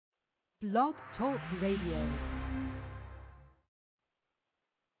Blog Talk Radio.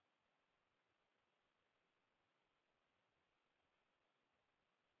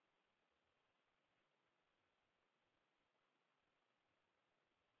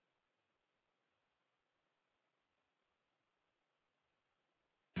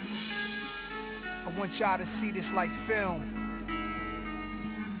 I want y'all to see this like film.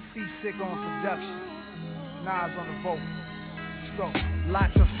 Sick on production. Nas on the vocal. Let's go.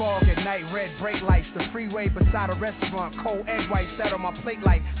 Lots of fog at night, red brake lights. The freeway beside a restaurant, cold egg white sat on my plate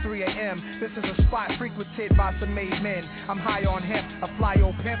like 3 a.m. This is a spot frequented by some made men. I'm high on hemp, a fly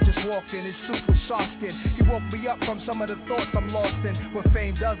old pimp just walked in. His suit was shark skin. He woke me up from some of the thoughts I'm lost in. What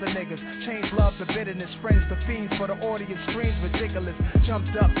fame does to niggas. Change love to bitterness, friends to fiends for the audience screams ridiculous.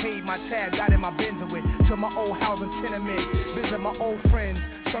 Jumped up, paid my tab, got in my Benz with to my old housing tenement. Visit my old friends.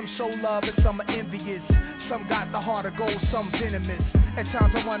 Some show love and some are envious. Some got the heart of gold, some venomous. At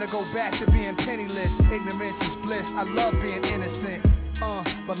times I wanna go back to being penniless. Ignorance is bliss, I love being innocent.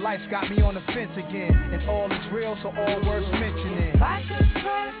 But life's got me on the fence again. And all is real, so all worth mentioning. If I could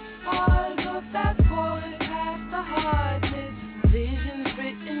press pause or fast forward past the hardness, visions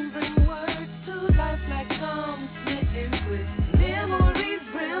written bring words to life like some smitten with memories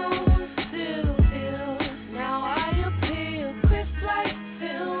real, still ill. Now I appeal crisp like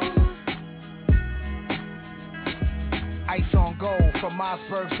film. Ice on gold, from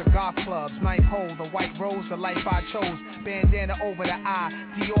Mossbergs to golf clubs. Ninth hole, the white rose, the life I chose. Bandana over the eye,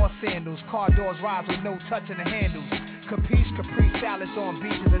 Dior sandals. Car doors rise with no touching the handles. Capiche, Capri salads on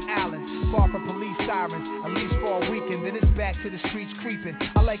beaches and islands. Far from police sirens, at least for a weekend. Then it's back to the streets creeping.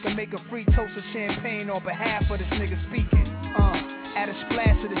 I like to make a free toast of champagne on behalf of this nigga speaking. At a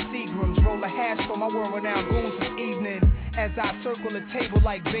splash of the Seagrams, roll a hash for my world-renowned goons this evening. As I circle the table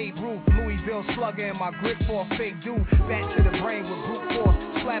like Babe Ruth, Louisville slugger in my grip for a fake dude. Back to the brain with brute force,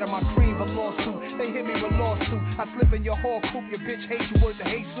 splatter my cream but lawsuit. They hit me with lawsuit. I slip in your hall coupe, your bitch hates you worth the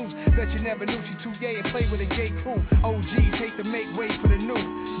Jesus. Bet you never knew she too gay and play with a gay crew. OGs hate to make way for the new.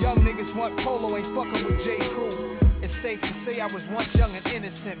 Young niggas want polo, ain't fucking with J. Crew. It's safe to say I was once young and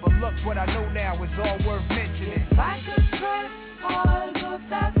innocent, but look what I know now is all worth mentioning. If I could press pause or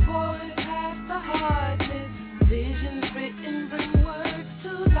fast forward past the hardness, visions written bring words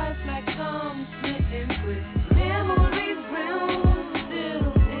to life like some smitten with memories real, still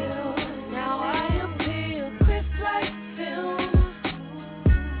ill. Now I appeal crisp like film.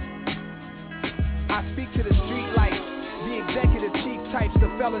 I speak to the street lights, the executive chief types, the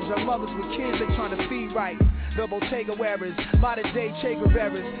fellas, your mothers with kids they trying to feed right. The Bottega wearers, modern day Che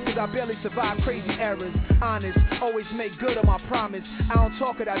Guevaras, cause I barely survive crazy errors. Honest, always make good on my promise. I don't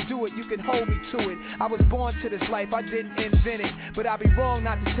talk it, I do it, you can hold me to it. I was born to this life, I didn't invent it. But I'd be wrong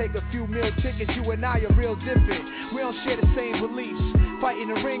not to take a few meal tickets. You and I are real different. We don't share the same beliefs. Fight in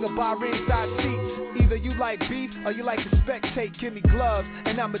the ring or buy ringside seats. Either you like beef or you like to spectate. Give me gloves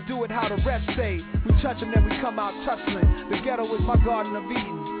and I'ma do it how the refs say. We touch them then we come out tussling. The ghetto is my garden of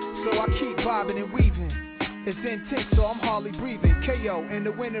Eden, so I keep bobbing and weaving. It's intense, so I'm hardly breathing. KO, and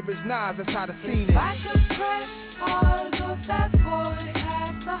the winner is Nas, that's how the scene is. If I could press pause or fast forward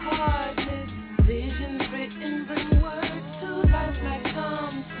past the hardness, visions written bring words to life like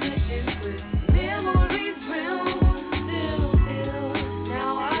some smitten with memories real, still ill.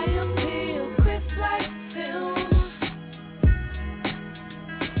 Now I appeal crisp like film.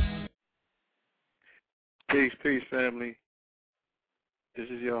 Peace, family. This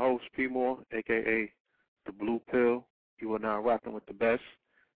is your host, P. Moore, a.k.a. The Blue Pill. You are now rocking with the best.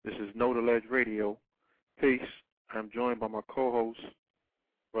 This is Know the Ledge Radio. Peace. I'm joined by my co-host,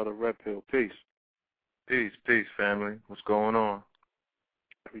 Brother Red Pill. Peace. Peace, family. What's going on?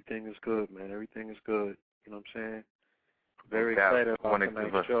 Everything is good, man. Everything is good. You know what I'm saying? I'm very excited about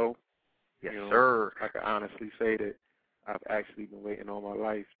tonight's show. Yes, sir. I can honestly say that I've actually been waiting all my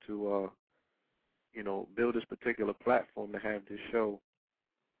life to, build this particular platform to have this show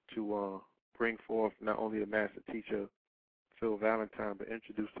to bring forth not only the master teacher, Phil Valentine, but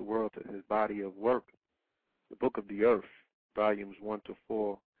introduce the world to his body of work, the Book of the Earth, volumes 1 to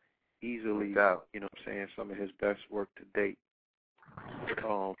 4, easily, you know what I'm saying, some of his best work to date. I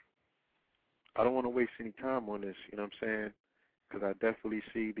don't want to waste any time on this, you know what I'm saying, because I definitely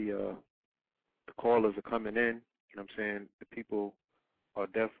see the callers are coming in, you know what I'm saying, the people are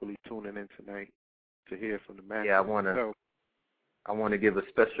definitely tuning in tonight to hear from the master. Yeah, I want to give a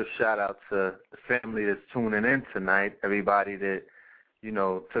special shout out to the family that's tuning in tonight. Everybody that,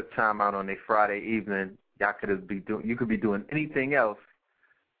 took time out on a Friday evening. You could be doing anything else,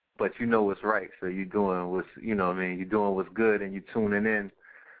 but you know what's right. So you're doing you're doing what's good, and you're tuning in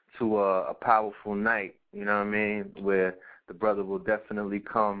to a powerful night, where the brother will definitely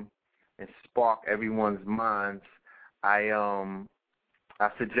come and spark everyone's minds, I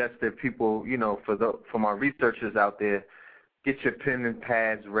suggest that people, for my researchers out there, get your pen and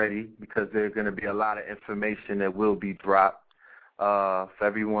pads ready because there's going to be a lot of information that will be dropped. For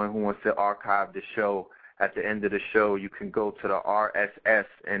everyone who wants to archive the show, at the end of the show, you can go to the RSS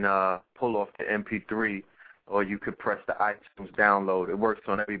and pull off the MP3, or you could press the iTunes download. It works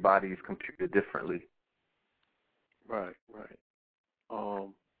on everybody's computer differently. Right.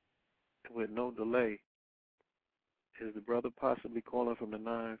 With no delay, is the brother possibly calling from the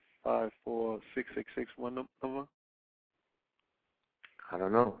 954-6661 number? I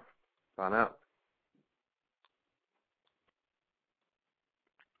don't know. Find out.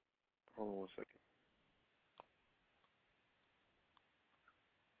 Hold on 1 second.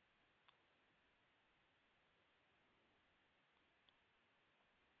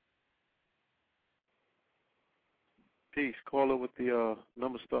 Peace. Caller with the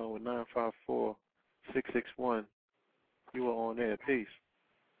number starting with 954-661. You are on air. Peace.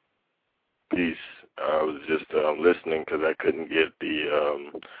 Peace. I was just listening because I couldn't get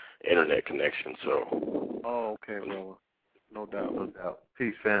the internet connection. So. Oh, okay, brother. No doubt. No doubt.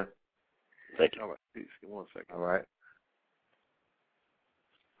 Peace, fam. Thank you. All right. Peace. Give 1 second. All right.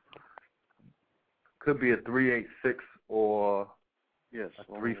 Could be a 386 or yes, a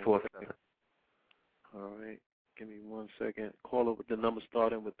 347. All right. Give me 1 second. Caller with the number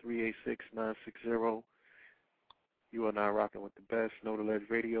starting with 386-960. You are now rocking with the best. Know the Ledge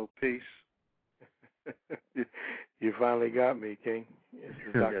Radio. Peace. You finally got me, King. This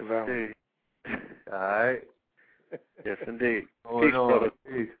is Dr. Yes, Valentine. All right. Yes, indeed. Peace, brother.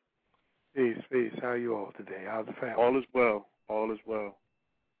 Peace. Peace. How are you all today? How's the family? All is well. All is well.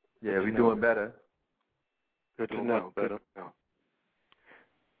 Yeah, we're doing better. Good to Doing know. much better.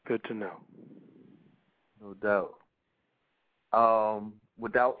 Good to know. No doubt.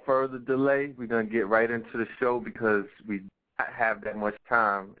 Without further delay, we're going to get right into the show because we don't have that much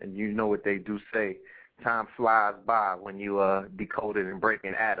time, and you know what they do say. Time flies by when you decoding and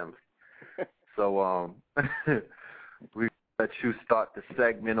breaking atoms. So we let you start the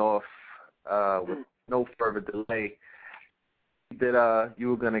segment off with no further delay. That you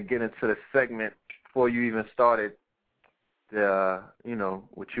were going to get into the segment before you even started.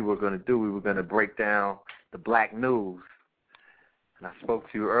 What you were going to do. We were going to break down the black news. And I spoke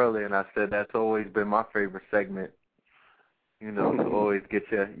to you earlier, and I said that's always been my favorite segment, to always get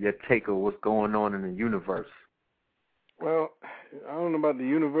your take of what's going on in the universe. Well, I don't know about the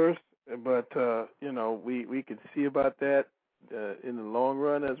universe, but, we can see about that in the long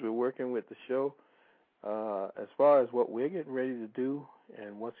run as we're working with the show. As far as what we're getting ready to do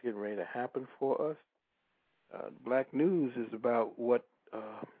and what's getting ready to happen for us, black news is about what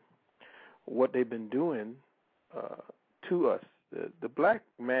they've been doing to us. The black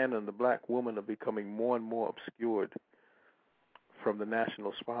man and the black woman are becoming more and more obscured from the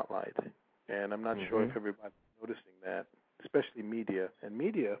national spotlight, and I'm not sure if everybody's noticing that, especially media. And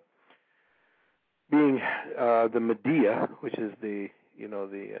media, being the Medea, which is the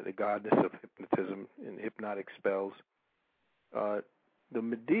goddess of hypnotism and hypnotic spells, the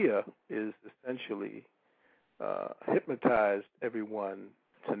Medea is essentially hypnotized everyone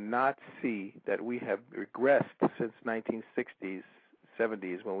to not see that we have regressed since 1960s,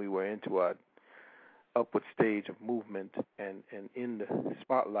 70s, when we were into our upward stage of movement and in the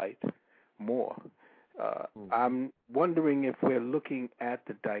spotlight more. I'm wondering if we're looking at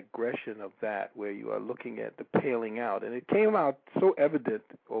the digression of that, where you are looking at the paling out. And it came out so evident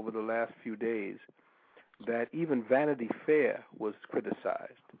over the last few days that even Vanity Fair was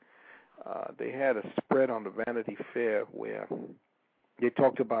criticized. They had a spread on the Vanity Fair where they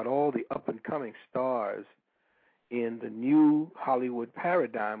talked about all the up-and-coming stars in the new Hollywood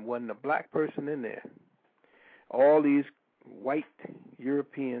paradigm. Wasn't a black person in there. All these white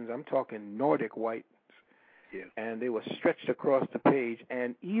Europeans, I'm talking Nordic whites, and they were stretched across the page.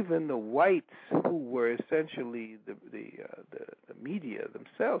 And even the whites, who were essentially the media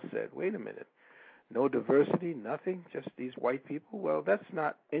themselves, said, wait a minute, no diversity, nothing, just these white people? Well, that's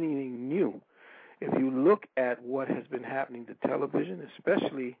not anything new. If you look at what has been happening to television,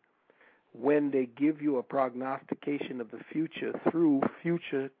 especially when they give you a prognostication of the future through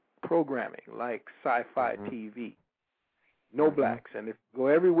future programming like sci-fi TV, no blacks. And if you go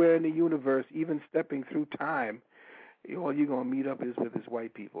everywhere in the universe, even stepping through time, all you're going to meet up is with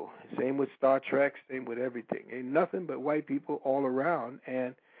white people. Same with Star Trek, same with everything. Ain't nothing but white people all around.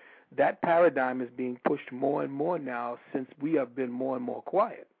 And that paradigm is being pushed more and more now since we have been more and more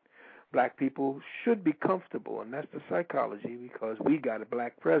quiet. Black people should be comfortable, and that's the psychology, because we got a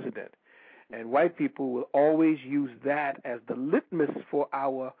black president. And white people will always use that as the litmus for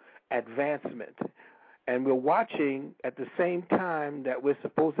our advancement. And we're watching at the same time that we're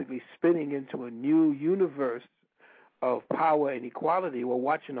supposedly spinning into a new universe of power and equality. We're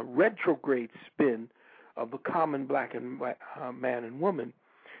watching a retrograde spin of the common black and white, man and woman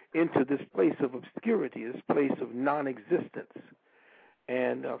into this place of obscurity, this place of non-existence.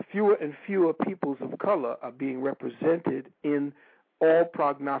 And fewer and fewer peoples of color are being represented in all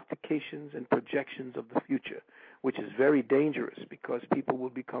prognostications and projections of the future, which is very dangerous because people will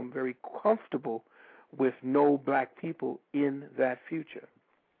become very comfortable with no black people in that future.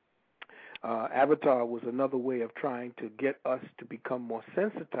 Avatar was another way of trying to get us to become more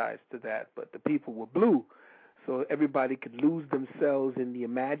sensitized to that, but the people were blue, so everybody could lose themselves in the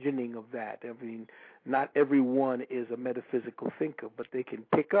imagining of that. I mean, not everyone is a metaphysical thinker, but they can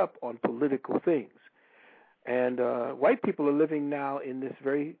pick up on political things. And white people are living now in this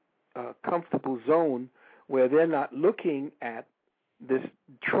very comfortable zone where they're not looking at this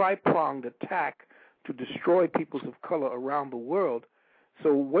tri-pronged attack to destroy peoples of color around the world.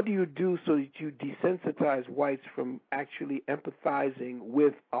 So what do you do so that you desensitize whites from actually empathizing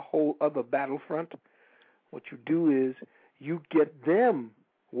with a whole other battlefront? What you do is you get them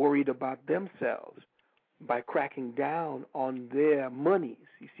worried about themselves by cracking down on their monies.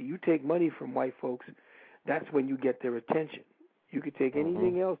 You see, you take money from white folks, that's when you get their attention. You could take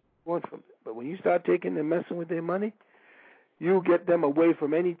anything else you want from it, but when you start taking and messing with their money, you get them away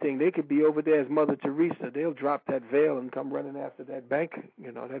from anything. They could be over there as Mother Teresa. They'll drop that veil and come running after that bank,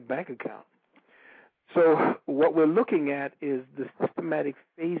 that bank account. So what we're looking at is the systematic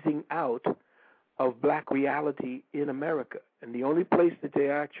phasing out of black reality in America. And the only place that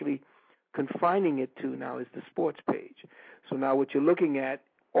they're actually confining it to now is the sports page. So now what you're looking at,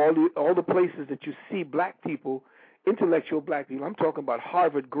 all the places that you see black people, intellectual black people, I'm talking about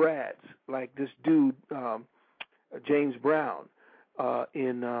Harvard grads, like this dude, James Brown,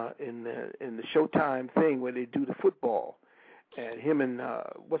 in the Showtime thing where they do the football, and him and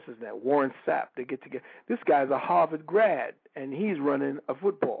what's his name, Warren Sapp, they get together. This guy's a Harvard grad, and he's running a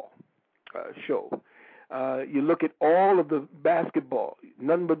football show. You look at all of the basketball,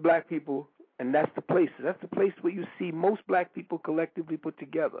 none but black people, and that's the place. That's the place where you see most black people collectively put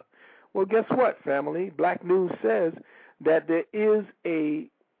together. Well, guess what, family? Black News says that there is a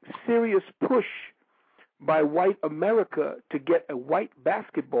serious push by white America to get a white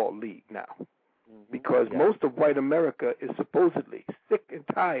basketball league now, because most of white America is supposedly sick and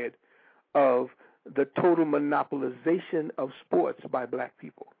tired of the total monopolization of sports by black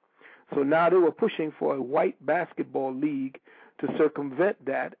people. So now they were pushing for a white basketball league to circumvent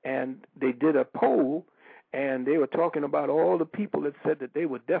that, and they did a poll, and they were talking about all the people that said that they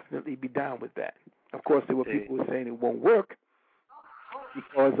would definitely be down with that. Of course, there were people who were saying it won't work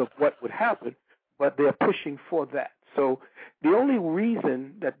because of what would happen, but they're pushing for that. So the only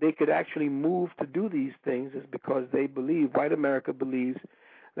reason that they could actually move to do these things is because they believe, white America believes,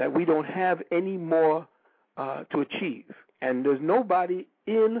 that we don't have any more to achieve. And there's nobody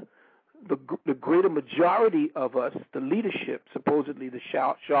in the greater majority of us, the leadership, supposedly the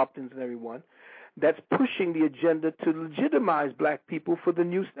Sharptons and everyone, that's pushing the agenda to legitimize black people for the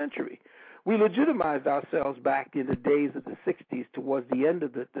new century. We legitimized ourselves back in the days of the 60s towards the end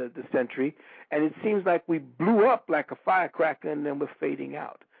of the century, and it seems like we blew up like a firecracker and then we're fading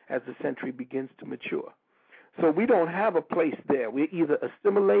out as the century begins to mature. So we don't have a place there. We're either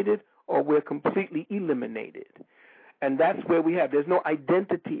assimilated or we're completely eliminated. And that's where we have. There's no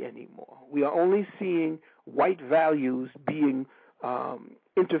identity anymore. We are only seeing white values being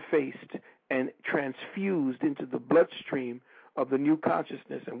interfaced and transfused into the bloodstream of the new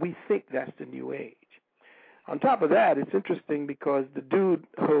consciousness, and we think that's the new age. On top of that, it's interesting because the dude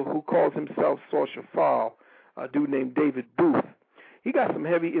who calls himself Saoirse Fall, a dude named David Booth, he got some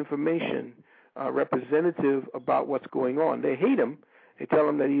heavy information representative about what's going on. They hate him. They tell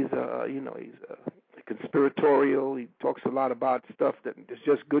him that he's conspiratorial. He talks a lot about stuff that is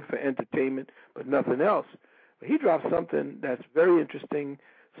just good for entertainment, but nothing else. But he dropped something that's very interesting,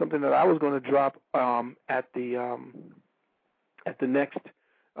 something that I was going to drop at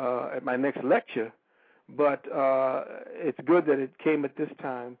my next lecture, but it's good that it came at this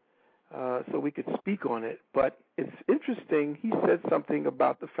time so we could speak on it. But it's interesting. He said something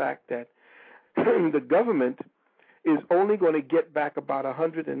about the fact that the government is only going to get back about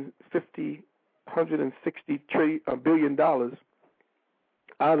 $160 billion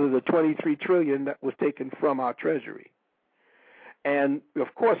out of the $23 trillion that was taken from our treasury. And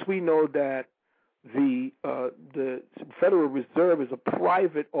of course, we know that the Federal Reserve is a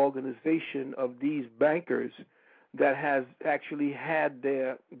private organization of these bankers that has actually had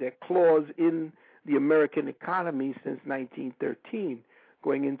their claws in the American economy since 1913.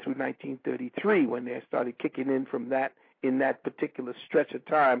 going in through 1933 when they started kicking in from that, in that particular stretch of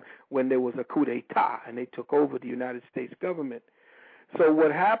time when there was a coup d'etat and they took over the United States government. So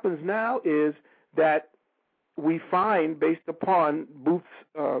what happens now is that we find, based upon Booth's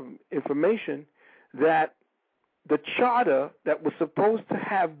information, that the charter that was supposed to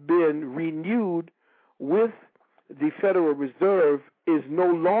have been renewed with the Federal Reserve is no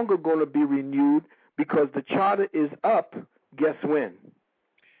longer going to be renewed because the charter is up, guess when?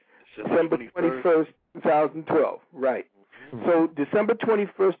 December 21st, 2012. Right. So December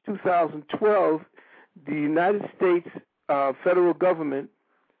 21st, 2012, the United States federal government,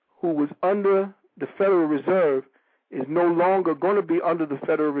 who was under the Federal Reserve, is no longer going to be under the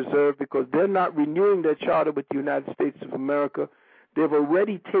Federal Reserve because they're not renewing their charter with the United States of America. They've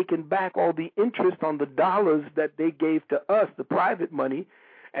already taken back all the interest on the dollars that they gave to us, the private money,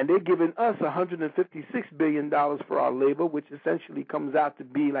 and they're giving us $156 billion for our labor, which essentially comes out to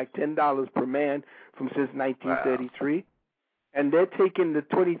be like $10 per man since 1933. Wow. And they're taking the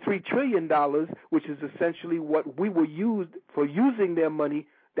 $23 trillion, which is essentially what we were used for using their money.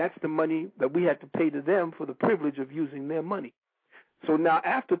 That's the money that we had to pay to them for the privilege of using their money. So now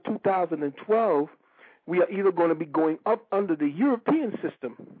after 2012, we are either going to be going up under the European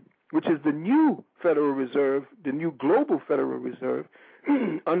system, which is the new Federal Reserve, the new global Federal Reserve,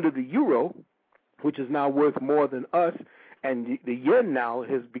 under the euro, which is now worth more than us, and the yen now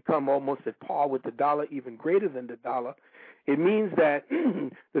has become almost at par with the dollar, even greater than the dollar. It means that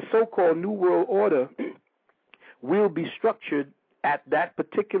the so-called New World Order will be structured at that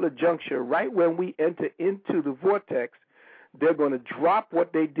particular juncture, right when we enter into the vortex. They're going to drop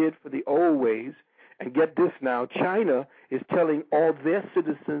what they did for the old ways. And get this now, China is telling all their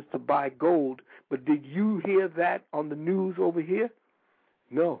citizens to buy gold. But did you hear that on the news over here?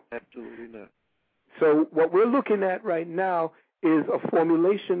 No. Absolutely not. So what we're looking at right now is a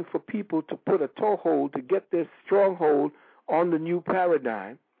formulation for people to put a toehold, to get their stronghold on the new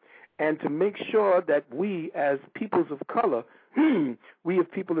paradigm, and to make sure that we as peoples of color, we as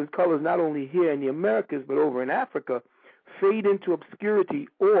people of color not only here in the Americas but over in Africa, fade into obscurity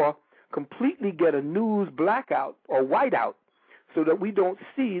or completely get a news blackout or whiteout so that we don't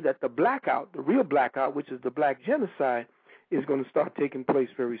see that the blackout, the real blackout, which is the black genocide, is going to start taking place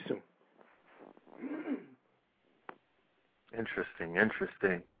very soon.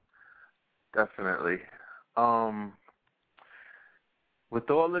 Interesting. Definitely. With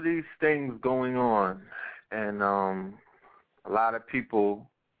all of these things going on and a lot of people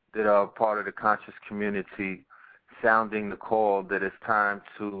that are part of the conscious community sounding the call that it's time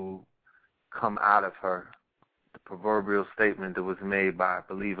to come out of her, the proverbial statement that was made by, I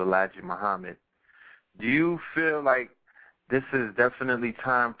believe, Elijah Muhammad. Do you feel like this is definitely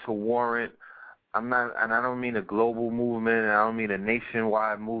time to warrant, and I don't mean a global movement, and I don't mean a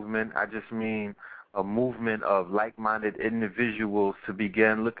nationwide movement, I just mean a movement of like-minded individuals to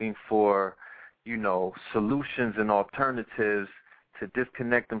begin looking for, solutions and alternatives to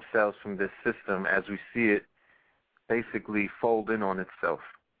disconnect themselves from this system as we see it basically fold in on itself?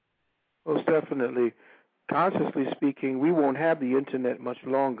 Most definitely. Consciously speaking, we won't have the internet much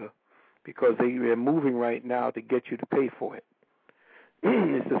longer because they are moving right now to get you to pay for it.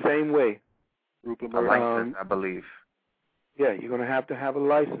 It's the same way. A license, I believe. Yeah, you're going to have a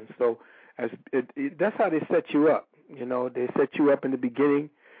license. So that's how they set you up. They set you up in the beginning,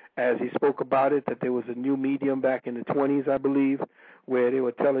 as he spoke about it, that there was a new medium back in the 20s, I believe, where they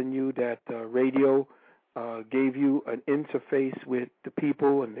were telling you that radio gave you an interface with the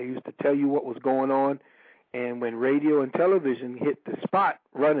people, and they used to tell you what was going on. And when radio and television hit the spot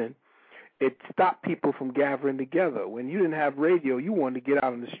running, it stopped people from gathering together. When you didn't have radio, you wanted to get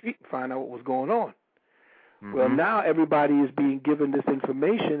out on the street and find out what was going on. Mm-hmm. Well, now everybody is being given this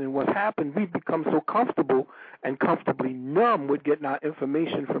information, and what's happened, we've become so comfortable and comfortably numb with getting our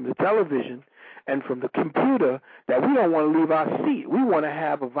information from the television and from the computer that we don't want to leave our seat. We want to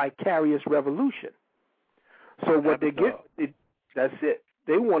have a vicarious revolution. So what they get, that's it.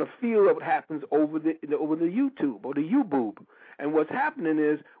 They want to feel what happens over the YouTube or the YouBoob. And what's happening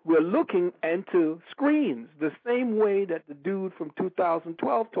is we're looking into screens the same way that the dude from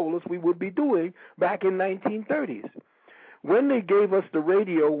 2012 told us we would be doing back in 1930s. When they gave us the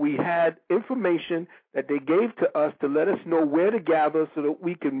radio, we had information that they gave to us to let us know where to gather so that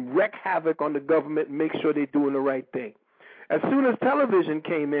we can wreak havoc on the government and make sure they're doing the right thing. As soon as television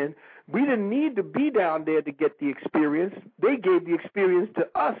came in, we didn't need to be down there to get the experience. They gave the experience to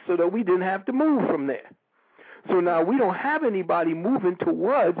us so that we didn't have to move from there. So now we don't have anybody moving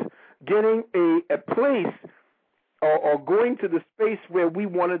towards getting a place or going to the space where we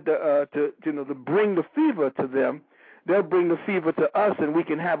wanted to bring the fever to them. they'll bring the fever to us, and we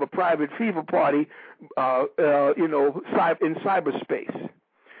can have a private fever party, in cyberspace.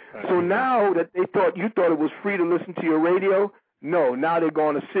 So now that you thought it was free to listen to your radio, no, now they're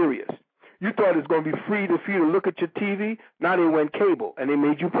going to Sirius. You thought it was going to be free for you to look at your TV, now they went cable, and they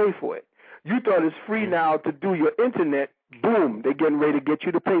made you pay for it. You thought it's free now to do your internet, boom, they're getting ready to get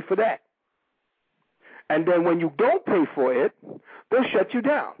you to pay for that. And then when you don't pay for it, they'll shut you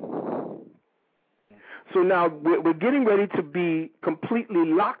down. So now we're getting ready to be completely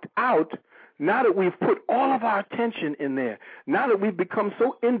locked out now that we've put all of our attention in there. Now that we've become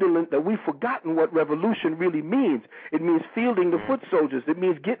so indolent that we've forgotten what revolution really means. It means fielding the foot soldiers. It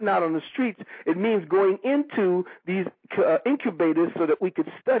means getting out on the streets. It means going into these incubators so that we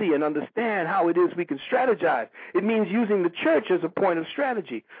could study and understand how it is we can strategize. It means using the church as a point of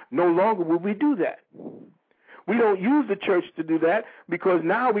strategy. No longer will we do that. We don't use the church to do that because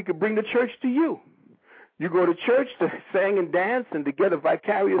now we could bring the church to you. You go to church to sing and dance and to get a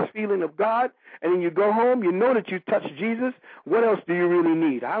vicarious feeling of God, and then you go home, you know that you touched Jesus. What else do you really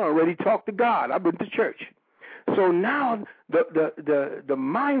need? I already talked to God. I've been to church. So now the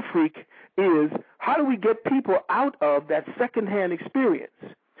mind freak is, how do we get people out of that secondhand experience?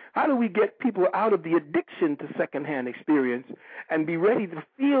 How do we get people out of the addiction to secondhand experience and be ready to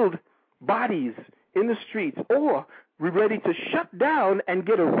field bodies in the streets, or we're ready to shut down and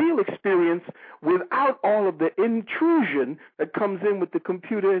get a real experience without all of the intrusion that comes in with the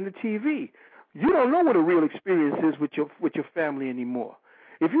computer and the TV? You don't know what a real experience is with your family anymore.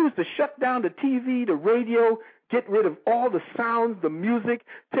 If you was to shut down the TV, the radio, get rid of all the sounds, the music,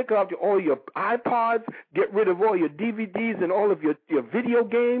 take out all your iPods, get rid of all your DVDs and all of your video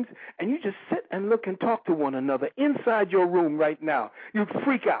games, and you just sit and look and talk to one another inside your room right now, you'd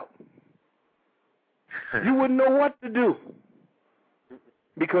freak out. You wouldn't know what to do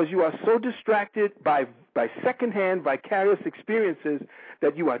because you are so distracted by secondhand vicarious experiences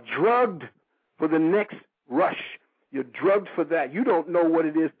that you are drugged for the next rush. You're drugged for that. You don't know what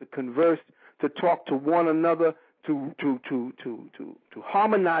it is to converse, to talk to one another, to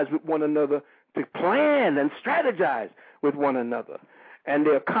harmonize with one another, to plan and strategize with one another. And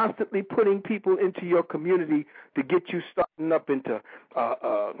they're constantly putting people into your community to get you starting up into,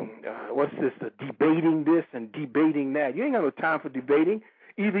 debating this and debating that. You ain't got no time for debating.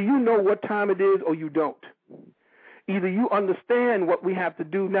 Either you know what time it is or you don't. Either you understand what we have to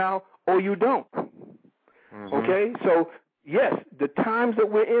do now or you don't. Mm-hmm. Okay? So, yes, the times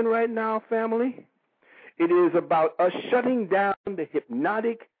that we're in right now, family, it is about us shutting down the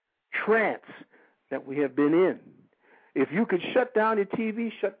hypnotic trance that we have been in. If you could shut down your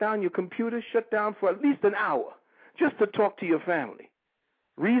TV, shut down your computer, shut down for at least an hour just to talk to your family,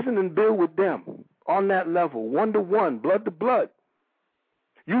 reason and build with them on that level, one-to-one, blood-to-blood,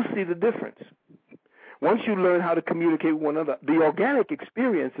 you see the difference. Once you learn how to communicate with one another, the organic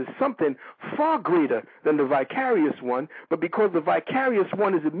experience is something far greater than the vicarious one, but because the vicarious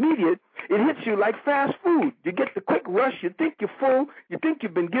one is immediate, it hits you like fast food. You get the quick rush, you think you're full, you think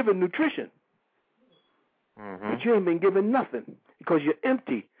you've been given nutrition. Mm-hmm. But you ain't been given nothing because you're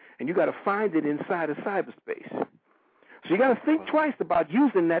empty, and you got to find it inside of cyberspace. So you got to think twice about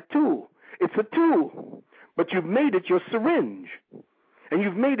using that tool. It's a tool, but you've made it your syringe, and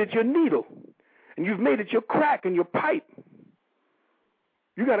you've made it your needle, and you've made it your crack and your pipe.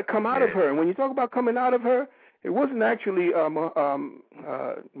 You got to come out of her. And when you talk about coming out of her, it wasn't actually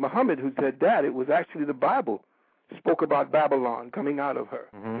Muhammad who said that. It was actually the Bible spoke about Babylon coming out of her,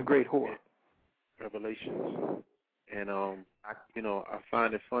 the great whore. Revelations. And, I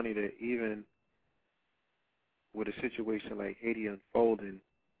find it funny that even with a situation like Haiti unfolding,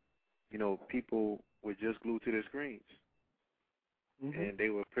 people were just glued to their screens. Mm-hmm. And they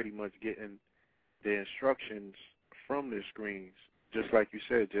were pretty much getting their instructions from their screens, just like you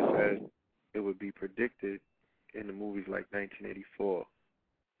said, just as it would be predicted in the movies like 1984.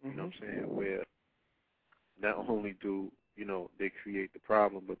 Mm-hmm. You know what I'm saying? Where not only do they create the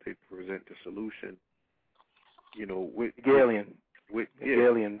problem, but they present the solution. With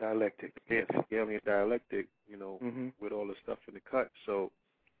Hegelian dialectic. Yes, Hegelian dialectic. With all the stuff in the cut. So,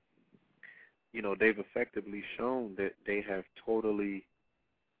 they've effectively shown that they have totally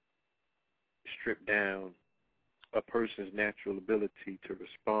stripped down a person's natural ability to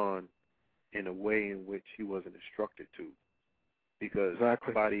respond in a way in which he wasn't instructed to, because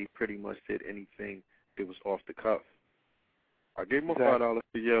nobody pretty much did anything that was off the cuff. I gave my $5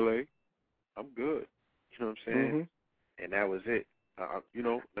 to LA. I'm good. You know what I'm saying? Mm-hmm. And that was it.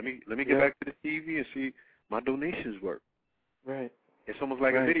 Let me get back to the TV and see my donations work. Right. It's almost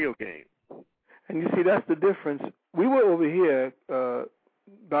like a video game. And you see, that's the difference. We were over here,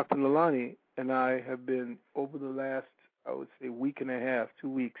 Dr. Nalani, and I have been, over the last, I would say, week and a half, 2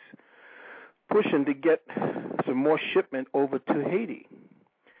 weeks, pushing to get some more shipment over to Haiti.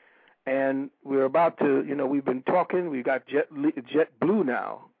 And we're about to, we've been talking. We got JetBlue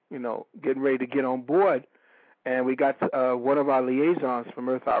now, getting ready to get on board. And we got one of our liaisons from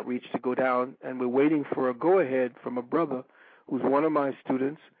Earth Outreach to go down, and we're waiting for a go-ahead from a brother who's one of my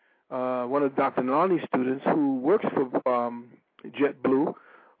students, one of Dr. Nalani's students, who works for JetBlue,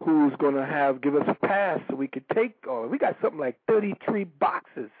 who's going to give us a pass so we could take, we got something like 33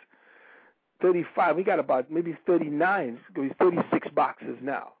 boxes, 35. We got about maybe 39, it's going to be 36 boxes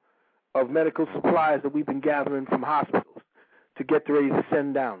now of medical supplies that we've been gathering from hospitals to get ready to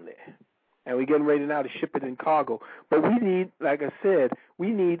send down there. And we're getting ready now to ship it in cargo. But we need, like I said,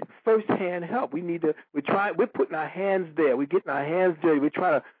 we need first-hand help. We're putting our hands there. We're getting our hands dirty. We're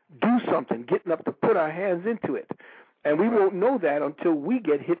trying to do something, getting up to put our hands into it. And we won't know that until we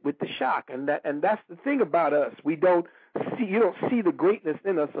get hit with the shock. And that's the thing about us. You don't see the greatness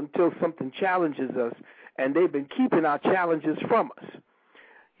in us until something challenges us. And they've been keeping our challenges from us.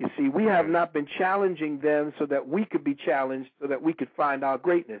 You see, we have not been challenging them so that we could be challenged, so that we could find our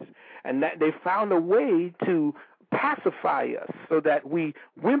greatness. And that they found a way to pacify us so that we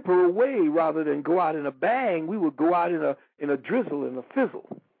whimper away rather than go out in a bang. We would go out in a drizzle and a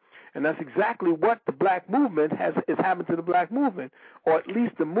fizzle. And that's exactly what the black movement has happened to the black movement, or at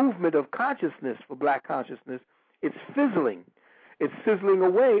least the movement of consciousness for black consciousness. It's fizzling. It's fizzling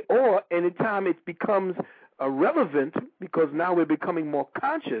away, or anytime it becomes relevant, because now we're becoming more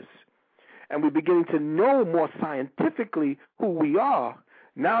conscious and we're beginning to know more scientifically who we are.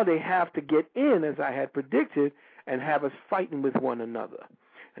 Now they have to get in, as I had predicted, and have us fighting with one another.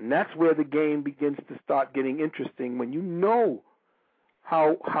 And that's where the game begins to start getting interesting, when you know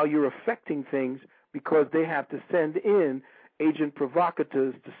how you're affecting things, because they have to send in agent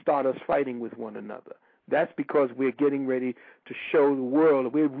provocateurs to start us fighting with one another. That's because we're getting ready to show the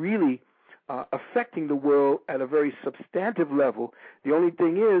world we're really affecting the world at a very substantive level. The only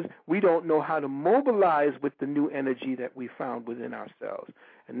thing is, we don't know how to mobilize with the new energy that we found within ourselves.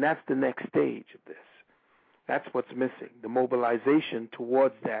 And that's the next stage of this. That's what's missing, the mobilization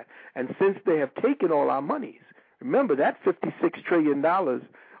towards that. And since they have taken all our monies, remember that $56 trillion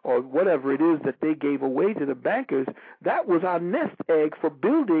or whatever it is that they gave away to the bankers, that was our nest egg for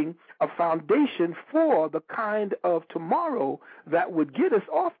building a foundation for the kind of tomorrow that would get us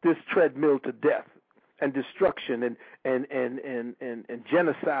off this treadmill to death and destruction and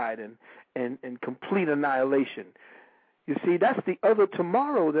genocide and complete annihilation. You see, that's the other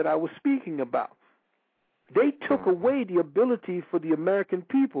tomorrow that I was speaking about. They took away the ability for the American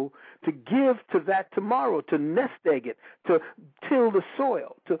people to give to that tomorrow, to nest egg it, to till the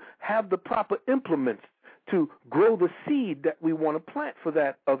soil, to have the proper implements to grow the seed that we want to plant for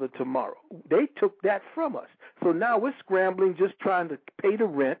that other tomorrow. They took that from us. So now we're scrambling, just trying to pay the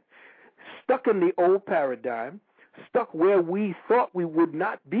rent, stuck in the old paradigm, stuck where we thought we would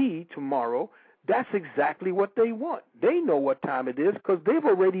not be tomorrow. That's exactly what they want. They know what time it is because they've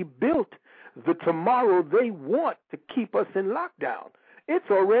already built the tomorrow they want to keep us in lockdown. It's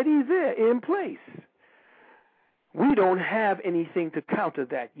already there in place. We don't have anything to counter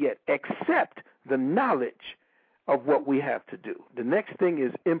that yet except the knowledge of what we have to do. The next thing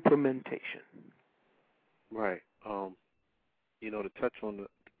is implementation. Right. To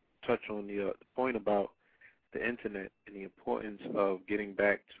touch on the point about the internet and the importance of getting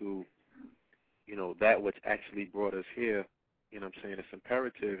back to, that which actually brought us here. I'm saying? It's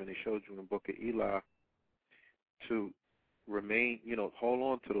imperative, and they showed you in the book of Eli to remain, hold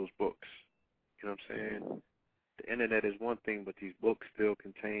on to those books. I'm saying? The internet is one thing, but these books still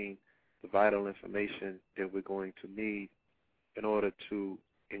contain the vital information that we're going to need in order to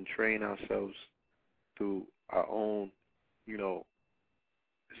entrain ourselves through our own,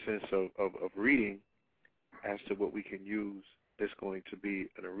 sense of reading as to what we can use that's going to be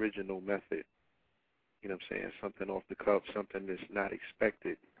an original method. Something off the cuff, something that's not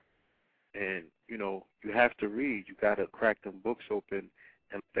expected. And, you have to read. You got to crack them books open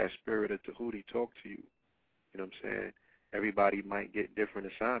and let that spirit of Tahuti talk to you. Everybody might get different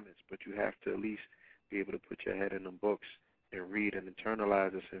assignments, but you have to at least be able to put your head in them books and read and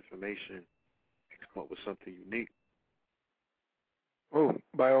internalize this information and come up with something unique. Oh,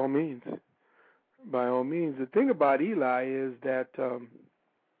 by all means. By all means. The thing about Eli is that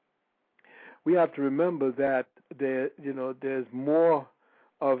we have to remember that there's more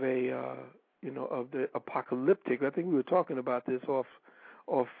of a of the apocalyptic. I think we were talking about this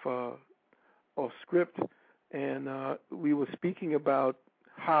off script, and we were speaking about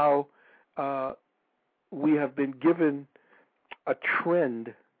how we have been given a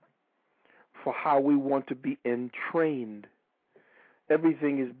trend for how we want to be entrained.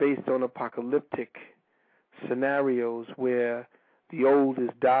 Everything is based on apocalyptic scenarios where the old is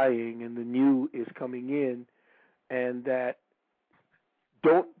dying and the new is coming in, and that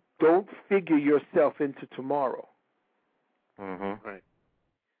don't figure yourself into tomorrow. Mm-hmm. Right.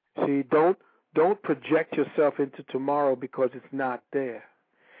 See, don't project yourself into tomorrow because it's not there.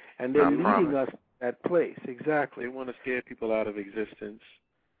 And they're leading us to that place. Exactly. They want to scare people out of existence.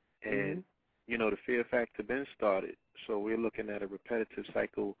 And, you know, the fear factor been started. So we're looking at a repetitive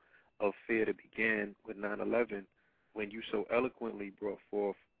cycle of fear that began with 9/11 when you so eloquently brought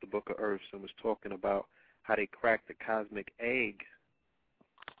forth the Book of Earths and was talking about how they cracked the cosmic egg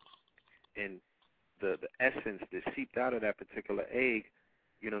and the essence that seeped out of that particular egg,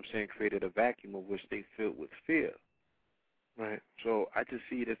 you know what I'm saying, created a vacuum of which they filled with fear. Right. So I just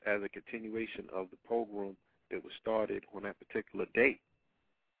see this as a continuation of the program that was started on that particular date.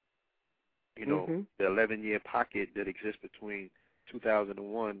 You know, the 11-year pocket that exists between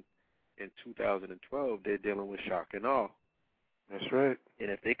 2001 and 2012, they're dealing with shock and awe. That's right.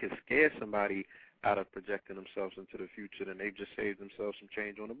 And if they could scare somebody out of projecting themselves into the future, then they've just saved themselves some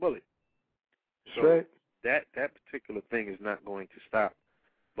change on a bullet. That's so right. that particular thing is not going to stop.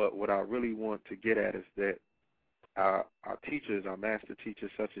 But what I really want to get at is that our teachers, our master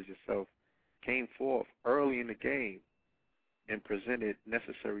teachers such as yourself, came forth early in the game and presented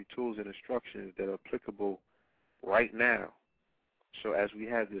necessary tools and instructions that are applicable right now. So as we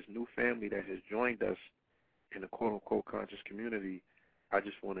have this new family that has joined us in the quote-unquote conscious community, I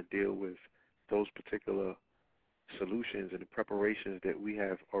just want to deal with those particular solutions and the preparations that we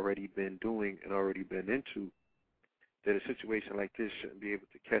have already been doing and already been into, that a situation like this shouldn't be able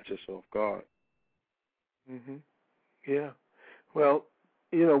to catch us off guard. Yeah. Well,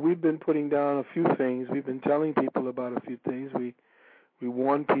 you know, we've been putting down a few things. We've been telling people about a few things. We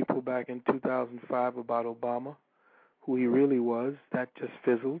warned people back in 2005 about Obama, who he really was. That just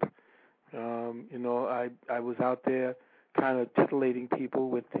fizzled. You know, I was out there kind of titillating people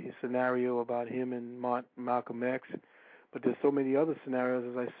with the scenario about him and Malcolm X, but there's so many other scenarios,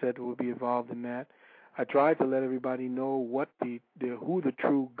 as I said, that will be involved in that. I tried to let everybody know what who the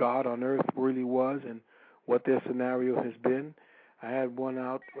true God on earth really was and what their scenario has been. I had one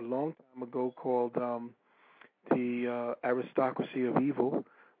out a long time ago called The Aristocracy of Evil,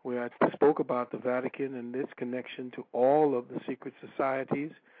 where I spoke about the Vatican and its connection to all of the secret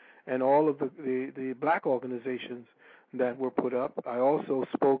societies and all of the black organizations that were put up. I also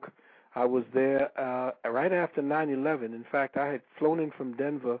spoke, I was there right after 9/11. In fact, I had flown in from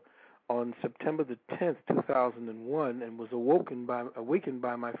Denver on September the 10th, 2001, and was awakened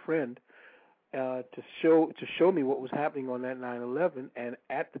by my friend to show me what was happening on that 9/11. And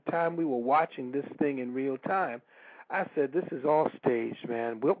at the time we were watching this thing in real time, I said, "This is all staged,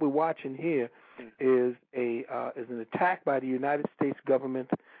 man. What we're watching here is an attack by the United States government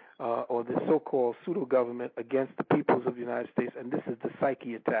or the so-called pseudo-government against the peoples of the United States, and this is the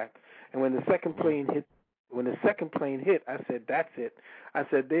psyche attack." And when the second plane hit, I said, "That's it." I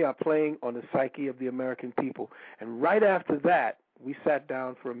said, "They are playing on the psyche of the American people." And right after that, we sat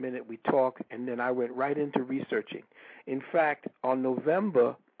down for a minute, we talked, and then I went right into researching. In fact, on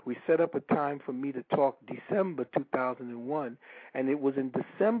November, we set up a time for me to talk December 2001, and it was in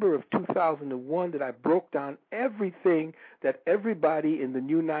December of 2001 that I broke down everything that everybody in the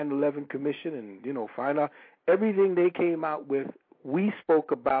new 9/11 Commission and, you know, find out everything they came out with. We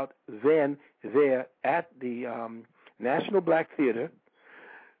spoke about then there at the National Black Theater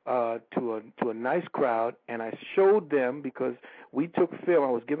to a nice crowd, and I showed them because we took film.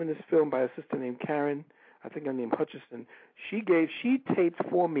 I was given this film by a sister named Karen, I think her name Hutchison. She taped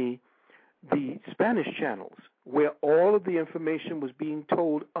for me the Spanish channels where all of the information was being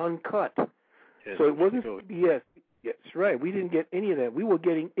told uncut. Yes, so it wasn't. Yes, right. We didn't get any of that. We were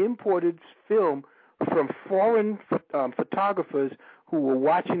getting imported film from foreign photographers who were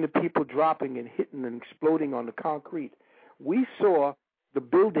watching the people dropping and hitting and exploding on the concrete. We saw the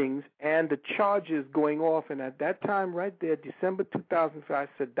buildings and the charges going off, and at that time right there, December 2005,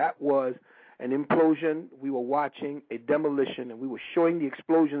 I said that was an implosion. We were watching a demolition, and we were showing the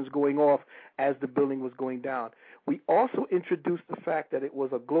explosions going off as the building was going down. We also introduced the fact that it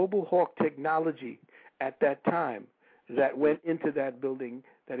was a Global Hawk technology at that time that went into that building,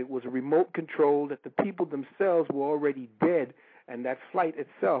 that it was a remote control, that the people themselves were already dead, and that flight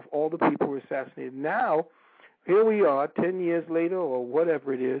itself, all the people were assassinated. Now, here we are 10 years later or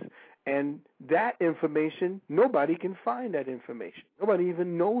whatever it is, and that information, nobody can find that information. Nobody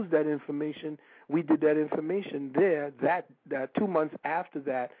even knows that information. We did that information there. That 2 months after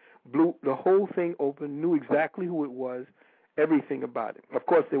that, blew the whole thing open, knew exactly who it was, everything about it. Of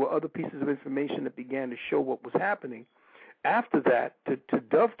course, there were other pieces of information that began to show what was happening after that to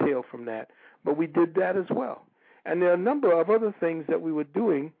dovetail from that, but we did that as well. And there are a number of other things that we were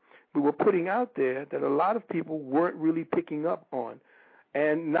doing, we were putting out there that a lot of people weren't really picking up on.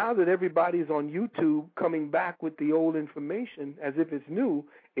 And now that everybody's on YouTube coming back with the old information as if it's new,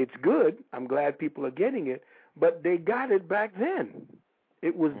 it's good. I'm glad people are getting it, but they got it back then.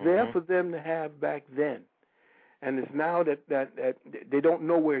 It was there for them to have back then. And it's now that they don't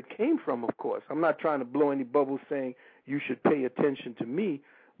know where it came from, of course. I'm not trying to blow any bubbles saying you should pay attention to me,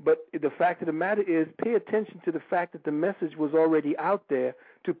 but the fact of the matter is pay attention to the fact that the message was already out there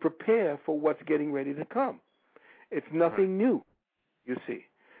to prepare for what's getting ready to come. It's nothing new, you see.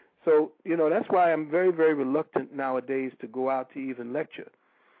 So, that's why I'm very, very reluctant nowadays to go out to even lecture,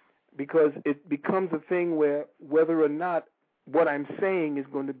 because it becomes a thing where whether or not what I'm saying is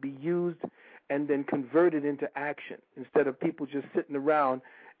going to be used and then converted into action, instead of people just sitting around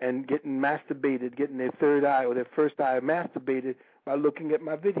and getting masturbated, getting their third eye or their first eye masturbated by looking at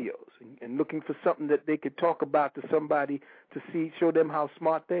my videos and looking for something that they could talk about to somebody to show them how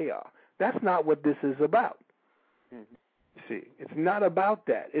smart they are. That's not what this is about. See, it's not about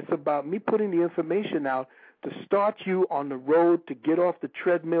that. It's about me putting the information out to start you on the road to get off the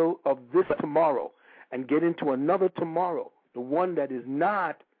treadmill of this tomorrow and get into another tomorrow, the one that is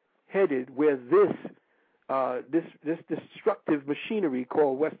not headed where this destructive machinery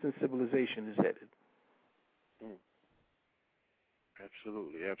called Western civilization is headed.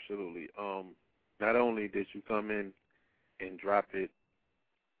 Absolutely, absolutely. Not only did you come in and drop it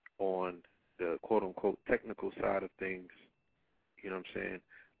on the quote-unquote technical side of things, you know what I'm saying,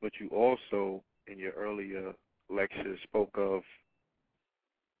 but you also, in your earlier lecture, spoke of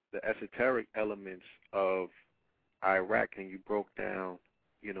the esoteric elements of Iraq, and you broke down,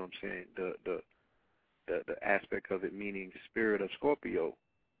 you know what I'm saying, the aspect of it, meaning spirit of Scorpio.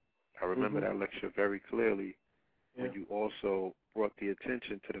 I remember that lecture very clearly when you also brought the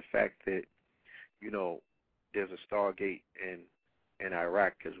attention to the fact that, there's a Stargate in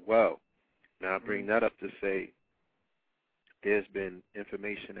Iraq as well. Now, I bring that up to say there's been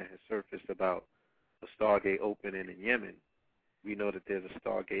information that has surfaced about a Stargate opening in Yemen. We know that there's a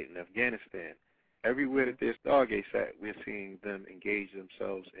Stargate in Afghanistan. Everywhere that there's Stargates at, we're seeing them engage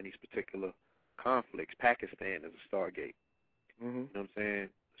themselves in these particular conflicts. Pakistan is a Stargate. You know what I'm saying?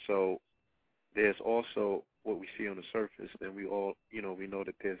 So there's also what we see on the surface, and we all, we know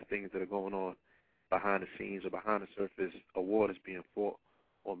that there's things that are going on behind the scenes or behind the surface. A war is being fought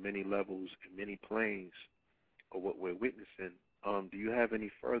on many levels and many planes of what we're witnessing. Do you have any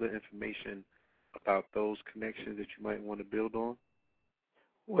further information about those connections that you might want to build on?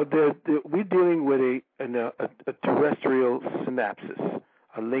 Well, we're dealing with a terrestrial synapsis,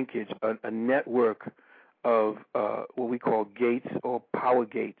 a linkage, a network of what we call gates or power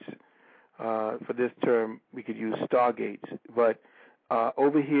gates. For this term, we could use stargates. But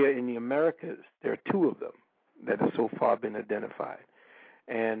over here in the Americas, there are two of them that have so far been identified.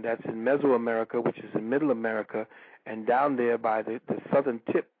 And that's in Mesoamerica, which is in Middle America, and down there by the southern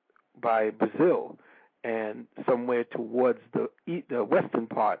tip by Brazil, and somewhere towards the western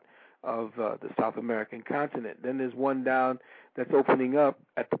part of the South American continent. Then there's one down that's opening up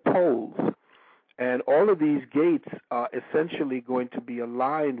at the poles. And all of these gates are essentially going to be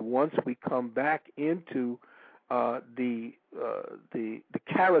aligned once we come back into the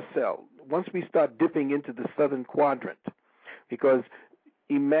carousel, once we start dipping into the southern quadrant. Because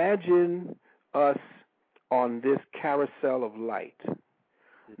imagine us on this carousel of light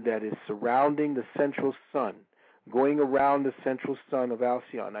that is surrounding the central sun, going around the central sun of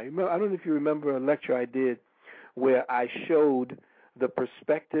Alcyon. I don't know if you remember a lecture I did where I showed the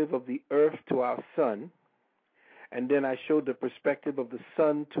perspective of the Earth to our sun, and then I showed the perspective of the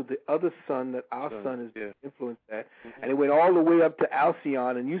sun to the other sun that our sun is influenced at, and it went all the way up to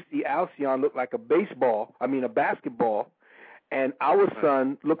Alcyon, and you see Alcyon look like a basketball, and our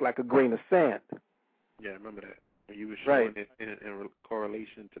sun looked like a grain of sand. Yeah, I remember that. When you were showing it in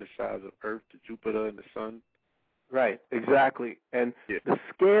correlation to the size of Earth, to Jupiter, and the sun. Right, exactly. And the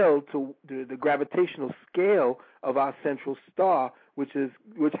scale, to the gravitational scale of our central star, which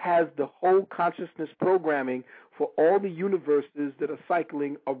has the whole consciousness programming for all the universes that are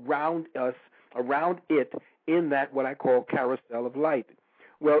cycling around us, around it, in that what I call carousel of light.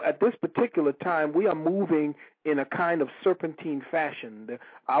 Well, at this particular time, we are moving in a kind of serpentine fashion.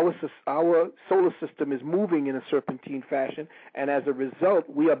 Our solar system is moving in a serpentine fashion, and as a result,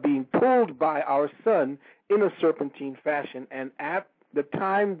 we are being pulled by our sun in a serpentine fashion. And at the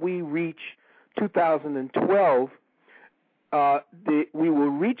time we reach 2012, we will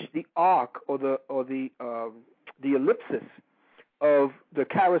reach the arc or the the ellipsis of the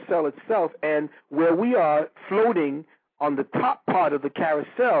carousel itself, and where we are floating on the top part of the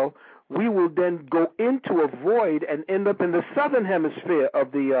carousel, we will then go into a void and end up in the southern hemisphere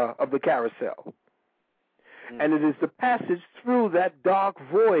of the carousel. And it is the passage through that dark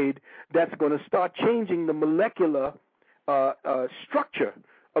void that's going to start changing the molecular structure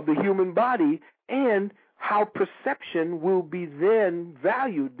of the human body, and how perception will be then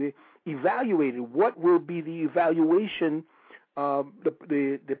evaluated. What will be the evaluation,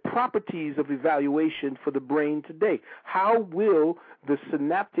 the properties of evaluation for the brain today? How will the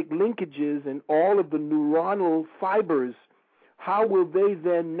synaptic linkages and all of the neuronal fibers, how will they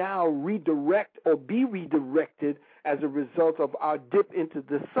then now redirect or be redirected as a result of our dip into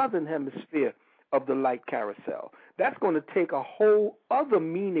the southern hemisphere of the light carousel? That's going to take a whole other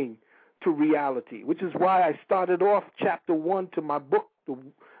meaning to reality, which is why I started off chapter 1 to my book,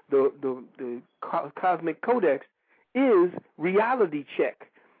 the Cosmic Codex, is reality check.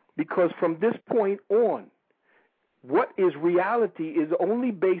 Because from this point on, what is reality is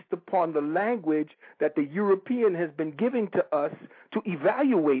only based upon the language that the European has been giving to us to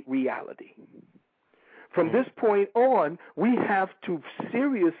evaluate reality. From this point on, we have to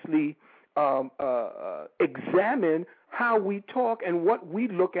seriously examine how we talk and what we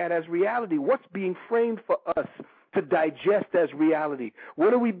look at as reality. What's being framed for us to digest as reality?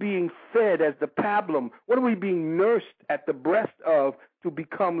 What are we being fed as the pablum? What are we being nursed at the breast of to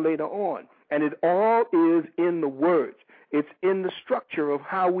become later on? And it all is in the words. It's in the structure of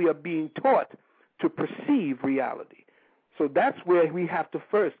how we are being taught to perceive reality. So that's where we have to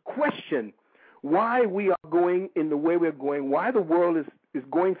first question why we are going in the way we're going, why the world is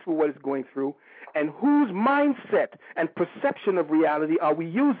going through what it's going through, and whose mindset and perception of reality are we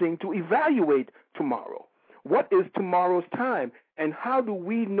using to evaluate tomorrow? What is tomorrow's time? And how do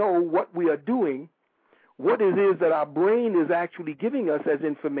we know what we are doing, what it is that our brain is actually giving us as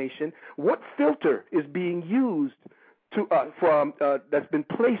information, what filter is being used to that's been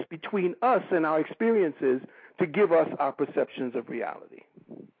placed between us and our experiences to give us our perceptions of reality.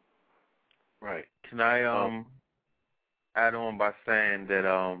 Right. Can I add on by saying that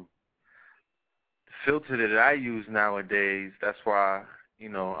the filter that I use nowadays, that's why,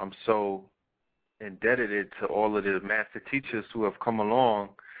 I'm so indebted to all of the master teachers who have come along.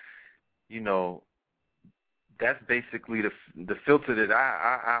 That's basically the filter that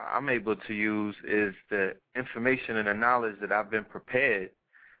I'm able to use is the information and the knowledge that I've been prepared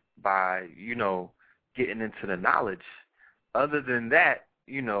by, getting into the knowledge. Other than that,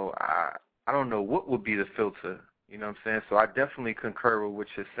 I don't know what would be the filter, you know what I'm saying? So I definitely concur with what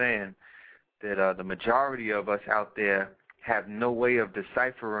you're saying, that the majority of us out there have no way of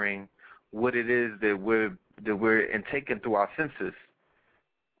deciphering what it is that we're taking through our senses.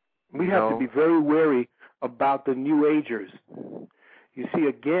 We have to be very wary about the New Agers. You see,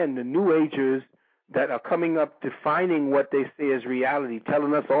 again, the New Agers that are coming up defining what they say is reality,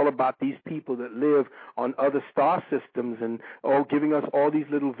 telling us all about these people that live on other star systems and giving us all these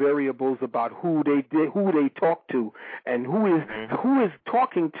little variables about who they talk to and who is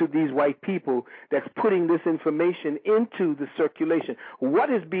talking to these white people that's putting this information into the circulation. What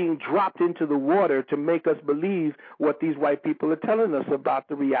is being dropped into the water to make us believe what these white people are telling us about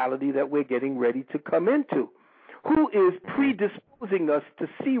the reality that we're getting ready to come into? Who is predisposing us to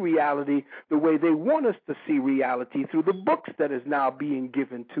see reality the way they want us to see reality through the books that is now being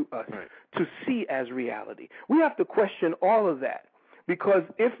given to us to see as reality? We have to question all of that, because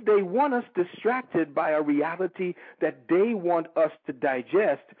if they want us distracted by a reality that they want us to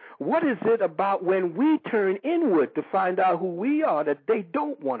digest, what is it about when we turn inward to find out who we are that they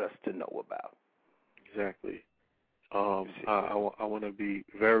don't want us to know about? Exactly. I want to be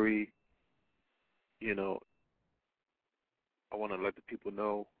very, I want to let the people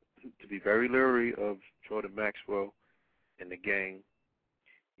know to be very leery of Jordan Maxwell and the gang,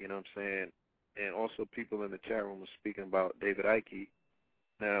 you know what I'm saying? And also people in the chat room were speaking about David Icke.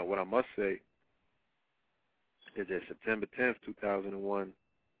 Now, what I must say is that September 10th, 2001,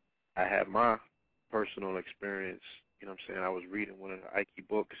 I had my personal experience, you know what I'm saying? I was reading one of the Icke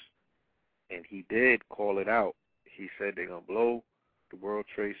books, and he did call it out. He said they're going to blow the World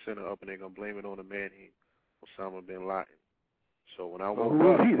Trade Center up and they're going to blame it on the man named Osama bin Laden. So when I woke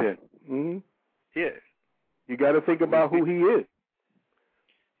who up, is he then? Mm-hmm. Yeah, you got to think about who he is.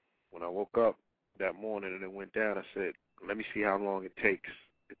 When I woke up that morning and it went down, I said, "Let me see how long it takes."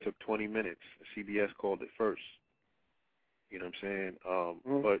 It took 20 minutes. CBS called it first. You know what I'm saying?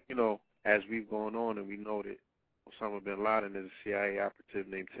 But as we've gone on and we know that Osama bin Laden is a CIA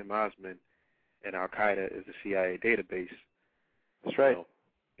operative named Tim Osman, and Al Qaeda is the CIA database. That's right.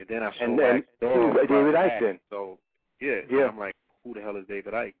 And then I saw David Icke then. So, yeah. I'm like, who the hell is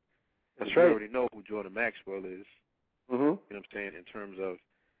David Icke? That's we right. already know who Jordan Maxwell is. Mm-hmm. You know what I'm saying? In terms of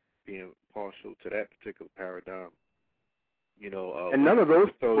being partial to that particular paradigm. You know, and none of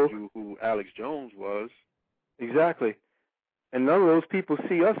those people told you who Alex Jones was. Exactly. And none of those people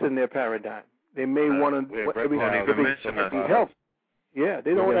see us in their paradigm. They may want to help. Yeah,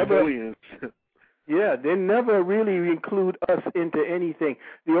 they don't ever. Yeah, they never really include us into anything.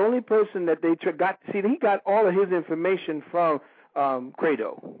 The only person that they he got all of his information from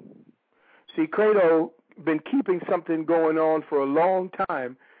Credo. See, Credo been keeping something going on for a long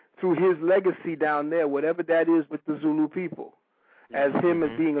time through his legacy down there, whatever that is with the Zulu people, as him as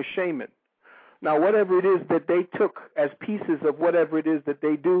being a shaman. Now, whatever it is that they took as pieces of whatever it is that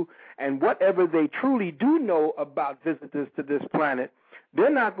they do, and whatever they truly do know about visitors to this planet, they're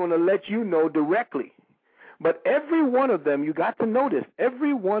not going to let you know directly. But every one of them, you got to notice,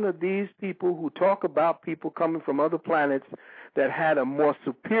 every one of these people who talk about people coming from other planets that had a more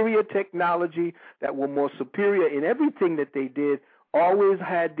superior technology, that were more superior in everything that they did, always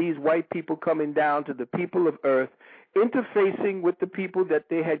had these white people coming down to the people of Earth, interfacing with the people that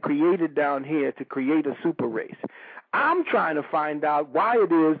they had created down here to create a super race. I'm trying to find out why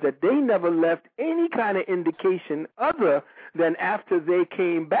it is that they never left any kind of indication other than after they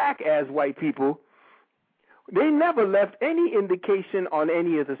came back as white people. They never left any indication on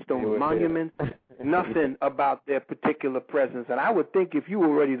any of the stone monuments, nothing about their particular presence. And I would think if you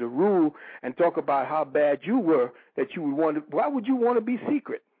were ready to rule and talk about how bad you were, that you would want to, why would you want to be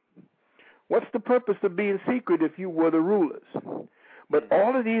secret? What's the purpose of being secret if you were the rulers? But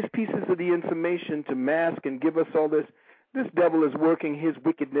all of these pieces of the information to mask and give us all this devil is working his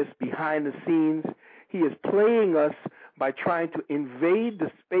wickedness behind the scenes. He is playing us by trying to invade the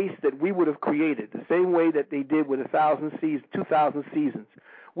space that we would have created, the same way that they did with 2,000 seasons.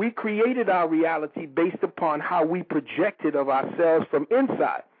 We created our reality based upon how we projected of ourselves from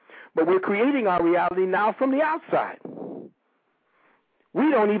inside. But we're creating our reality now from the outside. We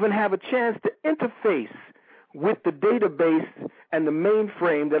don't even have a chance to interface with the database and the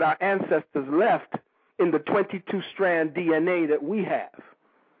mainframe that our ancestors left in the 22-strand DNA that we have.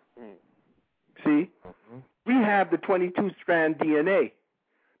 See? We have the 22-strand DNA.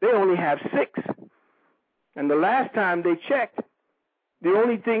 They only have 6. And the last time they checked, the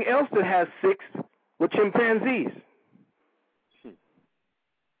only thing else that has 6 were chimpanzees.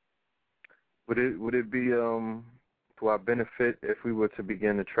 Would it be to our benefit if we were to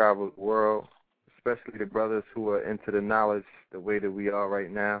begin to travel the world, especially the brothers who are into the knowledge the way that we are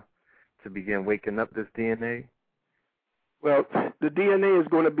right now, to begin waking up this DNA? Well, the DNA is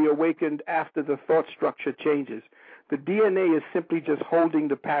going to be awakened after the thought structure changes. The DNA is simply just holding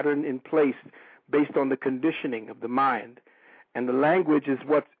the pattern in place based on the conditioning of the mind. And the language is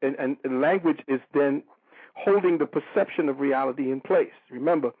and language is then holding the perception of reality in place.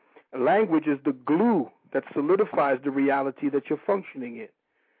 Remember, language is the glue that solidifies the reality that you're functioning in.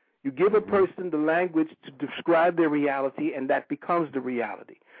 You give a person the language to describe their reality, and that becomes the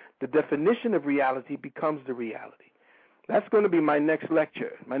reality. The definition of reality becomes the reality. That's going to be my next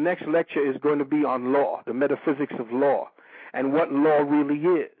lecture. My next lecture is going to be on law, the metaphysics of law, and what law really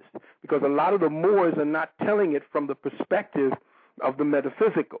is. Because a lot of the Moors are not telling it from the perspective of the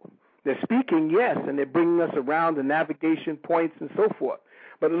metaphysical. They're speaking, yes, and they're bringing us around the navigation points and so forth.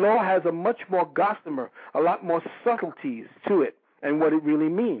 But law has a much more gossamer, a lot more subtleties to it and what it really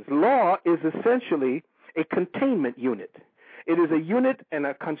means. Law is essentially a containment unit. It is a unit and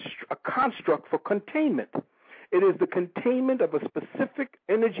a construct for containment. It is the containment of a specific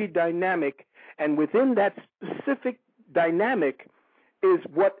energy dynamic, and within that specific dynamic is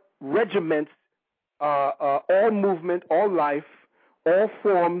what regiments all movement, all life, all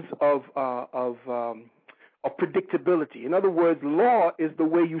forms of predictability. In other words, law is the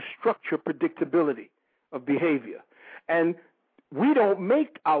way you structure predictability of behavior. And we don't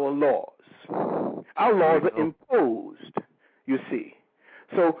make our laws. Our laws are imposed, you see.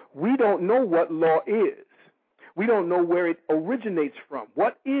 So we don't know what law is. We don't know where it originates from.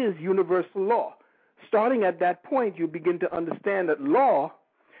 What is universal law? Starting at that point, you begin to understand that law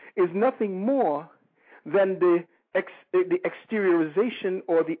is nothing more than the exteriorization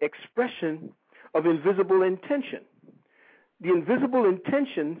or the expression of invisible intention. The invisible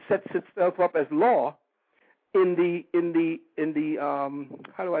intention sets itself up as law in the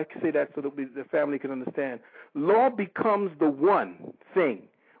how do I say that so that the family can understand? Law becomes the one thing,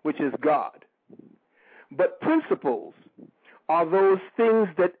 which is God. But principles are those things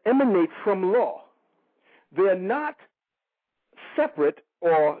that emanate from law. They're not separate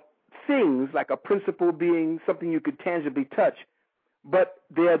or things like a principle being something you could tangibly touch, but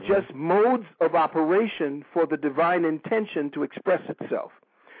they are just modes of operation for the divine intention to express itself.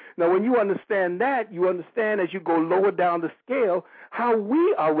 Now, when you understand that, you understand as you go lower down the scale how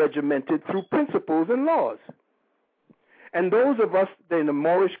we are regimented through principles and laws. And those of us in the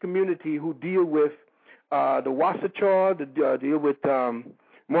Moorish community who deal with the Wasatch, deal with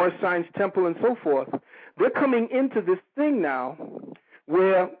Moorish Science Temple and so forth, they're coming into this thing now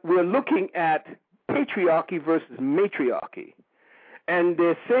where we're looking at patriarchy versus matriarchy. And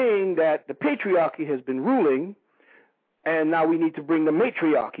they're saying that the patriarchy has been ruling, and now we need to bring the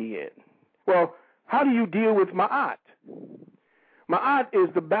matriarchy in. Well, how do you deal with ma'at? Ma'at is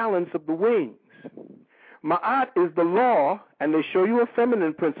the balance of the wings. Ma'at is the law, and they show you a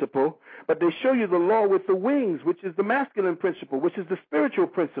feminine principle, but they show you the law with the wings, which is the masculine principle, which is the spiritual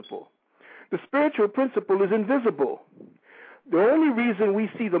principle. The spiritual principle is invisible. The only reason we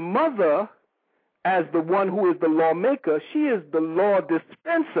see the mother as the one who is the lawmaker, she is the law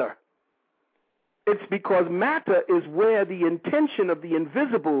dispenser. It's because matter is where the intention of the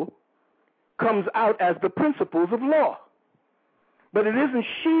invisible comes out as the principles of law. But it isn't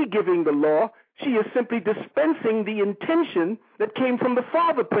she giving the law, she is simply dispensing the intention that came from the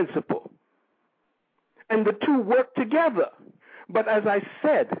Father principle. And the two work together. But as I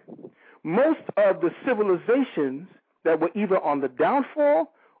said, most of the civilizations that were either on the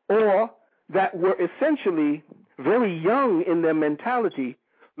downfall or that were essentially very young in their mentality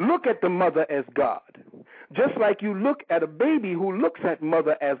look at the mother as God. Just like you look at a baby who looks at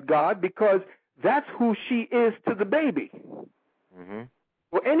mother as God because that's who she is to the baby. Mm-hmm.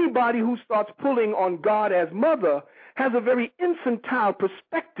 Well, anybody who starts pulling on God as mother has a very infantile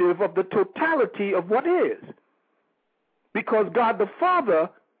perspective of the totality of what is. Because God the Father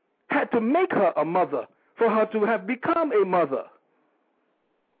had to make her a mother for her to have become a mother.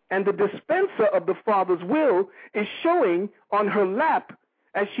 And the dispenser of the Father's will is showing on her lap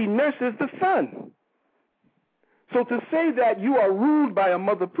as she nurses the son. So to say that you are ruled by a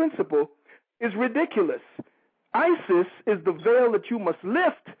mother principle is ridiculous. Isis is the veil that you must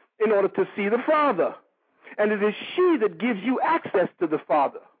lift in order to see the Father. And it is she that gives you access to the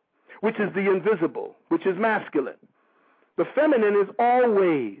Father, which is the invisible, which is masculine. The feminine is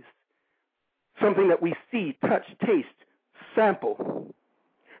always something that we see, touch, taste, sample.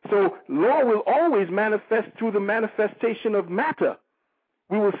 So law will always manifest through the manifestation of matter.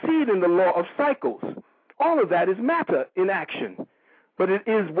 We will see it in the law of cycles. All of that is matter in action. But it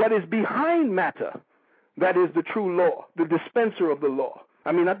is what is behind matter that is the true law, the dispenser of the law.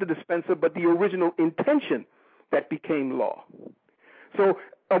 I mean, not the dispenser, but the original intention that became law. So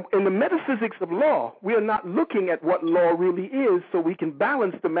in the metaphysics of law, we are not looking at what law really is so we can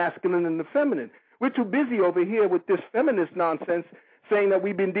balance the masculine and the feminine. We're too busy over here with this feminist nonsense saying that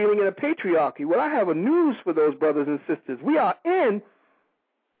we've been dealing in a patriarchy. Well, I have a news for those brothers and sisters. We are in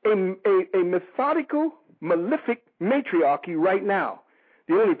a methodical, malefic matriarchy right now.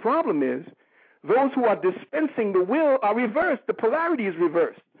 The only problem is those who are dispensing the will are reversed. The polarity is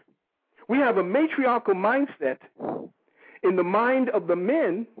reversed. We have a matriarchal mindset in the mind of the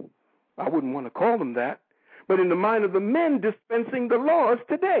men. I wouldn't want to call them that, but in the mind of the men dispensing the laws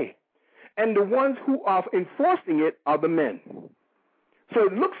today. And the ones who are enforcing it are the men. So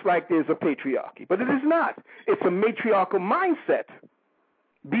it looks like there's a patriarchy, but it is not. It's a matriarchal mindset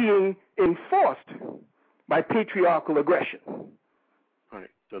being enforced by patriarchal aggression. Right.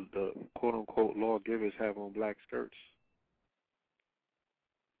 The quote-unquote lawgivers have on black skirts.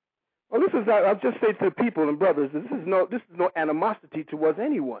 Well, I'll just say to the people and brothers, this is no animosity towards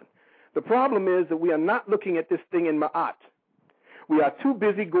anyone. The problem is that we are not looking at this thing in ma'at. We are too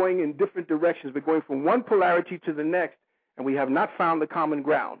busy going in different directions. We're going from one polarity to the next, and we have not found the common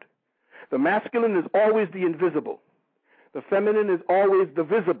ground. The masculine is always the invisible. The feminine is always the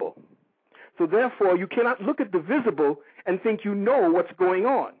visible. So therefore, you cannot look at the visible and think you know what's going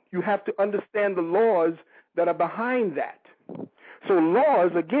on. You have to understand the laws that are behind that. So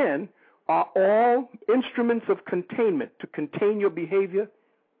laws, again, are all instruments of containment, to contain your behavior,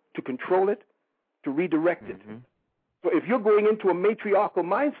 to control it, to redirect it. Mm-hmm. So if you're going into a matriarchal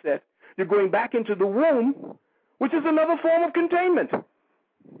mindset, you're going back into the womb, which is another form of containment.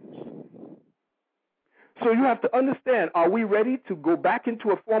 So you have to understand, are we ready to go back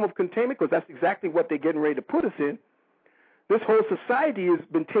into a form of containment? Because that's exactly what they're getting ready to put us in. This whole society has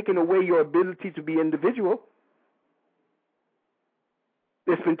been taking away your ability to be individual.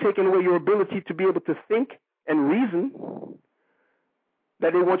 It's been taking away your ability to be able to think and reason.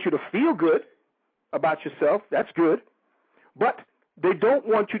 That they want you to feel good about yourself. That's good. But they don't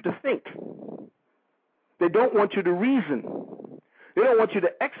want you to think. They don't want you to reason. They don't want you to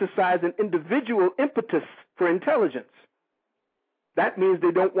exercise an individual impetus for intelligence. that means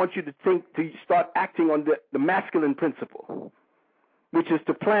they don't want you to start acting on the masculine principle, which is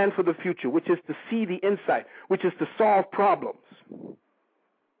to plan for the future, which is to see the insight, which is to solve problems.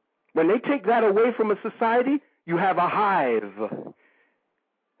 When they take that away from a society, you have a hive.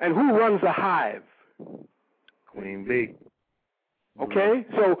 And who runs a hive? Queen Bee. Okay?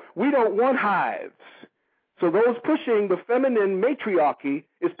 So we don't want hives. So those pushing the feminine matriarchy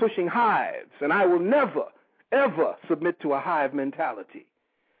is pushing hives. And I will never, ever submit to a hive mentality.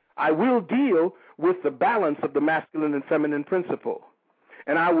 I will deal with the balance of the masculine and feminine principle.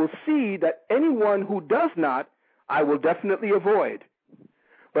 And I will see that anyone who does not, I will definitely avoid.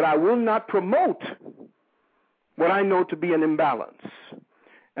 But I will not promote what I know to be an imbalance.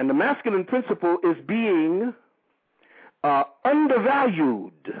 And the masculine principle is being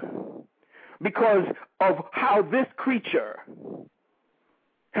undervalued because of how this creature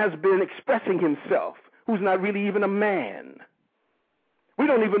has been expressing himself, who's not really even a man. We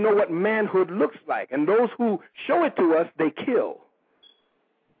don't even know what manhood looks like, and those who show it to us, they kill.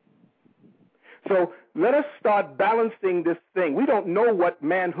 So let us start balancing this thing. We don't know what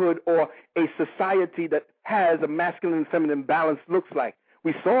manhood or a society that has a masculine and feminine balance looks like.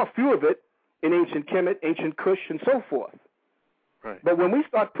 We saw a few of it in ancient Kemet, ancient Kush, and so forth. Right. But when we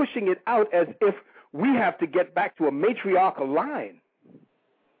start pushing it out as if we have to get back to a matriarchal line,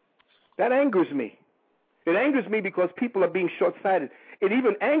 that angers me. It angers me because people are being short-sighted. It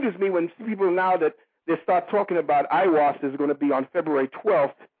even angers me when people now that they start talking about IWAS is going to be on February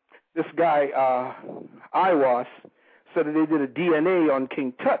 12th. This guy, IWAS, said that they did a DNA on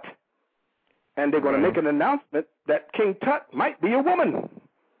King Tut, and they're going to make an announcement that King Tut might be a woman.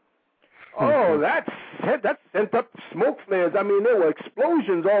 Oh, that sent up smoke flares. I mean, there were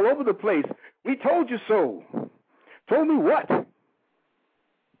explosions all over the place. We told you so. Told me what?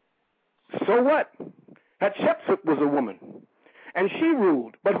 So what? Hatshepsut was a woman, and she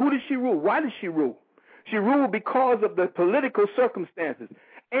ruled. But who did she rule? Why did she rule? She ruled because of the political circumstances.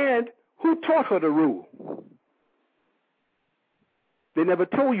 And who taught her to rule? They never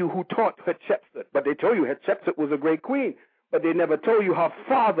told you who taught Hatshepsut, but they told you Hatshepsut was a great queen, but they never told you her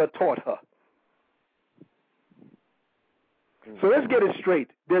father taught her. So let's get it straight.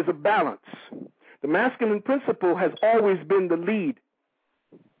 There's a balance. The masculine principle has always been the lead.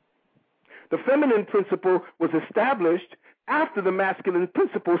 The feminine principle was established after the masculine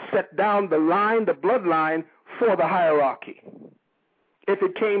principle set down the line, the bloodline for the hierarchy. If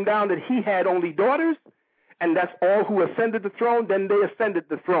it came down that he had only daughters, and that's all who ascended the throne, then they ascended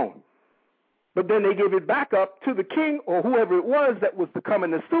the throne. But then they gave it back up to the king or whoever it was that was to come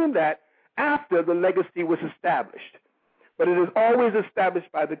and assume that after the legacy was established. But it is always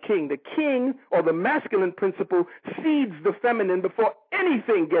established by the king. The king, or the masculine principle, seeds the feminine before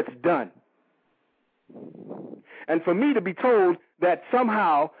anything gets done. And for me to be told that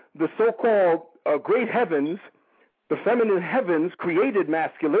somehow the so-called great heavens, the feminine heavens, created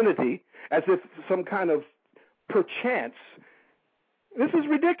masculinity as if some kind of perchance, this is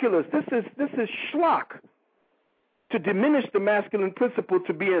ridiculous. This is schlock to diminish the masculine principle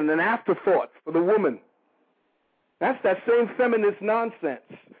to be an afterthought for the woman. That's that same feminist nonsense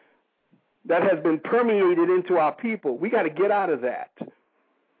that has been permeated into our people. We got to get out of that.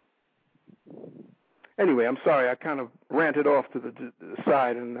 Anyway, I'm sorry. I kind of ranted off to the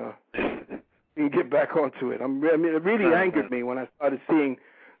side and get back onto it. It really angered me when I started seeing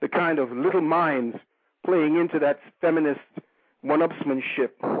the kind of little minds playing into that feminist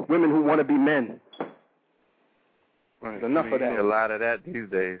one-upsmanship, women who want to be men. Right. Enough of that. A lot of that these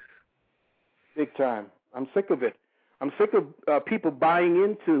days. Big time. I'm sick of it. I'm sick of people buying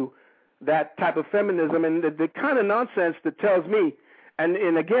into that type of feminism and the kind of nonsense that tells me,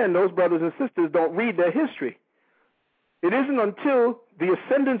 and again, those brothers and sisters don't read their history. It isn't until the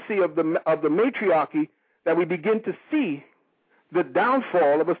ascendancy of the matriarchy that we begin to see the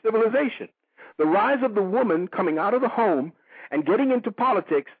downfall of a civilization. The rise of the woman coming out of the home and getting into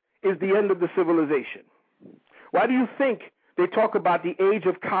politics is the end of the civilization. Why do you think they talk about the age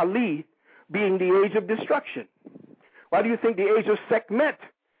of Kali being the age of destruction? Why do you think the age of Sekhmet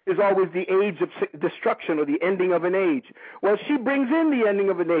is always the age of destruction or the ending of an age? Well, she brings in the ending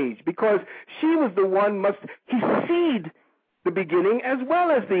of an age because she was the one he seed the beginning as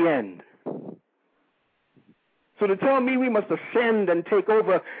well as the end. So to tell me we must ascend and take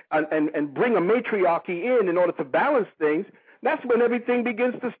over and bring a matriarchy in order to balance things, that's when everything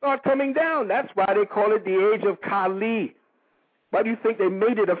begins to start coming down. That's why they call it the age of Kali. Why do you think they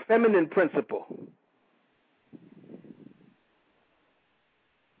made it a feminine principle?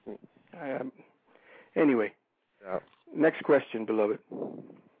 Anyway, next question, beloved.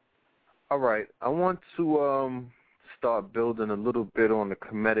 All right. I want to start building a little bit on the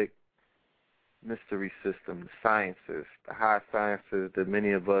Kemetic mystery system, the sciences, the high sciences that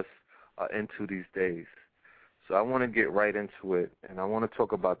many of us are into these days. So I want to get right into it, and I want to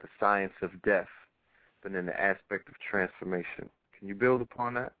talk about the science of death, but in the aspect of transformation. Can you build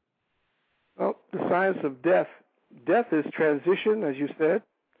upon that? Well, the science of death is transition, as you said.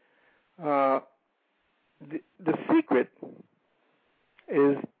 The secret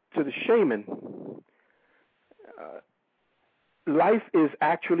is to the shaman. Life is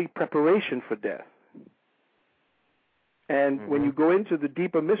actually preparation for death. And when you go into the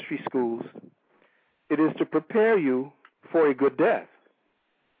deeper mystery schools, it is to prepare you for a good death.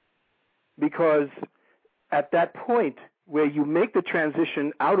 Because at that point where you make the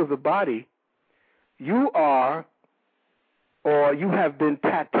transition out of the body, you are, or you have been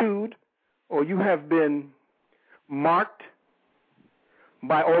tattooed, or you have been marked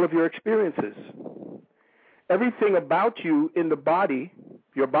by all of your experiences. Everything about you in the body,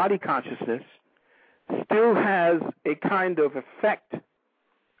 your body consciousness, still has a kind of effect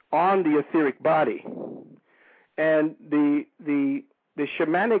on the etheric body. And the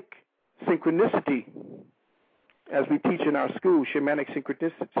shamanic synchronicity, as we teach in our school, the shamanic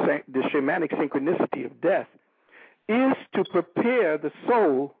synchronicity of death, is to prepare the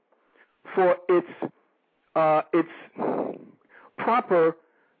soul for its proper,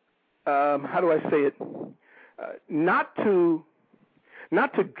 how do I say it? Not to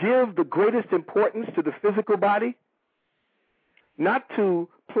give the greatest importance to the physical body, not to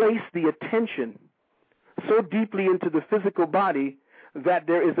place the attention so deeply into the physical body that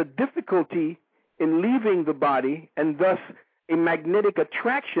there is a difficulty in leaving the body, and thus a magnetic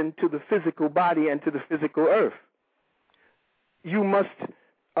attraction to the physical body and to the physical earth. You must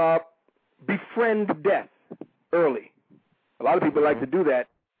befriend death early. A lot of people like to do that.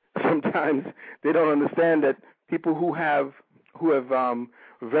 Sometimes they don't understand that people who have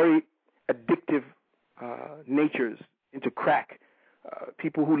very addictive natures into crack,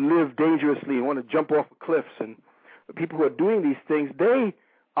 people who live dangerously and want to jump off of cliffs, and people who are doing these things, they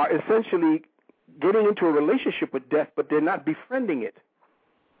are essentially getting into a relationship with death, but they're not befriending it.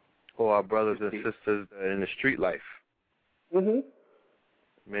 Or our brothers and sisters in the street life.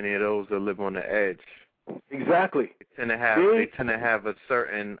 Many of those that live on the edge. Exactly. They tend to have a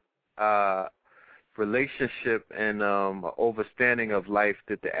certain relationship and overstanding of life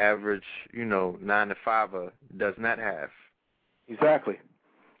that the average, 9-to-5er does not have. Exactly.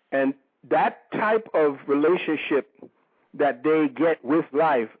 And that type of relationship that they get with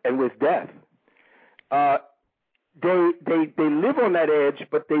life and with death, they live on that edge,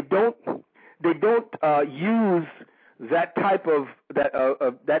 but they don't use that type of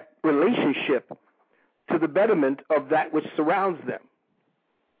that relationship to the betterment of that which surrounds them.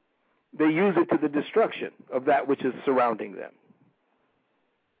 They use it to the destruction of that which is surrounding them.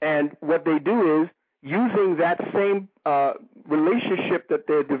 And what they do is, using that same relationship that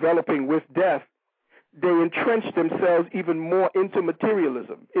they're developing with death, they entrench themselves even more into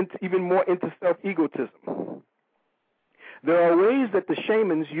materialism, even more into self-egotism. There are ways that the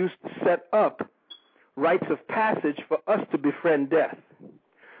shamans used to set up rites of passage for us to befriend death.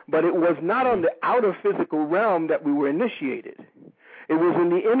 But it was not on the outer physical realm that we were initiated. It was in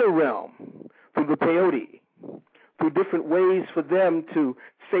the inner realm, through the peyote, through different ways for them to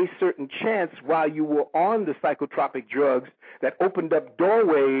say certain chants while you were on the psychotropic drugs that opened up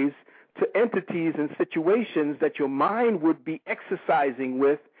doorways to entities and situations that your mind would be exercising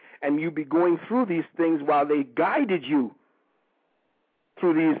with, and you'd be going through these things while they guided you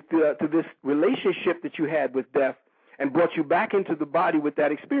through these to this relationship that you had with death, and brought you back into the body with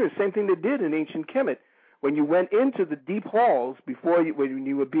that experience. Same thing they did in ancient Kemet. When you went into the deep halls when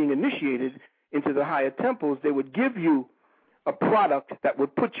you were being initiated into the higher temples, they would give you a product that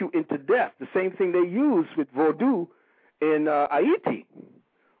would put you into death. The same thing they used with Vodou in Haiti.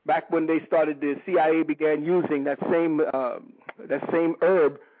 Back when they started, the CIA began using that same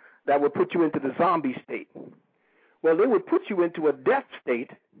herb that would put you into the zombie state. Well, they would put you into a death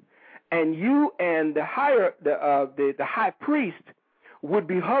state, and you and the high priest would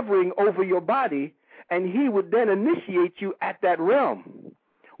be hovering over your body, and he would then initiate you at that realm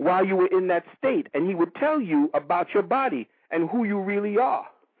while you were in that state, and he would tell you about your body and who you really are,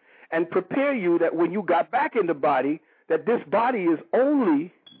 and prepare you that when you got back in the body, that this body is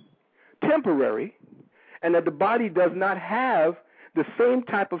only temporary, and that the body does not have the same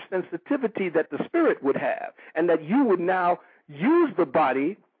type of sensitivity that the spirit would have, and that you would now use the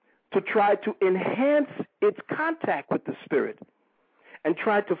body to try to enhance its contact with the spirit and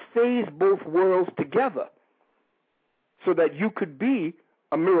try to phase both worlds together so that you could be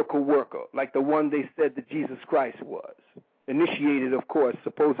a miracle worker, like the one they said that Jesus Christ was. Initiated, of course,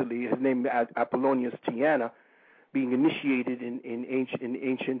 supposedly, his name Apollonius Tiana, being initiated in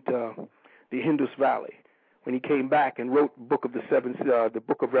ancient the Indus Valley, when he came back and wrote the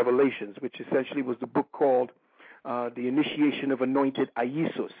Book of Revelations, which essentially was the book called the Initiation of Anointed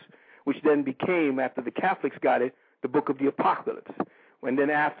Iesus, which then became, after the Catholics got it, the Book of the Apocalypse. When then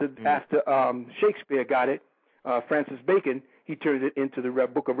after Shakespeare got it, Francis Bacon, he turned it into the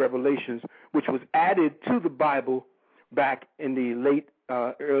Book of Revelations, which was added to the Bible back in the late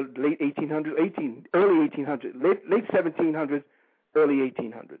 1700s, early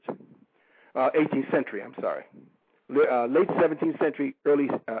 1800s. 18th century, I'm sorry. Late 17th century, early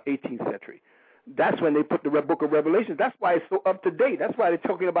 18th century. That's when they put the Book of Revelations. That's why it's so up to date. That's why they're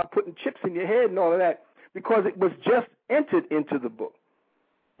talking about putting chips in your head and all of that, because it was just entered into the book.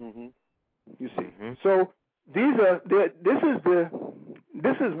 Mm-hmm. You see. Mm-hmm. So this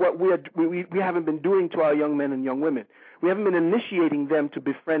is what we haven't been doing to our young men and young women. We haven't been initiating them to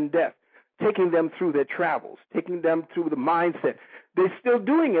befriend death, taking them through their travels, taking them through the mindset. They're still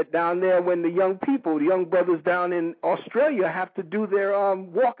doing it down there when the young people, the young brothers down in Australia have to do their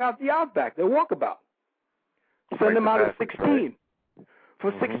walk out the outback, their walkabout. Send them out at 16.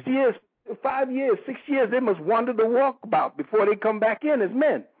 For 6 years, 5 years, 6 years, they must wander the walkabout before they come back in as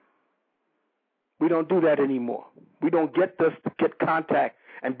men. We don't do that anymore. We don't get contact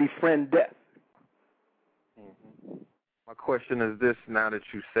and befriend death. Mm-hmm. My question is this: now that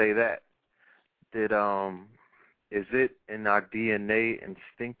you say that, is it in our DNA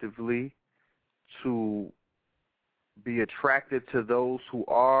instinctively to be attracted to those who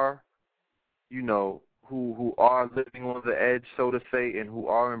are, who are living on the edge, so to say, and who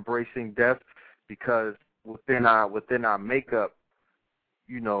are embracing death? Because within our makeup,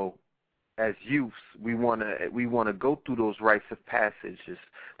 as youths, we wanna go through those rites of passages.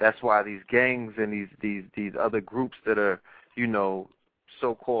 That's why these gangs and these other groups that are,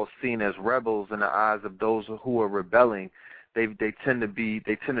 so-called seen as rebels in the eyes of those who are rebelling, they tend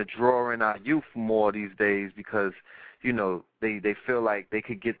to draw in our youth more these days because, they feel like they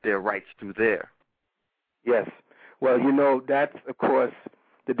could get their rights through there. Yes. Well, that's, of course,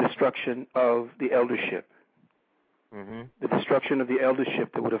 the destruction of the eldership. Mm-hmm. The destruction of the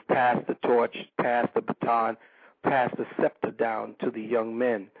eldership that would have passed the torch, passed the baton, passed the scepter down to the young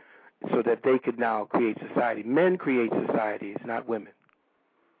men so that they could now create society. Men create societies, not women.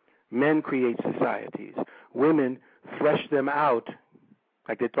 Men create societies. Women thresh them out,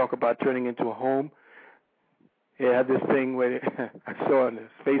 like they talk about turning into a home. They have this thing where I saw on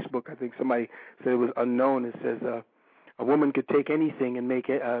Facebook, I think somebody said it was unknown. It says a woman could take anything and make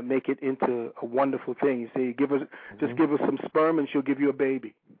it into a wonderful thing. You say, just give her some sperm and she'll give you a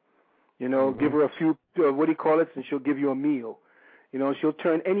baby. Give her a few, and she'll give you a meal. She'll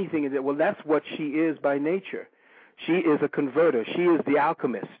turn anything into. Well, that's what she is by nature. She is a converter. She is the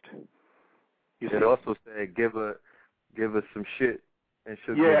alchemist. It also said, give her some shit, and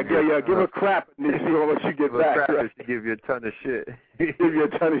she'll give her crap, and then see what she get back. Right? She'll give you a ton of shit. Give you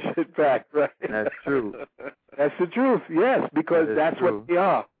a ton of shit back, right? That's true. That's the truth. Yes, because that's true. What they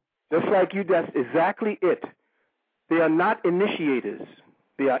are. Just like you, that's exactly it. They are not initiators.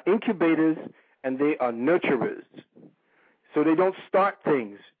 They are incubators, and they are nurturers. So they don't start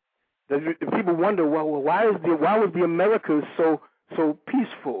things. People wonder, well, why was the Americas so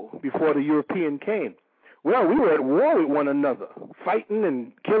peaceful before the European came? Well, we were at war with one another, fighting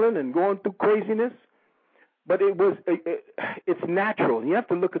and killing and going through craziness. But it's natural. You have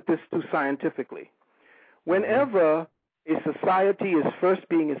to look at this too scientifically. Whenever a society is first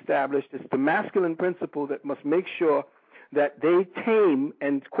being established, it's the masculine principle that must make sure that they tame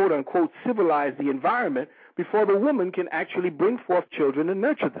and, quote unquote, civilize the environment before the woman can actually bring forth children and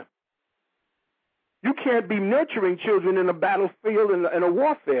nurture them. You can't be nurturing children in a battlefield, in a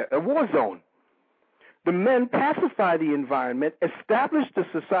war zone. The men pacify the environment, establish the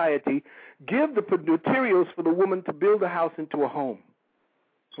society, give the materials for the woman to build a house into a home.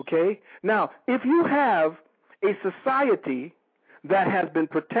 Okay? Now, if you have a society that has been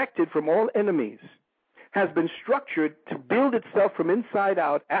protected from all enemies, has been structured to build itself from inside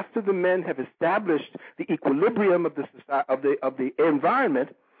out after the men have established the equilibrium of the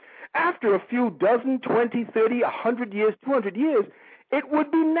environment, after a few dozen, 20, 30, 100 years, 200 years, it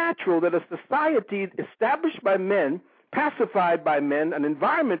would be natural that a society established by men, pacified by men, an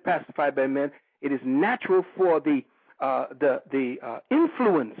environment pacified by men, it is natural for the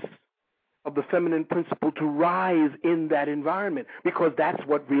influence of the feminine principle to rise in that environment, because that's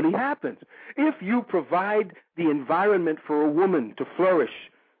what really happens. If you provide the environment for a woman to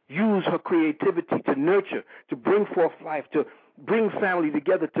flourish, use her creativity to nurture, to bring forth life, to bring family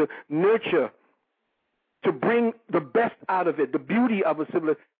together, to nurture, to bring the best out of it, the beauty of a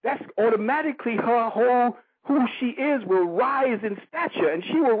civilization, that's automatically her whole, who she is will rise in stature, and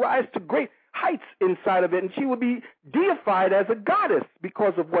she will rise to great heights inside of it, and she will be deified as a goddess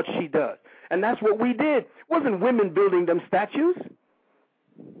because of what she does. And that's what we did. It wasn't women building them statues.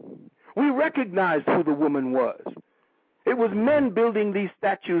 We recognized who the woman was. It was men building these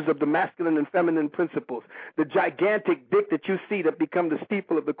statues of the masculine and feminine principles, the gigantic dick that you see that become the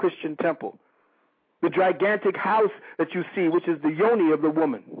steeple of the Christian temple, the gigantic house that you see, which is the yoni of the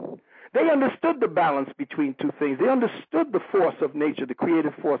woman. They understood the balance between two things. They understood the force of nature, the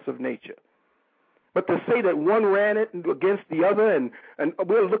creative force of nature. But to say that one ran it against the other, and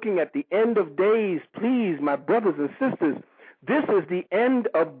we're looking at the end of days, please, my brothers and sisters, this is the end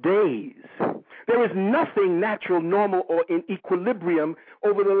of days. There is nothing natural, normal, or in equilibrium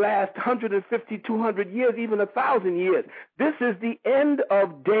over the last 150, 200 years, even 1,000 years. This is the end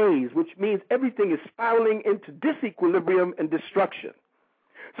of days, which means everything is spiraling into disequilibrium and destruction.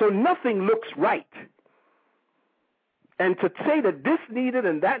 So nothing looks right. And to say that this needed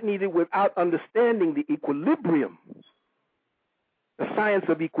and that needed without understanding the equilibrium, the science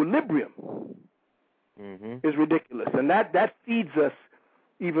of equilibrium, is ridiculous. And that feeds us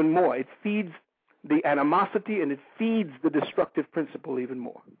even more. It feeds the animosity and it feeds the destructive principle even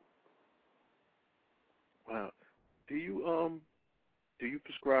more. Wow. Do you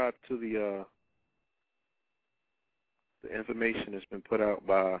prescribe to the information that's been put out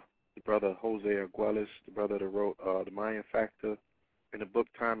by the brother Jose Arguelles, the brother that wrote The Mayan Factor in the book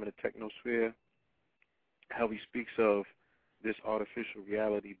Time in the Technosphere, how he speaks of this artificial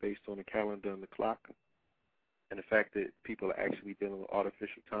reality based on the calendar and the clock, and the fact that people are actually dealing with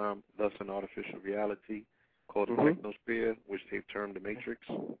artificial time, thus an artificial reality called the technosphere, which they've termed the Matrix?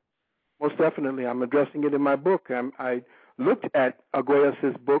 Most definitely. I'm addressing it in my book. I looked at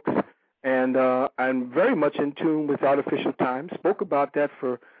Arguelles' books, and I'm very much in tune with artificial time. Spoke about that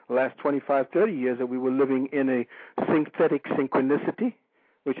for the last 25, 30 years, that we were living in a synthetic synchronicity,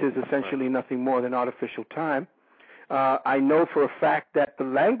 which is essentially nothing more than artificial time. I know for a fact that the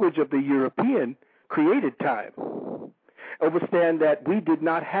language of the European created time. Understand that we did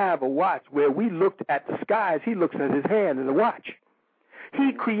not have a watch. Where we looked at the skies, he looks at his hand and a watch.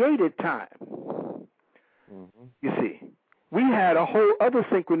 He created time. You see, we had a whole other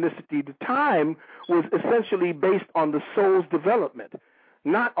synchronicity. The time was essentially based on the soul's development,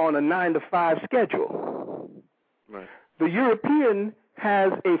 not on a 9-to-5 schedule. Right. The European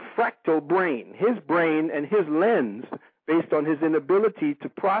has a fractal brain. His brain and his lens, based on his inability to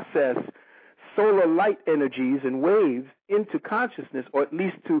process solar light energies and waves into consciousness, or at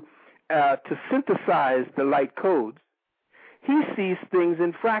least to synthesize the light codes, he sees things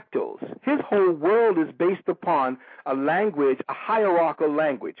in fractals. His whole world is based upon a language, a hierarchical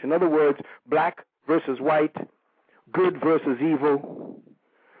language. In other words, black versus white, good versus evil,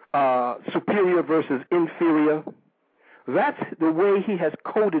 superior versus inferior. That's the way he has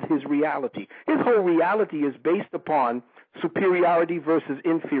coded his reality. His whole reality is based upon superiority versus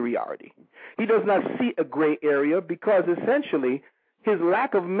inferiority. He does not see a gray area because essentially his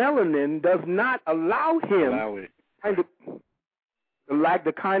lack of melanin does not allow him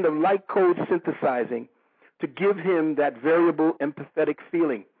the kind of light code synthesizing to give him that variable empathetic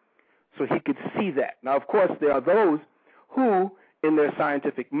feeling so he could see that. Now, of course, there are those who, in their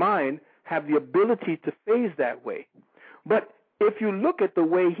scientific mind, have the ability to phase that way. But if you look at the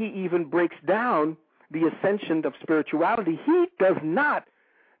way he even breaks down the ascension of spirituality, he does not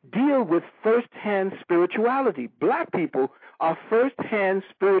deal with first-hand spirituality. Black people are first-hand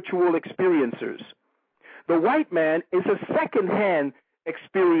spiritual experiencers. The white man is a second-hand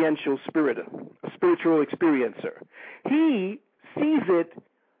experiential spiritual experiencer. He sees it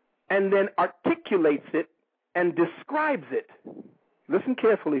and then articulates it and describes it. Listen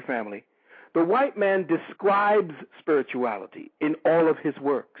carefully, family. The white man describes spirituality in all of his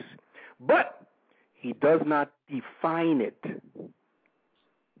works, but he does not define it.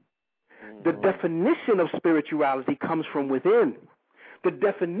 The definition of spirituality comes from within. The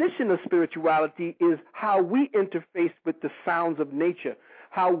definition of spirituality is how we interface with the sounds of nature,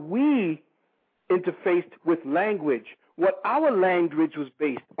 how we interfaced with language, what our language was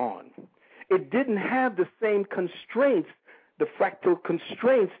based on. It didn't have the same constraints, the fractal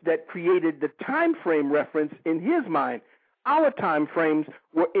constraints that created the time frame reference in his mind. Our time frames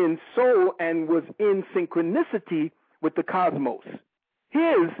were in soul and was in synchronicity with the cosmos.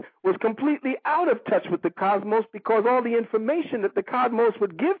 His was completely out of touch with the cosmos because all the information that the cosmos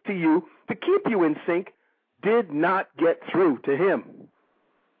would give to you to keep you in sync did not get through to him.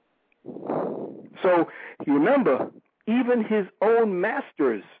 So you remember, even his own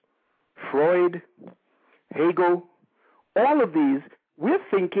masters, Freud, Hegel, all of these, we're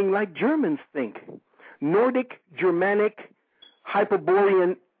thinking like Germans think. Nordic, Germanic,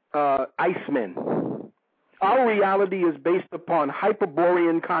 Hyperborean Icemen. Our reality is based upon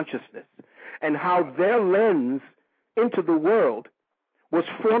Hyperborean consciousness and how their lens into the world was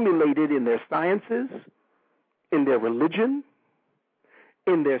formulated in their sciences, in their religion,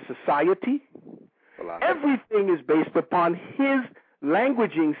 in their society. Everything is based upon his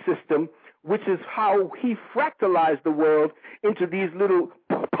languaging system, which is how he fractalized the world into these little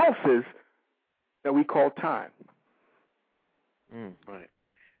pulses that we call time. Right.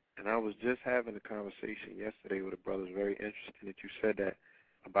 And I was just having a conversation yesterday with a brother. It's very interesting that you said that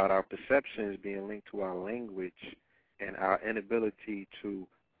about our perceptions being linked to our language and our inability to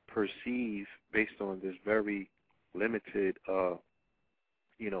perceive based on this very limited,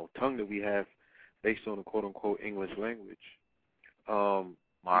 tongue that we have based on the quote-unquote English language.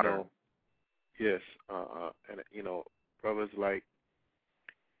 Modern. Yes. And, brothers like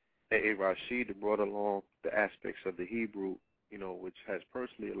A.A. Rashid that brought along the aspects of the Hebrew, which has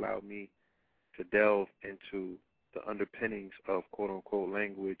personally allowed me to delve into the underpinnings of quote-unquote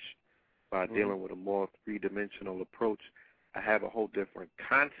language by dealing with a more three-dimensional approach. I have a whole different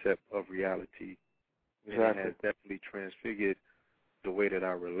concept of reality, and it has definitely transfigured the way that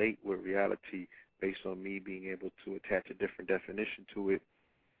I relate with reality based on me being able to attach a different definition to it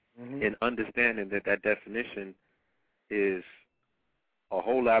and understanding that that definition is a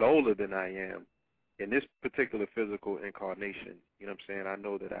whole lot older than I am in this particular physical incarnation. You know what I'm saying? I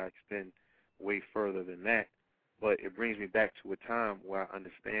know that I extend way further than that, but it brings me back to a time where I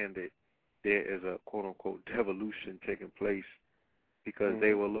understand that there is a quote-unquote devolution taking place because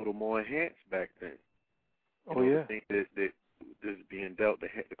they were a little more enhanced back then. The things that is being dealt, the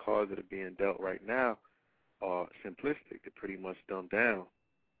cards that are being dealt right now are simplistic. They're pretty much dumbed down.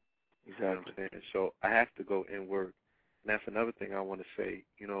 Exactly. You know what I'm saying? So I have to go inward. And that's another thing I want to say,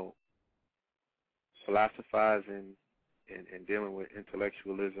 philosophizing and dealing with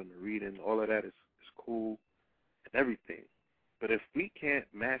intellectualism and reading, all of that is cool and everything. But if we can't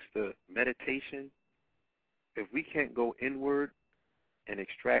master meditation, if we can't go inward and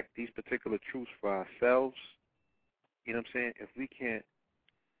extract these particular truths for ourselves, you know what I'm saying? If we can't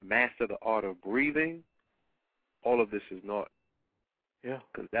master the art of breathing, all of this is naught. Yeah.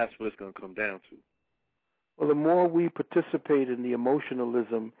 Because that's what it's going to come down to. Well, the more we participate in the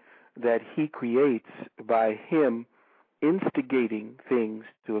emotionalism that he creates by him instigating things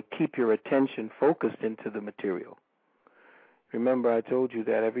to keep your attention focused into the material. Remember, I told you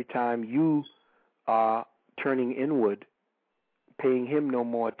that every time you are turning inward, paying him no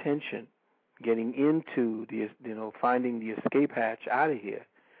more attention, getting into the, finding the escape hatch out of here,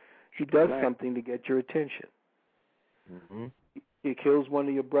 he does something to get your attention. He kills one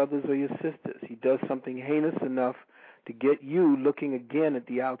of your brothers or your sisters. He does something heinous enough to get you looking again at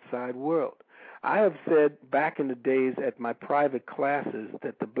the outside world. I have said back in the days at my private classes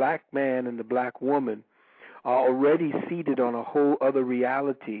that the black man and the black woman are already seated on a whole other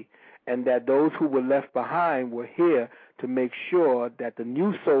reality, and that those who were left behind were here to make sure that the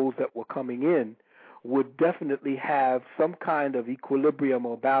new souls that were coming in would definitely have some kind of equilibrium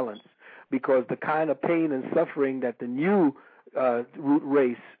or balance, because the kind of pain and suffering that the new root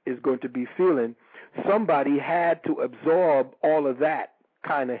race is going to be feeling, somebody had to absorb all of that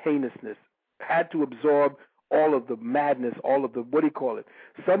kind of heinousness, had to absorb all of the madness, all of the,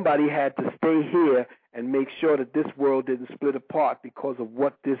 somebody had to stay here and make sure that this world didn't split apart because of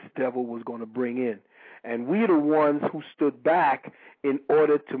what this devil was going to bring in. And we are the ones who stood back in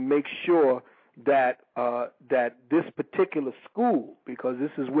order to make sure that that this particular school, because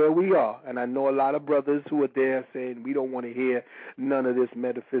this is where we are, and I know a lot of brothers who are there saying we don't want to hear none of this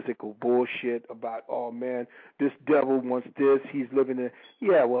metaphysical bullshit about, oh man, this devil wants this, he's living in.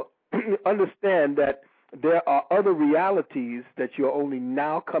 Yeah, well, understand that there are other realities that you're only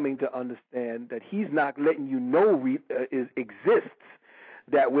now coming to understand that he's not letting you know exists,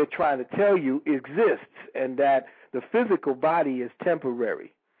 that we're trying to tell you exists, and that the physical body is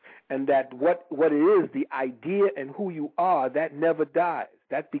temporary. And that what it is, the idea and who you are, that never dies.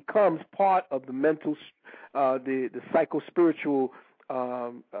 That becomes part of the mental, the psycho-spiritual,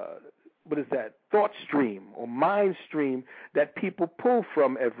 thought stream or mind stream that people pull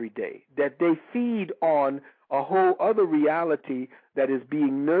from every day, that they feed on a whole other reality that is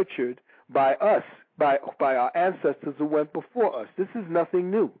being nurtured by us, by our ancestors who went before us. This is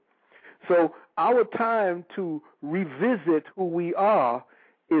nothing new. So our time to revisit who we are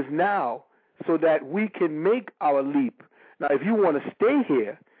is now, so that we can make our leap. Now, if you want to stay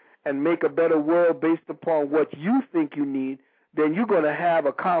here and make a better world based upon what you think you need, then you're going to have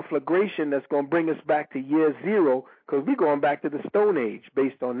a conflagration that's going to bring us back to year zero, because we're going back to the Stone Age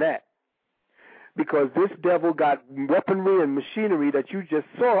based on that. Because this devil got weaponry and machinery that you just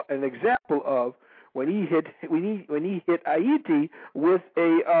saw an example of when he hit Haiti with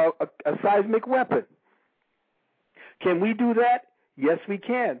a seismic weapon. Can we do that? Yes, we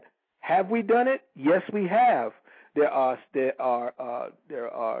can. Have we done it? Yes, we have. There are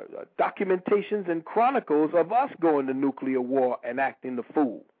documentations and chronicles of us going to nuclear war and acting the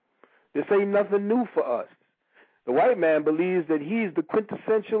fool. This ain't nothing new for us. The white man believes that he's the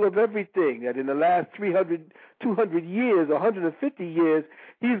quintessential of everything, that in the last 300, 200 years, 150 years,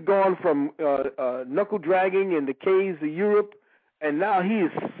 he's gone from knuckle dragging in the caves of Europe, and now he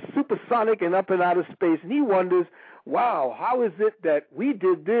is supersonic and up and out of space, and he wonders, wow, how is it that we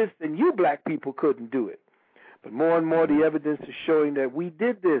did this and you black people couldn't do it? But more and more the evidence is showing that we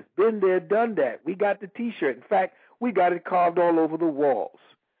did this, been there, done that. We got the T-shirt. In fact, we got it carved all over the walls.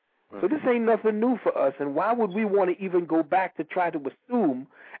 So this ain't nothing new for us, and why would we want to even go back to try to assume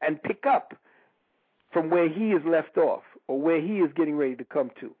and pick up from where he is left off or where he is getting ready to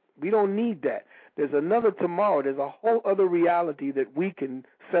come to? We don't need that. There's another tomorrow. There's a whole other reality that we can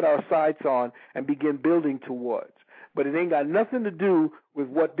set our sights on and begin building towards. But it ain't got nothing to do with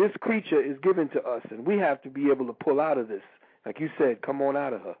what this creature is giving to us, and we have to be able to pull out of this. Like you said, come on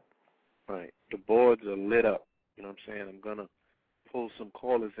out of her. Right. The boards are lit up. You know what I'm saying? I'm going to pull some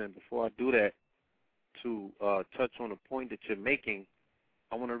callers in. Before I do that, to touch on a point that you're making,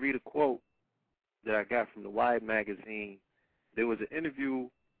 I want to read a quote that I got from the Wired magazine. There was an interview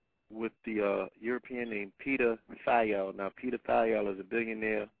with the European named Peter Thiel. Now, Peter Thiel is a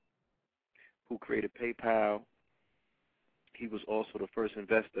billionaire who created PayPal. He was also the first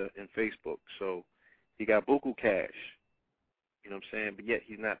investor in Facebook, so he got buku cash. You know what I'm saying? But yet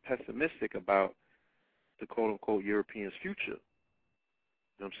he's not pessimistic about the quote-unquote Europeans' future.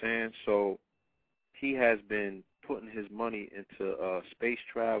 You know what I'm saying? So he has been putting his money into space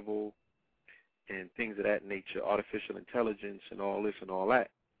travel and things of that nature, artificial intelligence and all this and all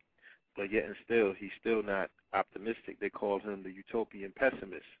that. But yet and still, he's still not optimistic. They call him the utopian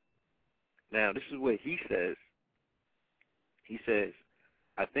pessimist. Now, this is what he says. He says,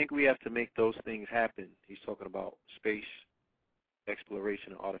 I think we have to make those things happen. He's talking about space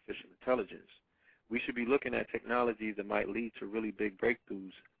exploration and artificial intelligence. We should be looking at technologies that might lead to really big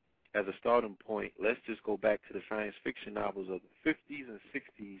breakthroughs. As a starting point, let's just go back to the science fiction novels of the 50s and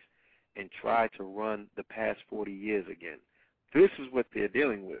 60s and try to run the past 40 years again. This is what they're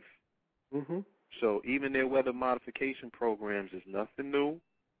dealing with. Mm-hmm. So even their weather modification programs is nothing new.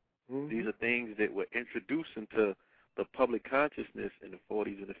 Mm-hmm. These are things that were introduced into the public consciousness in the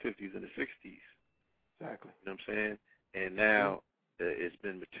 40s and the 50s and the 60s. Exactly. You know what I'm saying? And now it's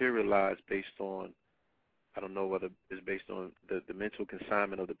been materialized based on, I don't know whether it's based on the mental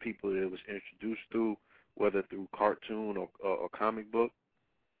consignment of the people that it was introduced through, whether through cartoon or comic book.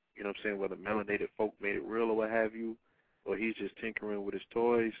 You know what I'm saying? Whether melanated folk made it real or what have you, or he's just tinkering with his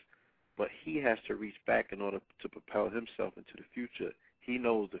toys. But he has to reach back in order to propel himself into the future. He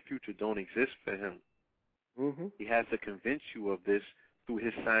knows the future don't exist for him. Mm-hmm. He has to convince you of this through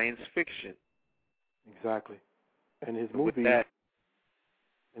his science fiction. Exactly. And his With movies. that,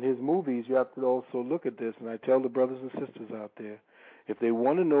 In his movies, you have to also look at this, and I tell the brothers and sisters out there, if they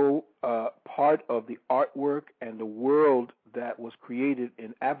want to know part of the artwork and the world that was created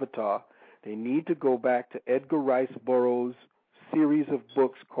in Avatar, they need to go back to Edgar Rice Burroughs' series of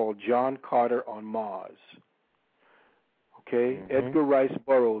books called John Carter on Mars. Okay? Mm-hmm. Edgar Rice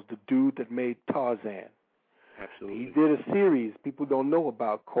Burroughs, the dude that made Tarzan. absolutely. He did a series people don't know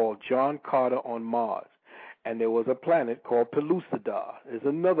about called John Carter on Mars. And there was a planet called Pellucidar. There's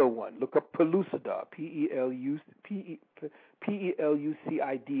another one. Look up Pellucidar, Pellucidar,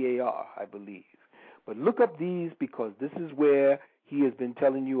 I believe. But look up these because this is where he has been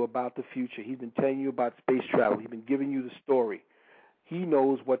telling you about the future. He's been telling you about space travel. He's been giving you the story. He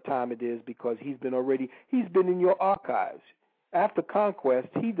knows what time it is because he's been in your archives. After Conquest,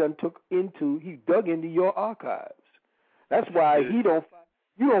 he dug into your archives. That's why you don't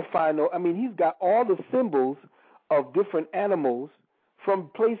find he's got all the symbols of different animals from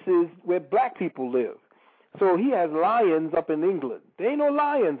places where black people live. So he has lions up in England. There ain't no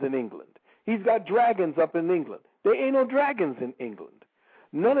lions in England. He's got dragons up in England. There ain't no dragons in England.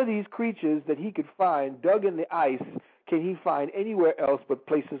 None of these creatures that he could find dug in the ice can he find anywhere else but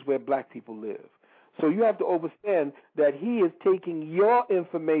places where black people live. So you have to understand that he is taking your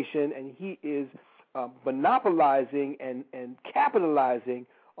information and he is monopolizing and capitalizing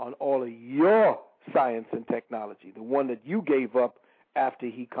on all of your science and technology, the one that you gave up after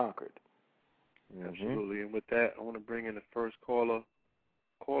he conquered. Absolutely. And with that, I want to bring in the first caller.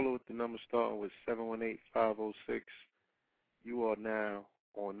 Caller with the number starting with 718-506. You are now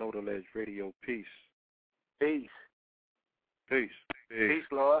on Know the Ledge Radio. Peace. Peace. Peace. Peace,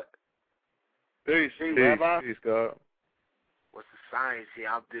 Lord. Peace. Peace, Peace, God. What's the science here?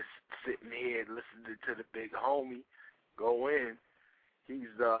 I'm just sitting here listening to the big homie go in. He's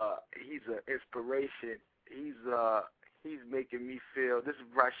an inspiration. He's making me feel. This is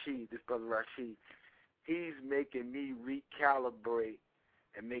Rashid, this brother Rashid. He's making me recalibrate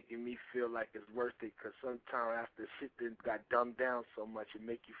and making me feel like it's worth it. Because sometimes after shit that got dumbed down so much, it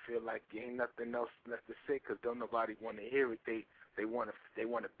make you feel like there ain't nothing else left to say. Because don't nobody want to hear it. They want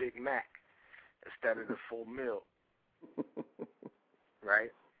a Big Mac instead of the full meal.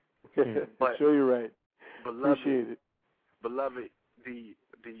 Right? But sure, you're right. Beloved, appreciate it. Beloved, the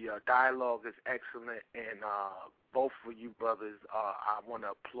dialogue is excellent, and both of you brothers, I want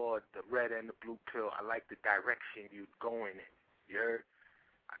to applaud the red and the blue pill. I like the direction you're going in. You heard?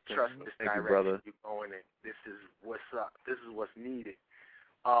 I trust this direction you're going in. This is what's up. This is what's needed.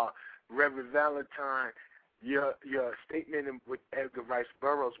 Reverend Valentine, your statement with Edgar Rice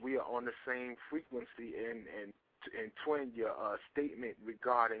Burroughs, we are on the same frequency, and Twin, your statement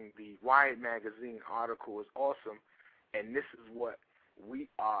regarding the Wired magazine article is awesome, and this is what we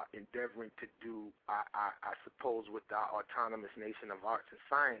are endeavoring to do, I suppose, with our autonomous nation of arts and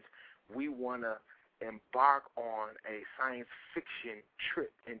science. We want to embark on a science fiction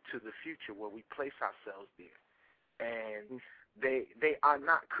trip into the future where we place ourselves there. And they are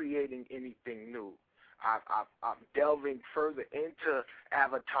not creating anything new. I'm delving further into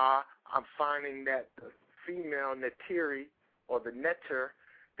Avatar. I'm finding that the female Netiri or the Netter,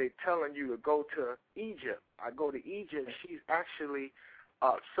 they're telling you to go to Egypt. I go to Egypt. She's actually,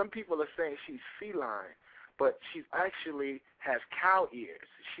 some people are saying she's feline, but she's actually has cow ears.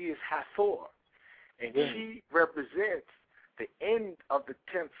 She is Hathor, and she represents the end of the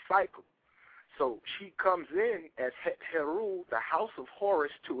 10th cycle. So she comes in as Heru, the house of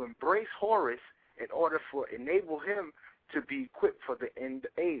Horus, to embrace Horus in order for enable him to be equipped for the end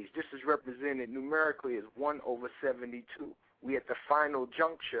age. This is represented numerically as 1/72. We at the final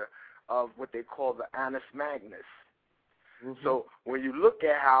juncture of what they call the Annus Magnus. So when you look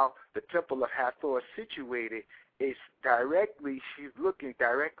at how the Temple of Hathor is situated, it's directly, she's looking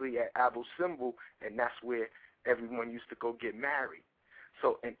directly at Abu Simbel, and that's where everyone used to go get married.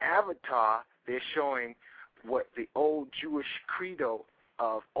 So in Avatar, they're showing what the old Jewish credo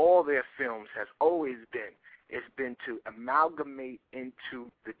of all their films has always been. It's been to amalgamate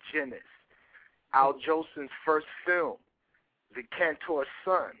into the genus. Al Jolson's first film, The Cantor's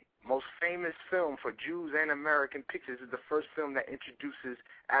Son, most famous film for Jews and American pictures, is the first film that introduces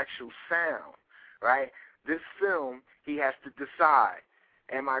actual sound, right? This film, he has to decide,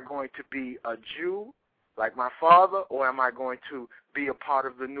 am I going to be a Jew like my father, or am I going to be a part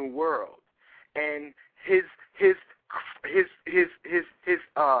of the new world? And his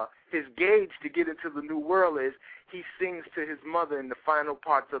gauge to get into the new world is he sings to his mother in the final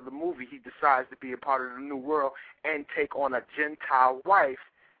parts of the movie. He decides to be a part of the new world and take on a Gentile wife,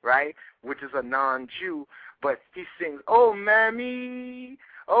 right, which is a non-Jew. But he sings, oh, mammy,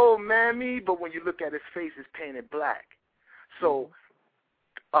 but when you look at his face, it's painted black. So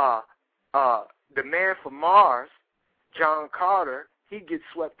the man from Mars, John Carter, he gets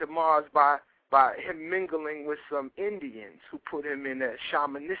swept to Mars by him mingling with some Indians who put him in a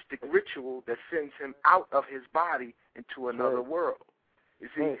shamanistic ritual that sends him out of his body into another world. You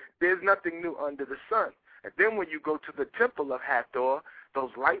see, there's nothing new under the sun. And then when you go to the Temple of Hathor,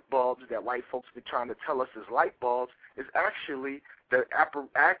 those light bulbs that white folks been trying to tell us is light bulbs is actually the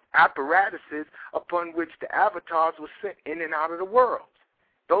apparatuses upon which the avatars were sent in and out of the world.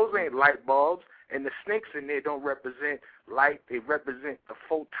 Those ain't light bulbs. And the snakes in there don't represent light. They represent the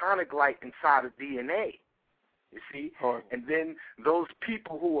photonic light inside of DNA, you see? And then those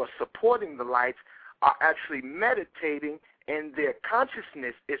people who are supporting the lights are actually meditating, and their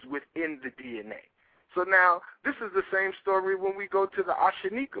consciousness is within the DNA. So now this is the same story when we go to the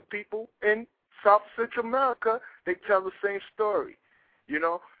Ashanika people in South Central America. They tell the same story, you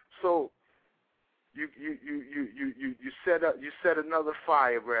know? So you set another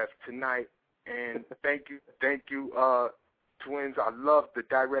fire breath tonight. And thank you, twins. I love the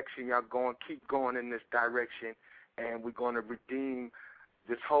direction y'all going. Keep going in this direction, and we're going to redeem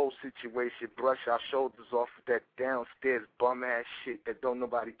this whole situation, brush our shoulders off of that downstairs bum-ass shit that don't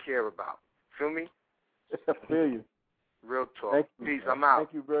nobody care about. Feel me? I feel you. Real talk. Thank you. Peace, I'm out.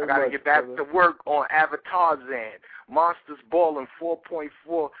 Thank you very I got to much, get back brother. to work on Avatar Zan. Monsters balling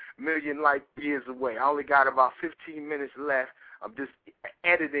 4.4 million light years away. I only got about 15 minutes left. I'm just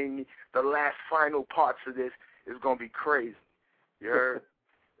editing the last final parts of this. It's going to be crazy. You heard?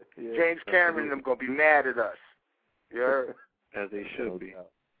 Yeah, James Cameron and them going to be mad at us. You heard? As they should be.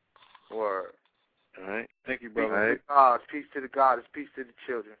 Word. All right. Thank you, Peace brother. to the gods. Peace to the goddess. Peace to the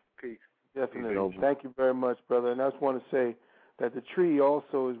children. Peace. Definitely. Thank you very much, brother. And I just want to say that the tree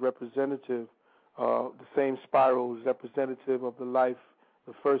also is representative, the same spiral is representative of the life,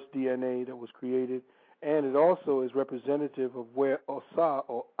 the first DNA that was created, and it also is representative of where Asa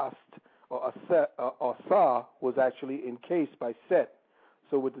or Asa was actually encased by Set.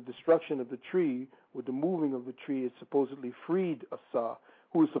 So with the destruction of the tree, with the moving of the tree, it supposedly freed Asa,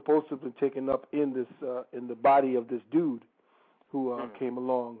 who was supposed to have been taken up in this in the body of this dude who came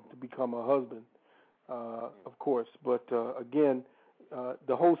along to become a husband, of course. But again,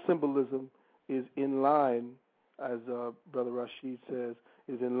 the whole symbolism is in line, as Brother Rashid says,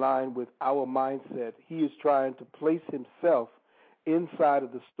 is in line with our mindset. He is trying to place himself inside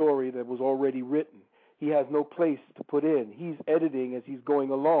of the story that was already written. He has no place to put in. He's editing as he's going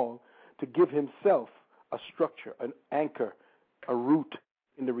along to give himself a structure, an anchor, a root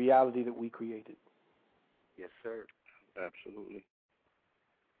in the reality that we created. Yes, sir. Absolutely.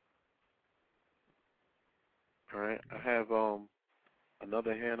 All right. I have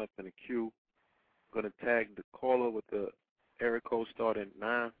another hand up in the queue. I'm going to tag the caller with the area code starting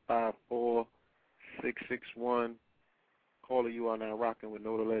 954-661. Caller, you are now rocking with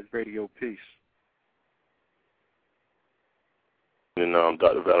Notaledge Radio. Peace. And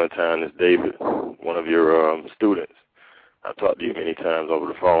Dr. Valentine is David, one of your students. I've talked to you many times over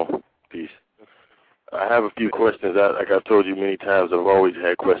the phone. Peace. I have a few questions. Like I've told you many times, I've always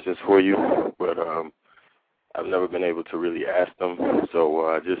had questions for you, but I've never been able to really ask them. So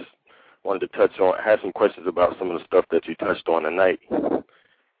I just wanted to have some questions about some of the stuff that you touched on tonight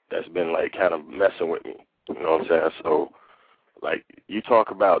that's been like kind of messing with me. You know what I'm saying? So, like, you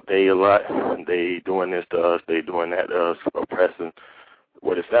talk about they a lot, they doing this to us, they doing that to us, oppressing.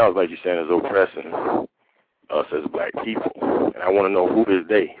 What it sounds like you're saying is oppressing us as black people. And I want to know, who is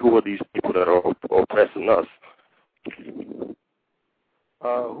they? Who are these people that are oppressing us?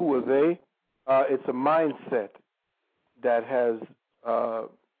 Who are they? It's a mindset that has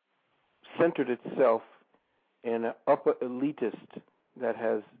centered itself in an upper elitist that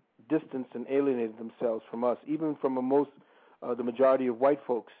has distanced and alienated themselves from us, even from the majority of white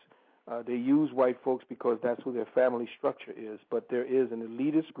folks. They use white folks because that's who their family structure is, but there is an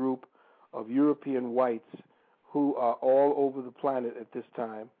elitist group of European whites who are all over the planet at this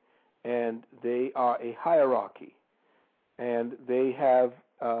time, and they are a hierarchy, and they have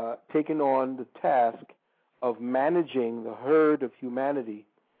taken on the task of managing the herd of humanity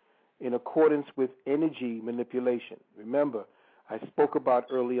in accordance with energy manipulation. Remember, I spoke about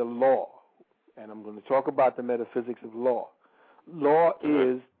earlier law, and I'm going to talk about the metaphysics of law. Law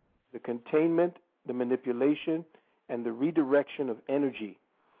is the containment, the manipulation, and the redirection of energy.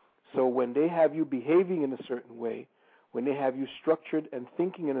 So when they have you behaving in a certain way, when they have you structured and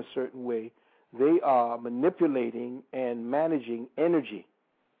thinking in a certain way, they are manipulating and managing energy.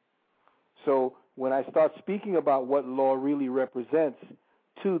 So when I start speaking about what law really represents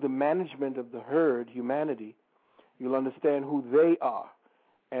to the management of the herd, humanity, you'll understand who they are.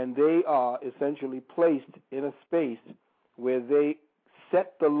 And they are essentially placed in a space where they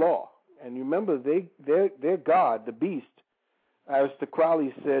set the law. And remember, they're God, the beast. Aleister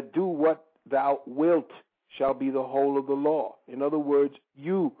Crowley said, "Do what thou wilt shall be the whole of the law." In other words,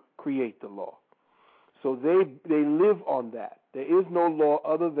 you create the law. So they live on that. There is no law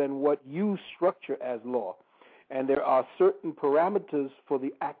other than what you structure as law. And there are certain parameters for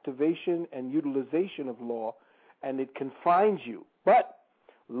the activation and utilization of law, and it confines you. But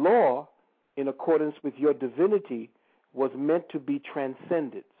law, in accordance with your divinity, was meant to be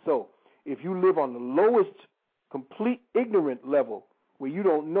transcended. So if you live on the lowest complete ignorant level where you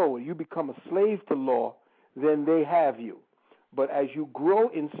don't know and you become a slave to law, then they have you. But as you grow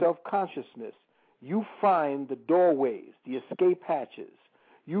in self-consciousness, you find the doorways, the escape hatches.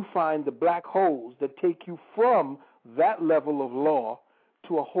 You find the black holes that take you from that level of law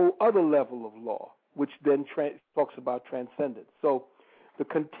to a whole other level of law, which then talks about transcendence. So the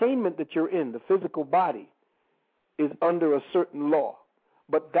containment that you're in, the physical body, is under a certain law.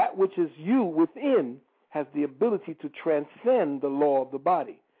 But that which is you within has the ability to transcend the law of the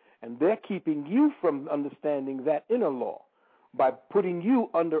body. And they're keeping you from understanding that inner law by putting you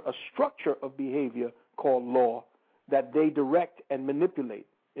under a structure of behavior called law that they direct and manipulate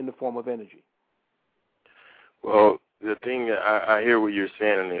in the form of energy. Well, the thing that I hear what you're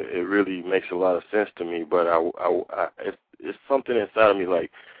saying, and it really makes a lot of sense to me, but it's something inside of me.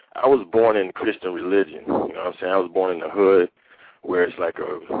 Like, I was born in Christian religion, you know what I'm saying? I was born in the hood. where it's like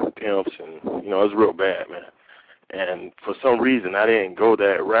a pimps and, it's real bad, man. And for some reason, I didn't go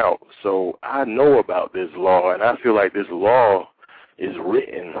that route. So I know about this law, and I feel like this law is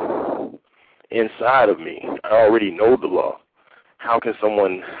written inside of me. I already know the law. How can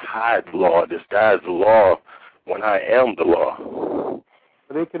someone hide the law, disguise the law, when I am the law?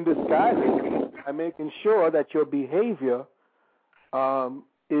 They can disguise it by making sure that your behavior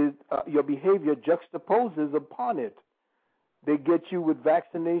juxtaposes upon it. They get you with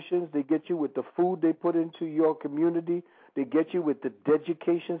vaccinations. They get you with the food they put into your community. They get you with the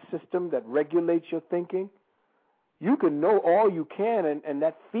education system that regulates your thinking. You can know all you can, and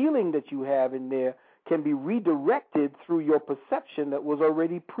that feeling that you have in there can be redirected through your perception that was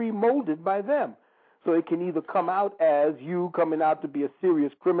already pre-molded by them. So it can either come out as you coming out to be a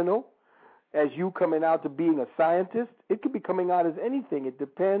serious criminal, as you coming out to being a scientist. It could be coming out as anything. It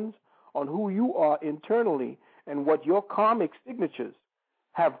depends on who you are internally and what your karmic signatures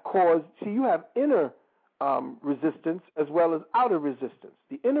have caused. See, you have inner resistance as well as outer resistance.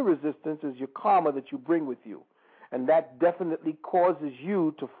 The inner resistance is your karma that you bring with you, and that definitely causes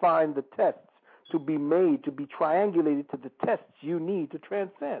you to find the tests to be made, to be triangulated to the tests you need to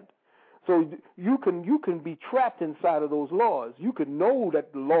transcend. So you can be trapped inside of those laws. You can know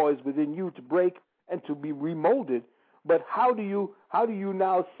that the law is within you to break and to be remolded. But how do you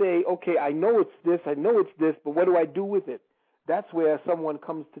now say, okay, I know it's this, but what do I do with it? That's where someone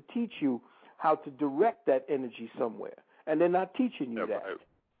comes to teach you how to direct that energy somewhere, and they're not teaching you that.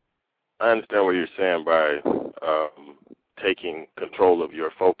 I understand what you're saying by taking control of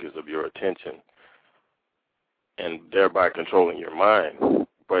your focus, of your attention, and thereby controlling your mind.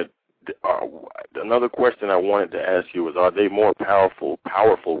 But another question I wanted to ask you is, are they more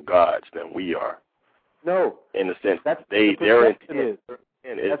powerful gods than we are? No. In the sense that their intent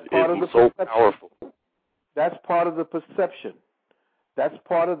is so powerful. That's part of the perception. That's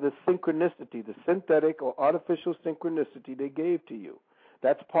part of the synchronicity, the synthetic or artificial synchronicity they gave to you.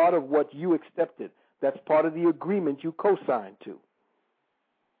 That's part of what you accepted. That's part of the agreement you co-signed to.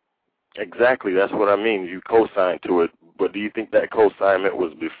 Exactly, that's what I mean. You co-signed to it, but do you think that co-signment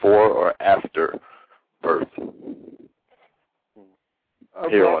was before or after birth?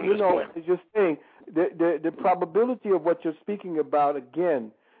 Here on this planet. As you're saying, the probability of what you're speaking about,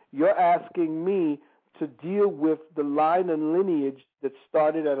 again, you're asking me to deal with the line and lineage that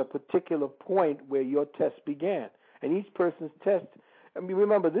started at a particular point where your test began. And each person's test,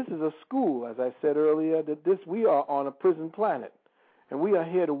 remember, this is a school, as I said earlier, we are on a prison planet. And we are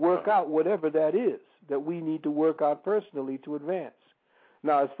here to work out whatever that is that we need to work out personally to advance.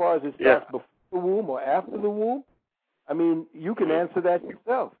 Now, as far as it starts before the womb or after the womb, you can answer that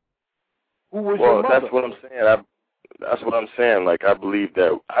yourself. Who was your mother? That's what I'm saying. That's what I'm saying. Like, I believe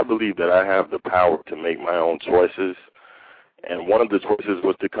that I have the power to make my own choices. And one of the choices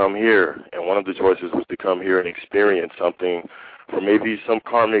was to come here, and one of the choices was to come here and experience something for maybe some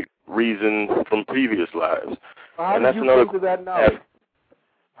karmic reason from previous lives. How did you come to that knowledge?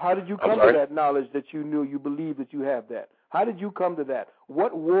 How did you come to that knowledge that you knew, you believed that you have that? How did you come to that?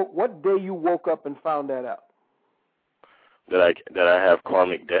 What day you woke up and found that out? That I have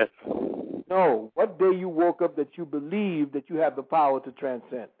karmic debt? No. What day you woke up that you believe that you have the power to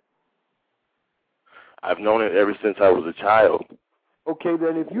transcend? I've known it ever since I was a child. Okay,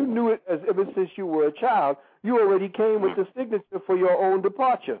 then if you knew it ever since you were a child, you already came with the signature for your own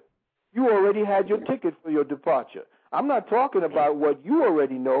departure. You already had your ticket for your departure. I'm not talking about what you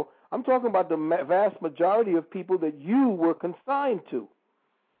already know. I'm talking about the vast majority of people that you were consigned to.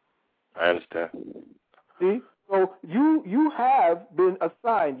 I understand. See? So you have been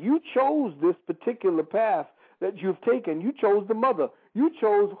assigned. You chose this particular path that you've taken. You chose the mother. You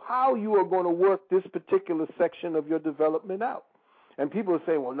chose how you are going to work this particular section of your development out. And people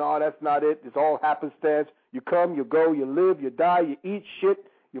say, well, no, that's not it. It's all happenstance. You come, you go, you live, you die, you eat shit,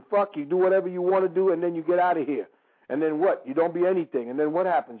 you fuck, you do whatever you want to do, and then you get out of here. And then what? You don't be anything. And then what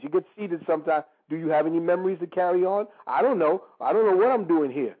happens? You get seated sometime. Do you have any memories to carry on? I don't know. I don't know what I'm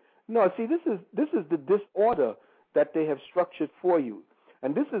doing here. No, see, this is the disorder that they have structured for you.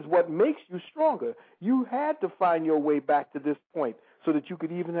 And this is what makes you stronger. You had to find your way back to this point so that you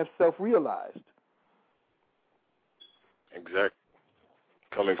could even have self-realized. Exactly.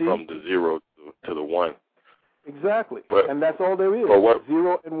 Coming from the 0 to the 1. Exactly. But, and that's all there is,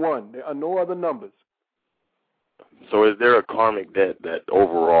 0 and 1. There are no other numbers. So is there a karmic debt that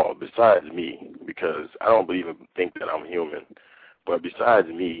overall, besides me, because I don't even think that I'm human, but besides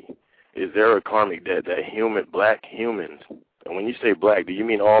me, is there a karmic debt that black humans, and when you say black, do you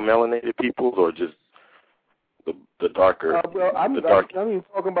mean all melanated people or just the darker. I'm not even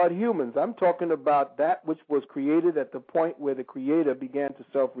talking about humans. I'm talking about that which was created at the point where the Creator began to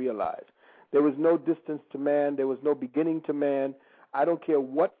self-realize. There was no distance to man. There was no beginning to man. I don't care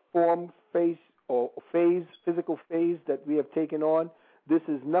what form, face, or phase, physical phase that we have taken on. This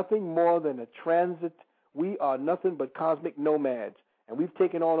is nothing more than a transit. We are nothing but cosmic nomads, and we've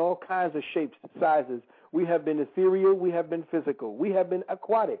taken on all kinds of shapes, sizes. We have been ethereal. We have been physical. We have been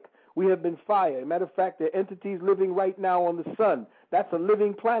aquatic. We have been fire. As a matter of fact, there are entities living right now on the sun. That's a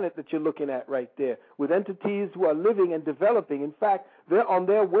living planet that you're looking at right there, with entities who are living and developing. In fact, they're on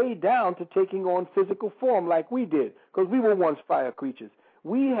their way down to taking on physical form like we did, because we were once fire creatures.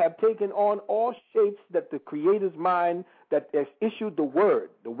 We have taken on all shapes that the Creator's mind that has issued the Word.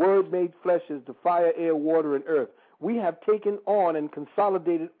 The Word made flesh is the fire, air, water, and earth. We have taken on and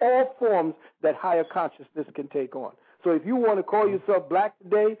consolidated all forms that higher consciousness can take on. So if you want to call yourself black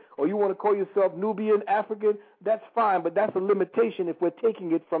today, or you want to call yourself Nubian, African, that's fine, but that's a limitation if we're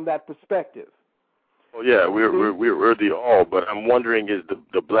taking it from that perspective. Well, yeah, we're the all, but I'm wondering is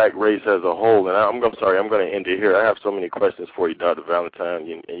the black race as a whole, and I'm sorry, I'm going to end it here. I have so many questions for you, Dr.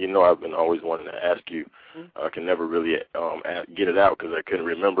 Valentine, and you know I've been always wanting to ask you. I can never really get it out because I couldn't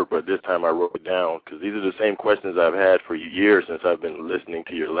remember, but this time I wrote it down because these are the same questions I've had for years since I've been listening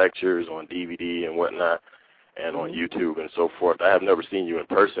to your lectures on DVD and whatnot and on YouTube and so forth. I have never seen you in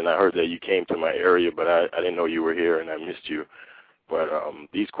person. I heard that you came to my area, but I didn't know you were here, and I missed you. But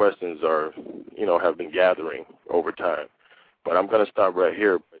these questions are, have been gathering over time. But I'm going to stop right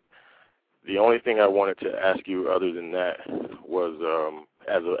here. But the only thing I wanted to ask you other than that was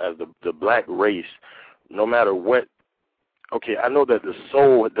as the black race, no matter what, okay, I know that the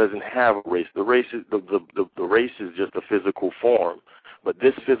soul doesn't have a race. The race is the race is just a physical form. But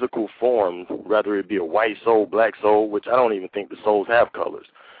this physical form, whether it be a white soul, black soul, which I don't even think the souls have colors,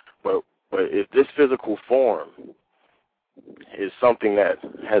 but if this physical form is something that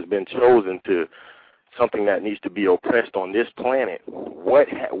has been chosen to something that needs to be oppressed on this planet,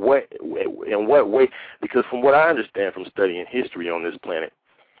 in what way? Because from what I understand from studying history on this planet,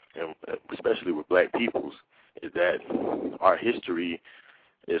 and especially with black peoples, is that our history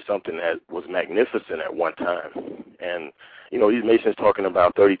is something that was magnificent at one time. And, these Masons talking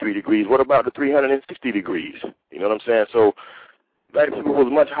about 33 degrees. What about the 360 degrees? You know what I'm saying? So black people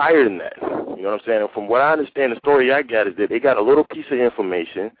was much higher than that. You know what I'm saying? And from what I understand, the story I got is that they got a little piece of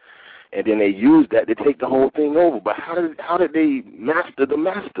information, and then they used that to take the whole thing over. But how did they master the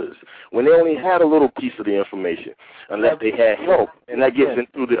masters when they only had a little piece of the information, unless they had help? And that gets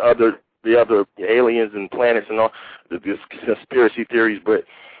into the other aliens and planets and all the conspiracy theories. But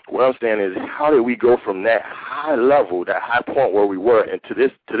what I'm saying is, how did we go from that high level, that high point where we were, and to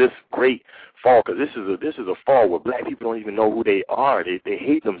this great fall? Because this is a fall where black people don't even know who they are. They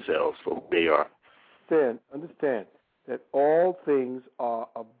hate themselves for who they are. Understand that all things are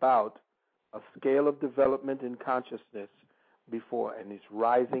about a scale of development in consciousness before, and it's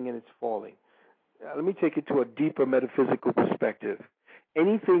rising and it's falling. Now, let me take it to a deeper metaphysical perspective.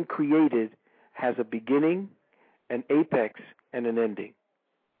 Anything created has a beginning, an apex, and an ending.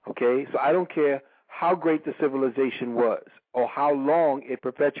 Okay? So I don't care how great the civilization was or how long it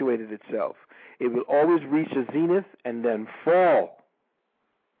perpetuated itself. It will always reach a zenith and then fall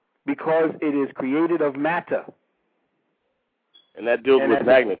because it is created of matter. And that deals with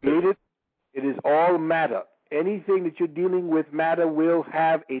magnetism. It is all matter. Anything that you're dealing with matter will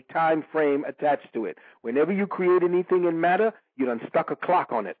have a time frame attached to it. Whenever you create anything in matter, you done stuck a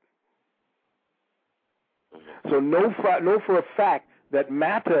clock on it. So know for a fact that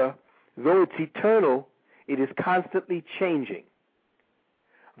matter, though it's eternal, it is constantly changing.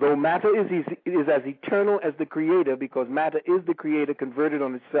 Though matter is as eternal as the Creator, because matter is the Creator converted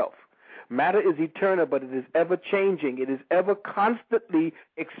on itself. Matter is eternal, but it is ever changing. It is ever constantly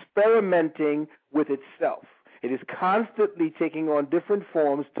experimenting with itself. It is constantly taking on different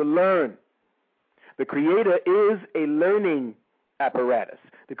forms to learn. The Creator is a learning apparatus.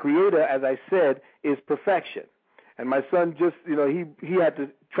 The Creator, as I said, is perfection. And my son just, he had to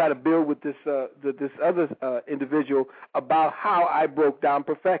try to build with this other individual about how I broke down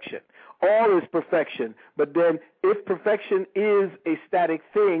perfection. All is perfection, but then if perfection is a static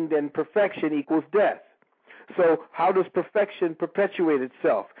thing, then perfection equals death. So how does perfection perpetuate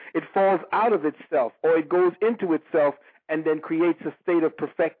itself? It falls out of itself, or it goes into itself and then creates a state of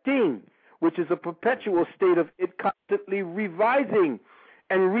perfecting, which is a perpetual state of it constantly revising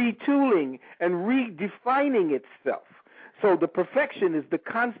and retooling and redefining itself. So the perfection is the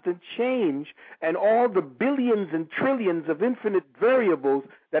constant change and all the billions and trillions of infinite variables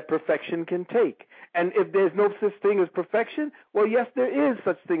that perfection can take. And if there's no such thing as perfection, well, yes, there is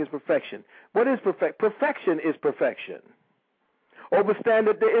such thing as perfection. What is perfect? Perfection is perfection. Understand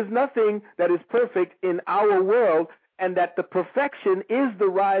that there is nothing that is perfect in our world, and that the perfection is the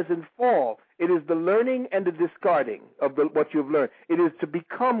rise and fall. It is the learning and the discarding of what you have learned. It is to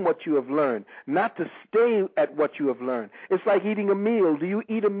become what you have learned, not to stay at what you have learned. It's like eating a meal. Do you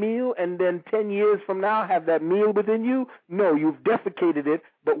eat a meal and then 10 years from now have that meal within you? No, you've defecated it,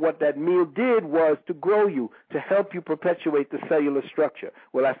 but what that meal did was to grow you, to help you perpetuate the cellular structure.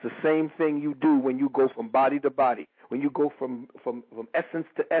 Well, that's the same thing you do when you go from body to body, when you go from essence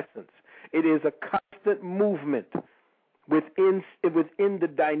to essence. It is a constant movement within the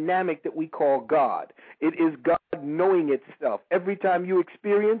dynamic that we call God. It is God knowing itself. Every time you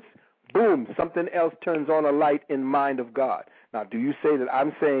experience, boom, something else turns on a light in mind of God. Now, do you say that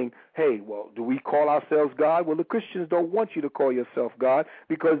I'm saying, hey, well, do we call ourselves God? Well, the Christians don't want you to call yourself God,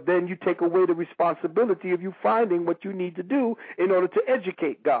 because then you take away the responsibility of you finding what you need to do in order to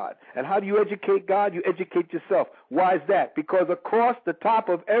educate God. And how do you educate God? You educate yourself. Why is that? Because across the top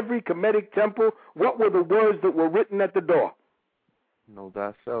of every Kemetic temple, what were the words that were written at the door? Know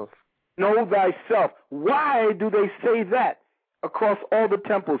thyself. Know thyself. Why do they say that across all the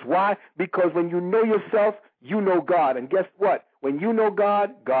temples? Why? Because when you know yourself, you know God. And guess what? When you know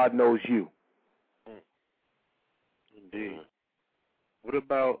God, God knows you. Indeed. What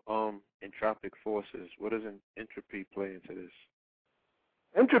about entropic forces? What does entropy play into this?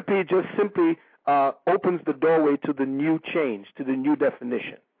 Entropy just simply opens the doorway to the new change, to the new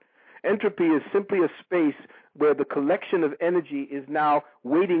definition. Entropy is simply a space where the collection of energy is now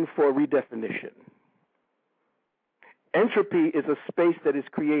waiting for redefinition. Entropy is a space that is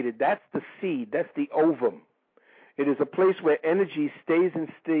created. That's the seed. That's the ovum. It is a place where energy stays in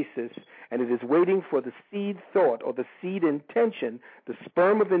stasis, and it is waiting for the seed thought or the seed intention, the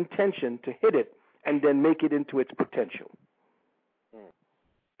sperm of intention, to hit it and then make it into its potential.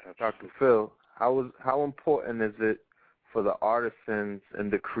 Dr. Phil, how important is it for the artisans and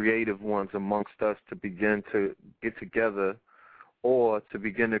the creative ones amongst us to begin to get together or to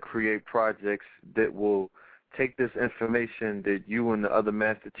begin to create projects that will take this information that you and the other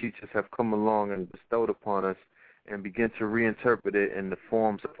master teachers have come along and bestowed upon us and begin to reinterpret it in the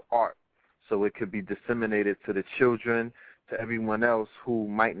forms of art so it could be disseminated to the children, to everyone else who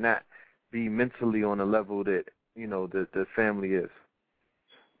might not be mentally on a level that, you know, the family is?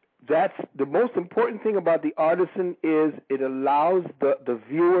 That's the most important thing about the artisan, is it allows the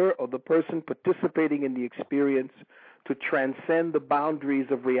viewer or the person participating in the experience to transcend the boundaries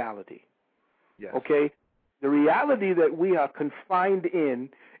of reality. Yes. Okay? The reality that we are confined in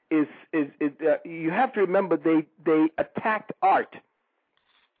is you have to remember they attacked art.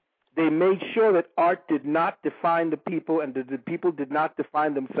 They made sure that art did not define the people and that the people did not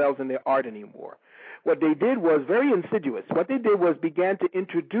define themselves in their art anymore. What they did was very insidious. What they did was began to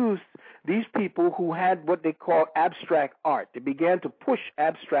introduce these people who had what they call abstract art. They began to push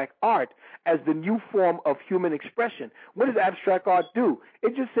abstract art as the new form of human expression. What does abstract art do?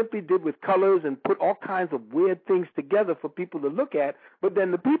 It just simply did with colors and put all kinds of weird things together for people to look at, but then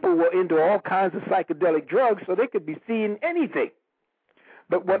the people were into all kinds of psychedelic drugs so they could be seeing anything.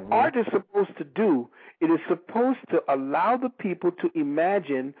 But what art is supposed to do, it is supposed to allow the people to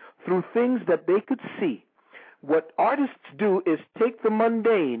imagine through things that they could see. What artists do is take the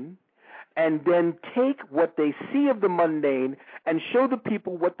mundane and then take what they see of the mundane and show the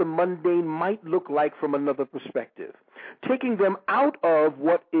people what the mundane might look like from another perspective, taking them out of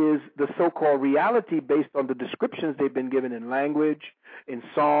what is the so-called reality based on the descriptions they've been given in language, in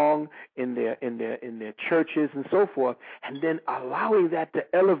song, in their churches and so forth, and then allowing that to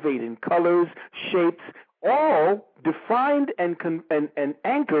elevate in colors, shapes, all defined and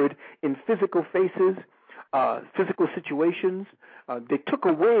anchored in physical faces, physical situations. They took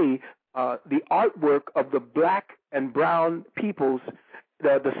away the artwork of the black and brown peoples,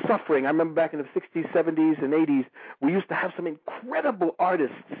 the suffering. I remember back in the 60s, 70s, and 80s, we used to have some incredible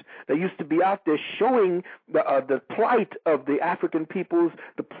artists that used to be out there showing the plight of the African peoples,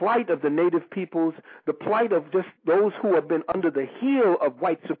 the plight of the native peoples, the plight of just those who have been under the heel of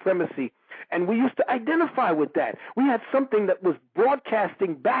white supremacy. And we used to identify with that. We had something that was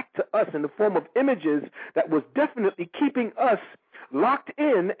broadcasting back to us in the form of images that was definitely keeping us locked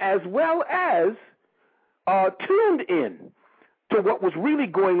in as well as tuned in to what was really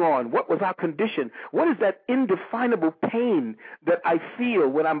going on. What was our condition? What is that indefinable pain that I feel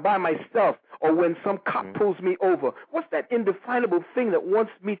when I'm by myself or when some cop pulls me over? What's that indefinable thing that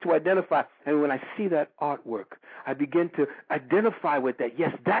wants me to identify? And when I see that artwork, I begin to identify with that.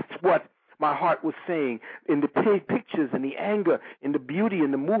 Yes, that's what my heart was saying in the pictures and the anger, in the beauty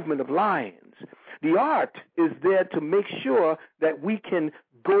and the movement of lions. The art is there to make sure that we can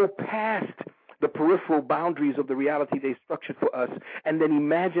go past the peripheral boundaries of the reality they structured for us and then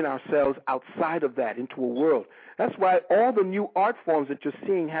imagine ourselves outside of that into a world. That's why all the new art forms that you're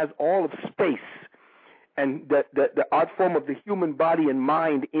seeing has all of space and the art form of the human body and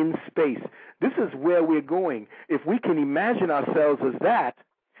mind in space. This is where we're going. If we can imagine ourselves as that,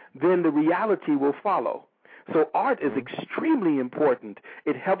 then the reality will follow. So art is extremely important.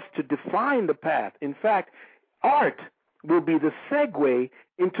 It helps to define the path. In fact, art will be the segue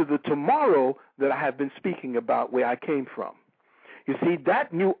into the tomorrow that I have been speaking about, where I came from. You see,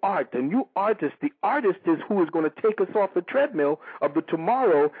 that new art, the new artist, the artist is who is going to take us off the treadmill of the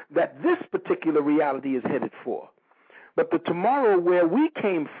tomorrow that this particular reality is headed for. But the tomorrow where we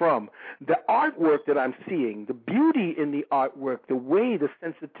came from, the artwork that I'm seeing, the beauty in the artwork, the way, the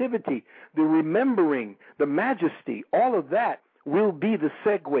sensitivity, the remembering, the majesty, all of that will be the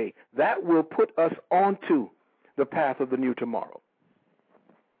segue. That will put us onto the path of the new tomorrow.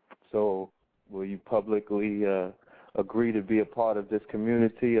 So will you publicly agree to be a part of this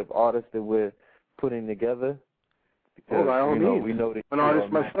community of artists that we're putting together? Because, by all means. We know that an you're artist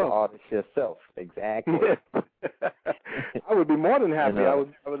a master myself. artist yourself. Exactly. Yes. I would be more than happy. I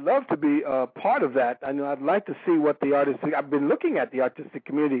would love to be part of that. I know I'd like to see what the artistic. I've been looking at the artistic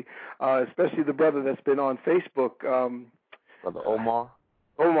community, especially the brother that's been on Facebook. Brother Omar.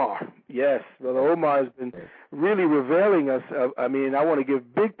 Omar, yes, Brother Omar has been really revealing us. I want to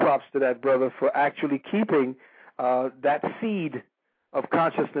give big props to that brother for actually keeping that seed of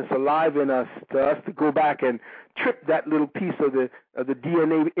consciousness alive in us, to go back and trip that little piece of the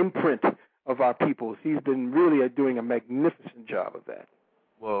DNA imprint of our peoples. He's been really doing a magnificent job of that.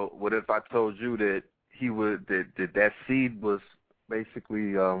 Well, what if I told you that that seed was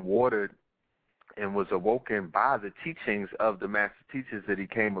basically watered and was awoken by the teachings of the master teachers that he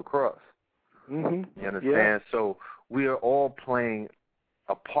came across? Mm-hmm. You understand? Yeah. So we are all playing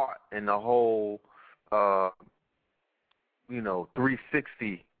a part in the whole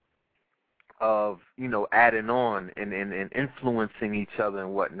 360 of, adding on and influencing each other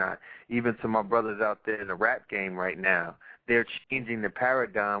and whatnot. Even to my brothers out there in the rap game right now, they're changing the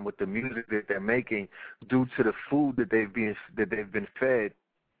paradigm with the music that they're making due to the food that they've been fed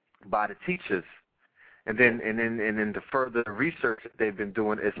by the teachers. And then the further research that they've been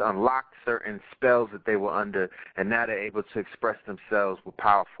doing, it's unlocked certain spells that they were under, and now they're able to express themselves with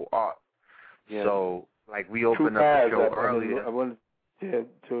powerful art. Yeah. So, like we opened up the show earlier.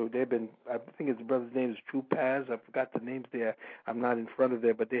 They've been, I think his brother's name is True Paz. I forgot the names there. I'm not in front of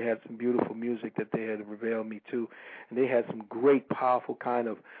there, but they had some beautiful music that they had revealed me to. And they had some great, powerful kind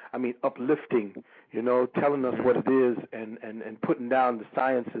of, uplifting, telling us what it is and putting down the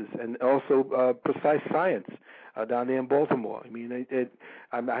sciences and also precise science down there in Baltimore.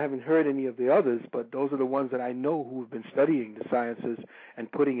 I haven't heard any of the others, but those are the ones that I know who have been studying the sciences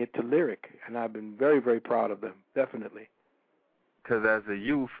and putting it to lyric. And I've been very, very proud of them, definitely. Because as a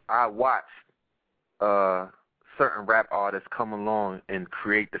youth, I watched certain rap artists come along and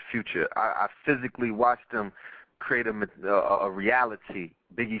create the future. I physically watched them create a reality.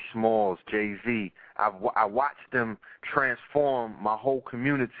 Biggie Smalls, Jay-Z. I watched them transform my whole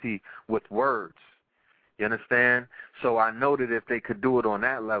community with words. You understand? So I know that if they could do it on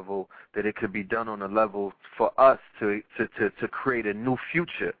that level, that it could be done on a level for us to create a new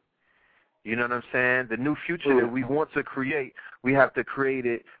future. You know what I'm saying? The new future that we want to create, we have to create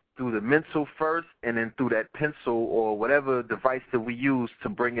it through the mental first and then through that pencil or whatever device that we use to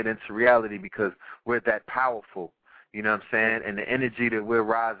bring it into reality, because we're that powerful. You know what I'm saying? And the energy that we're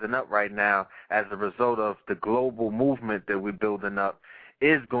rising up right now as a result of the global movement that we're building up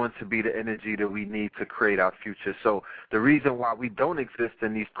is going to be the energy that we need to create our future. So the reason why we don't exist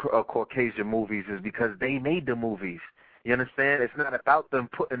in these Caucasian movies is because they made the movies. You understand? It's not about them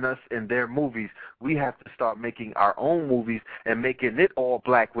putting us in their movies. We have to start making our own movies and making it all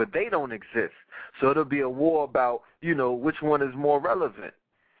black where they don't exist. So it'll be a war about, which one is more relevant.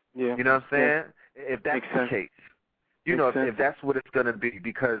 Yeah. You know what I'm saying? If that's the case. If that's what it's going to be,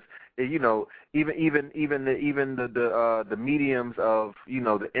 because even the mediums of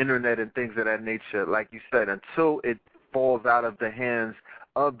the internet and things of that nature, like you said, until it falls out of the hands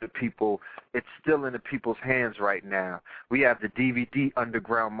of the people, it's still in the people's hands right now. We have the DVD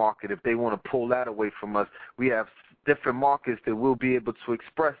underground market. If they want to pull that away from us, we have different markets that we'll be able to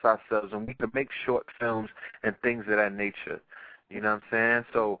express ourselves, and we can make short films and things of that nature. You know what I'm saying?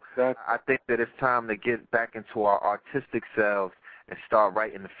 So I think that it's time to get back into our artistic selves and start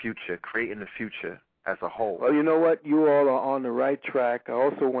writing the future, creating the future as a whole. Well, you know what? You all are on the right track. I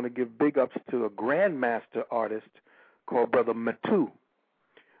also want to give big ups to a grandmaster artist called Brother Matu.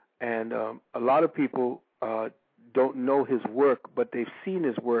 And a lot of people don't know his work, but they've seen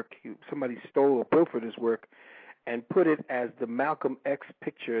his work. Somebody stole or pilfered his work and put it as the Malcolm X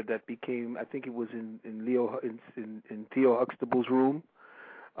picture that became, I think it was in Theo Huxtable's room.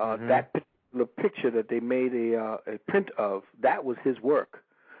 That particular picture that they made a print of, that was his work.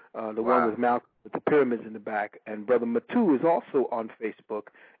 The one with Malcolm with the pyramids in the back. And Brother Matu is also on Facebook.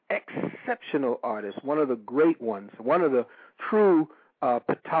 Exceptional artist, one of the great ones, one of the true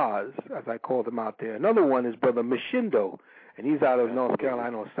patas, as I call them out there. Another one is Brother Mashindo, and he's out of North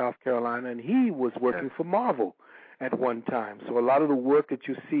Carolina or South Carolina, and he was working for Marvel at one time. So a lot of the work that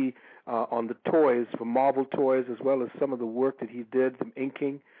you see on the toys, for Marvel toys, as well as some of the work that he did, some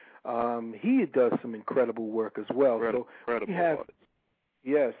inking, he does some incredible work as well. Incredible we have,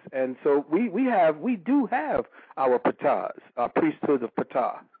 yes, and so we do have our patas, our priesthood of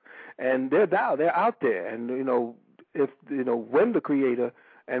patah, and they're out there, and when the Creator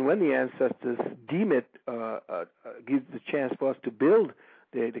and when the ancestors deem it, gives the chance for us to build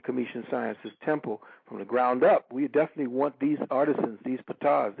the Commission Sciences Temple from the ground up, we definitely want these artisans, these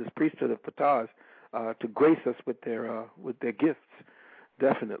patahs, this priesthood of patahs, to grace us with their gifts.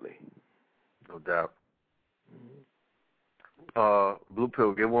 Definitely. No doubt. Blue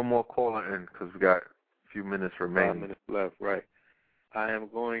Pill, get one more caller in because we got a few minutes remaining. 5 minutes left, right. I am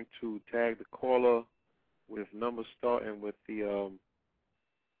going to tag the caller with numbers starting with the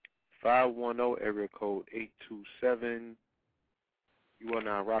 510 area code 827. You are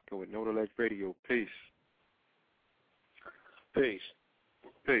now rocking with Nodalect Radio. Peace. Peace.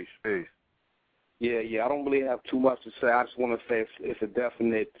 Peace. Peace. Yeah. I don't really have too much to say. I just want to say it's a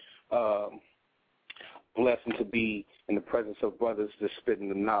definite blessing to be in the presence of brothers just spitting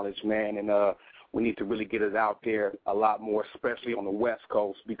the knowledge, man. And we need to really get it out there a lot more, especially on the West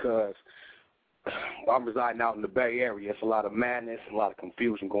Coast, because I'm residing out in the Bay Area. It's a lot of madness, a lot of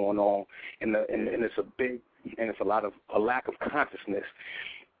confusion going on, and it's a lack of consciousness.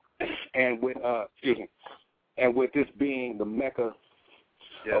 And with this being the Mecca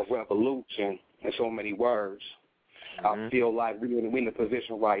of revolution, in so many words, I feel like we're in a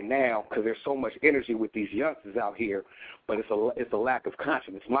position right now because there's so much energy with these youngsters out here, but it's a lack of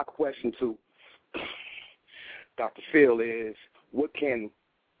consciousness. My question to Dr. Phil is, what can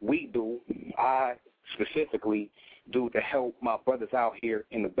we do, I specifically, do to help my brothers out here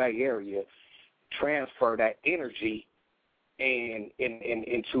in the Bay Area transfer that energy into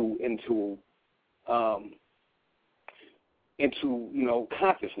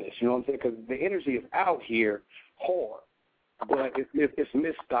consciousness, you know what I'm saying? Because the energy is out here hard, but it's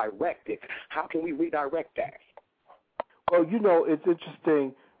misdirected. How can we redirect that? Well, it's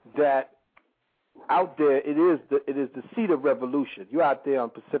interesting that out there it is the seat of revolution. You're out there on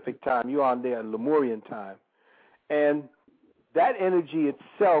Pacific time. You're on there in Lemurian time, and that energy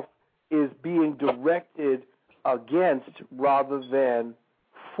itself is being directed against rather than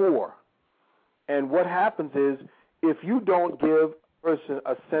for. And what happens is, if you don't give a person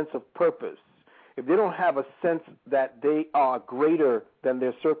a sense of purpose, if they don't have a sense that they are greater than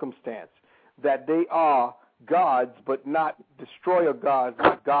their circumstance, that they are gods but not destroyer gods,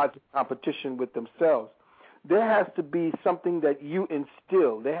 but gods in competition with themselves, there has to be something that you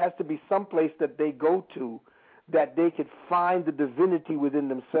instill. There has to be some place that they go to that they could find the divinity within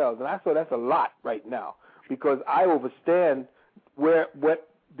themselves. And I thought that's a lot right now, because I understand what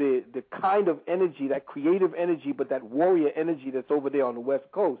the kind of energy, that creative energy, but that warrior energy that's over there on the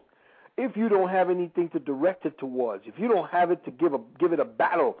West Coast, if you don't have anything to direct it towards, if you don't have it to give it a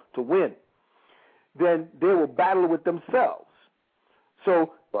battle to win, then they will battle with themselves.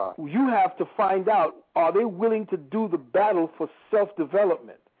 So you have to find out, are they willing to do the battle for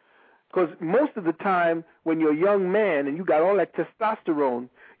self-development? Because most of the time when you're a young man and you got all that testosterone,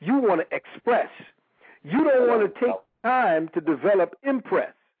 you want to express. You don't want to take time to develop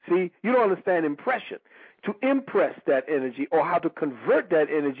impress. See, you don't understand impression. To impress that energy, or how to convert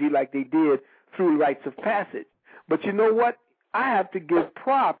that energy like they did through rites of passage. But you know what? I have to give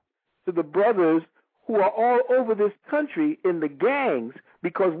props to the brothers who are all over this country in the gangs,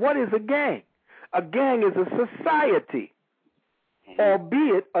 because what is a gang? A gang is a society,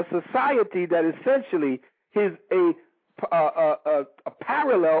 albeit a society that essentially is a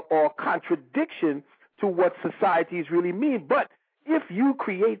parallel or contradiction to what societies really mean. But if you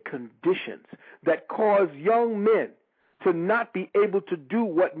create conditions that cause young men to not be able to do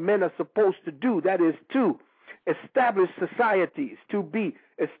what men are supposed to do, that is to establish societies, to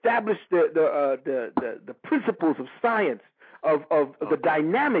establish the principles of science, of the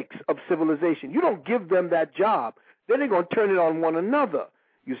dynamics of civilization. You don't give them that job, then they're going to turn it on one another,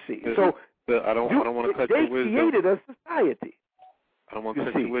 you see. So I don't want to cut they your wisdom. created a society. I don't want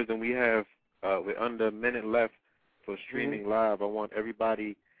to cut your wisdom. We have we're under a minute left for streaming live. I want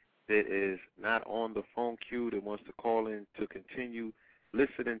everybody that is not on the phone queue that wants to call in to continue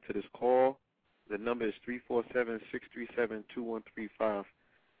listening to this call. The number is 347-637-2135.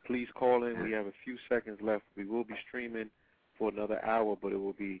 Please call in. We have a few seconds left. We will be streaming for another hour, but it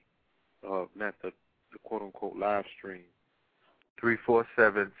will be not the quote-unquote live stream.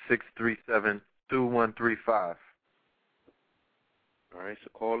 347-637-2135. All right, so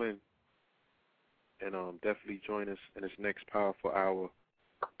call in and definitely join us in this next powerful hour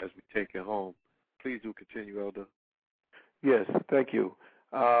as we take it home. Please do continue, Elder. Yes, thank you.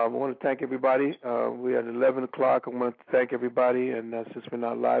 I want to thank everybody. We're at 11 o'clock. I want to thank everybody, and since we're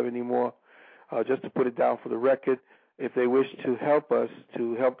not live anymore, just to put it down for the record, if they wish to help us,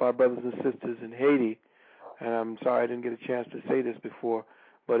 to help our brothers and sisters in Haiti, and I'm sorry I didn't get a chance to say this before,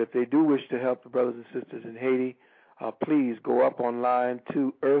 but if they do wish to help the brothers and sisters in Haiti, please go up online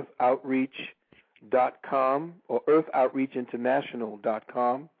to earthoutreach.com or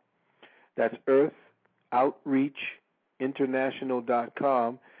earthoutreachinternational.com. That's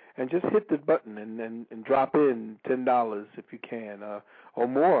earthoutreachinternational.com, and just hit the button and drop in $10 if you can, or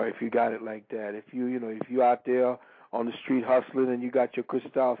more if you got it like that. If you out there on the street hustling and you got your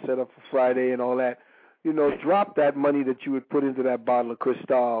Cristal set up for Friday and all that, drop that money that you would put into that bottle of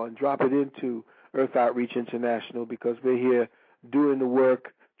Cristal and drop it into Earth Outreach International, because we're here doing the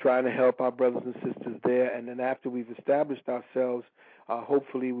work, trying to help our brothers and sisters there. And then after we've established ourselves,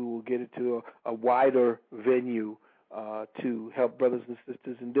 hopefully we will get it to a wider venue to help brothers and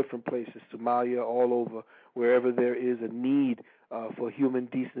sisters in different places, Somalia, all over, wherever there is a need for human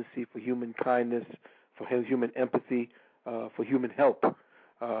decency, for human kindness, for human empathy, for human help.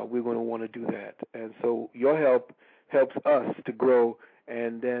 We're going to want to do that. And so your help helps us to grow,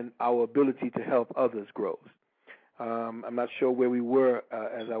 and then our ability to help others grows. I'm not sure where we were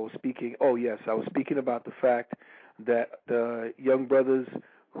as I was speaking. Oh, yes, I was speaking about the fact that the young brothers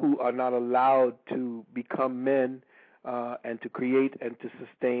who are not allowed to become men and to create and to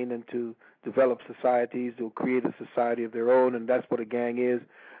sustain and to develop societies, they'll create a society of their own, and that's what a gang is,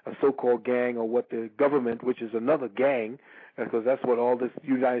 a so-called gang, or what the government, which is another gang, because that's what all this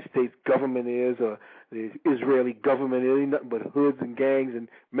United States government is, or the Israeli government is, nothing but hoods and gangs and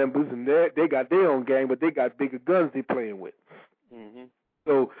members, and they got their own gang, but they got bigger guns they're playing with. Mm-hmm.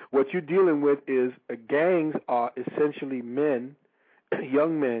 So what you're dealing with is gangs are essentially men,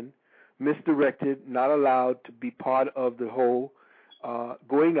 young men, misdirected, not allowed to be part of the whole,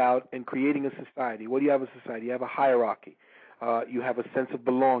 going out and creating a society. What do you have a society? You have a hierarchy. You have a sense of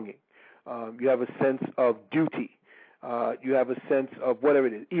belonging. You have a sense of duty. You have a sense of whatever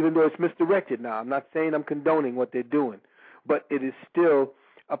it is, even though it's misdirected now. I'm not saying I'm condoning what they're doing, but it is still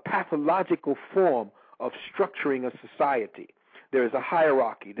a pathological form of structuring a society. There is a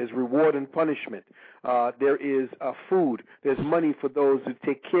hierarchy. There's reward and punishment. There is food. There's money for those who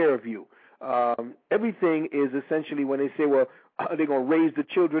take care of you. Everything is essentially, when they say, well, they're going to raise the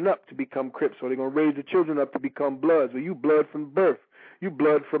children up to become Crips, or they're going to raise the children up to become Bloods. Well, you blood from birth. You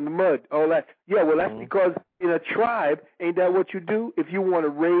blood from the mud. All that. Yeah, well, that's because in a tribe, ain't that what you do? If you want to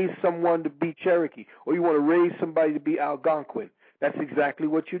raise someone to be Cherokee, or you want to raise somebody to be Algonquin, that's exactly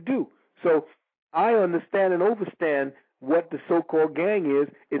what you do. So I understand and overstand what the so-called gang is.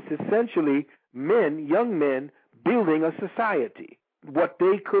 It's essentially men, young men, building a society. What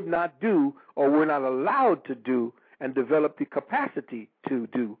they could not do or were not allowed to do and develop the capacity to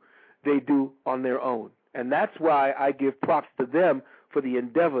do, they do on their own. And that's why I give props to them for the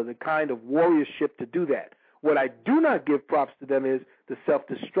endeavor, the kind of warriorship to do that. What I do not give props to them is the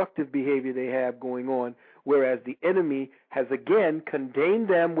self-destructive behavior they have going on, whereas the enemy has again contained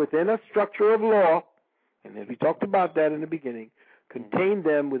them within a structure of law, and as we talked about that in the beginning, contained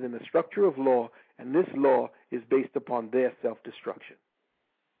them within a structure of law, and this law is based upon their self-destruction.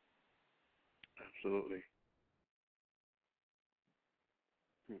 Absolutely.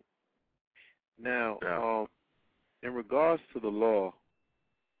 Now, in regards to the law,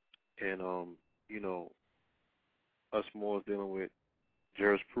 and us Moors dealing with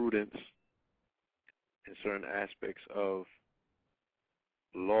jurisprudence and certain aspects of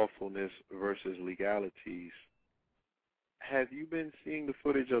lawfulness versus legalities, have you been seeing the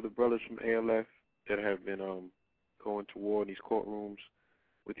footage of the brothers from ALF that have been going to war in these courtrooms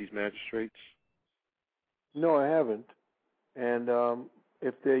with these magistrates? No, I haven't. And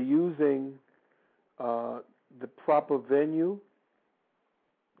if they're using the proper venue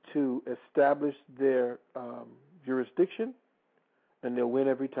to establish their jurisdiction, then they'll win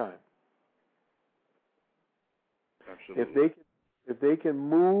every time. Absolutely. If they can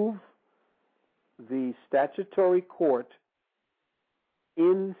move the statutory court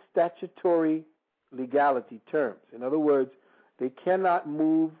in statutory legality terms. In other words, they cannot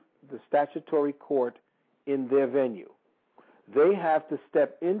move the statutory court in their venue. They have to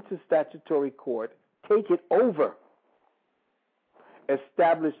step into statutory court, take it over,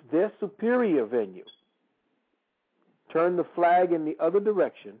 establish their superior venue, turn the flag in the other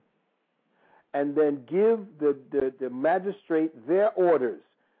direction, and then give the magistrate their orders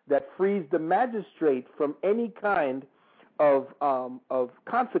that frees the magistrate from any kind of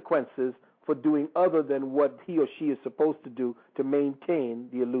consequences for doing other than what he or she is supposed to do to maintain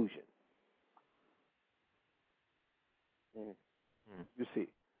the illusion. You see.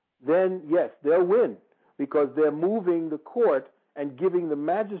 Then, yes, they'll win because they're moving the court and giving the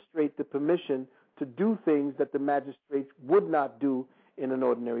magistrate the permission to do things that the magistrate would not do in an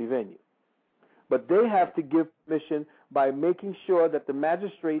ordinary venue. But they have to give permission by making sure that the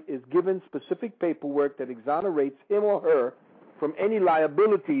magistrate is given specific paperwork that exonerates him or her from any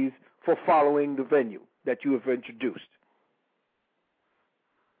liabilities for following the venue that you have introduced.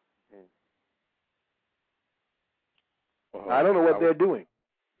 Well, I don't know what they're doing.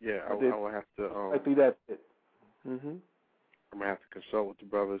 Yeah, I will have to. Likely that's it. I'm gonna have to consult with the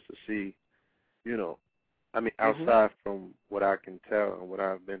brothers to see. I mean, outside from what I can tell and what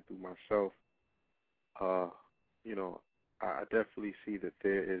I've been through myself, I definitely see that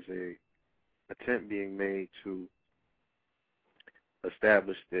there is a attempt being made to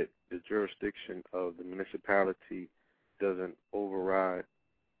establish that the jurisdiction of the municipality doesn't override,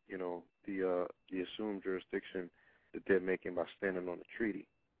 the assumed jurisdiction that they're making by standing on the treaty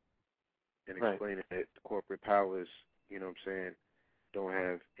and explaining that the corporate powers, don't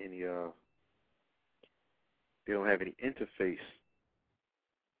have any they don't have any interface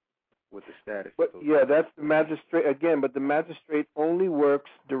with the status. But yeah, that's the magistrate again. But the magistrate only works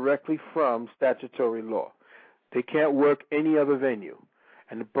directly from statutory law. They can't work any other venue.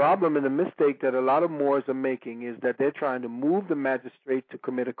 And the problem and the mistake that a lot of Moors are making is that they're trying to move the magistrate to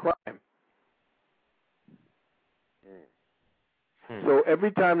commit a crime. So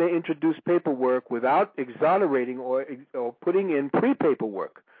every time they introduce paperwork without exonerating or putting in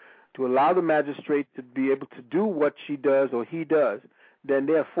pre-paperwork to allow the magistrate to be able to do what she does or he does, then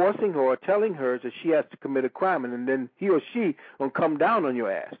they're forcing her or telling her that she has to commit a crime, and then he or she will come down on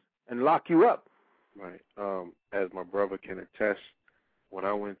your ass and lock you up. Right. As my brother can attest, when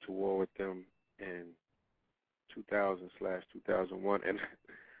I went to war with them in 2000/2001, and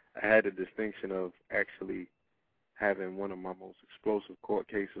I had the distinction of actually having one of my most explosive court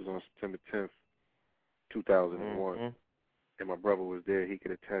cases on September 10th, 2001. And my brother was there. He could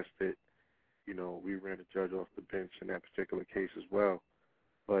attest that, we ran a judge off the bench in that particular case as well.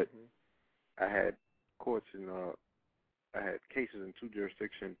 But I had courts I had cases in two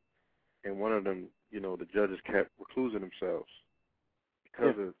jurisdictions, and one of them, the judges kept reclusing themselves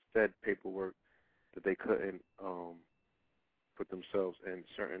because of said paperwork that they couldn't put themselves in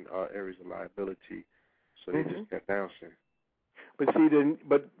certain areas of liability. So they just kept bouncing. But see,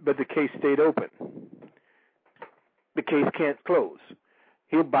 but the case stayed open. The case can't close.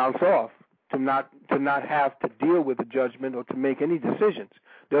 He'll bounce off to not have to deal with the judgment or to make any decisions.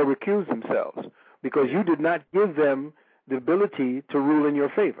 They'll recuse themselves because you did not give them the ability to rule in your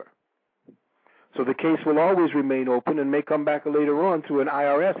favor. So the case will always remain open and may come back later on through an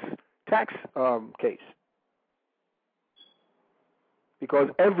IRS tax case. Because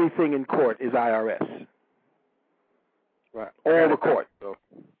everything in court is IRS. Right. All the court. You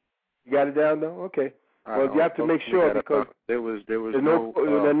got it down though? Okay. Well, you have to make sure because there are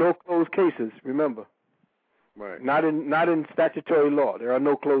no closed cases. Remember. Right. Not in statutory law. There are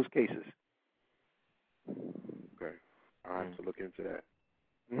no closed cases. Okay. I'll have to look into that.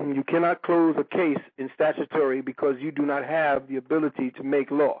 You cannot close a case in statutory because you do not have the ability to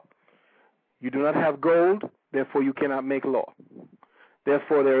make law. You do not have gold, therefore you cannot make law.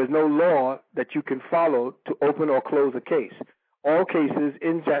 Therefore, there is no law that you can follow to open or close a case. All cases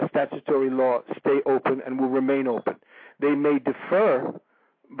in statutory law stay open and will remain open. They may defer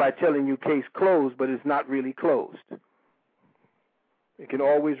by telling you case closed, but it's not really closed. It can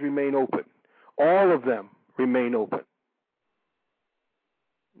always remain open. All of them remain open.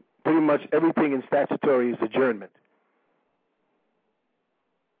 Pretty much everything in statutory is adjournment.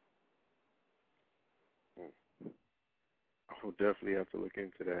 I'll definitely have to look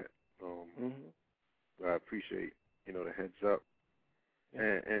into that. I appreciate, the heads up.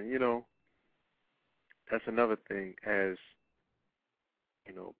 And that's another thing as,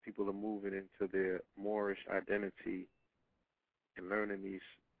 people are moving into their Moorish identity and learning these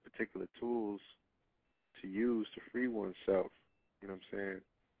particular tools to use to free oneself. You know what I'm saying?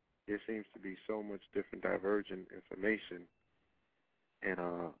 There seems to be so much different divergent information And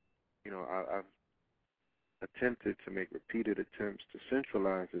I've attempted to make repeated attempts to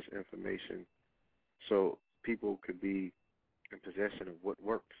centralize this information so people could be in possession of what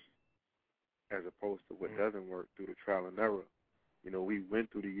works as opposed to what doesn't work through the trial and error. We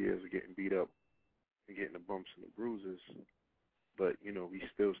went through the years of getting beat up and getting the bumps and the bruises, but, we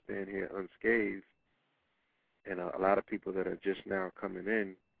still stand here unscathed. And a lot of people that are just now coming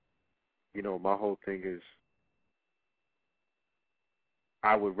in, my whole thing is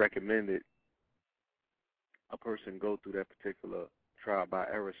I would recommend it a person go through that particular trial by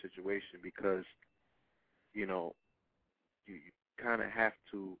error situation because, you kind of have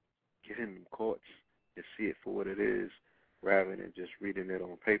to get in the courts and see it for what it is rather than just reading it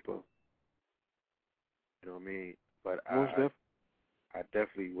on paper. You know what I mean? But I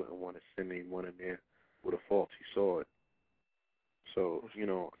definitely wouldn't want to send anyone in there with a faulty sword. So,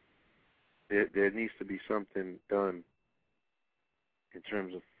 there needs to be something done in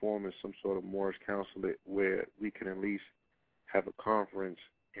terms of forming some sort of Moorish council where we can at least have a conference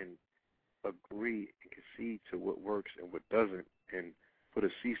and agree and concede to what works and what doesn't, and put a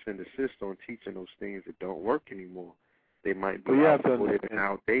cease and desist on teaching those things that don't work anymore. They might be outdated and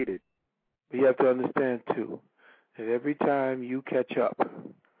outdated. But you have to understand, too, that every time you catch up,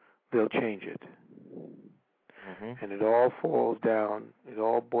 they'll change it. Mm-hmm. And it all boils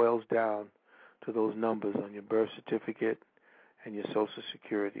down to those numbers on your birth certificate and your Social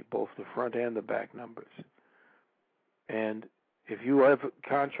Security, both the front and the back numbers. And if you have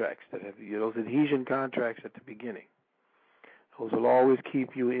contracts that have those adhesion contracts at the beginning, those will always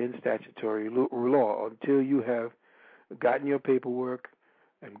keep you in statutory law until you have gotten your paperwork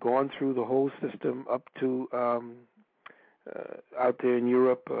and gone through the whole system up to out there in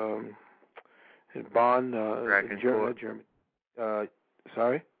Europe, in Bonn, in Germany.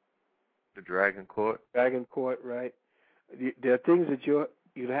 Sorry? The Dragon Court. Dragon Court, right. There are things that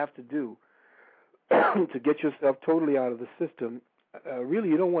you'd have to do to get yourself totally out of the system. Really,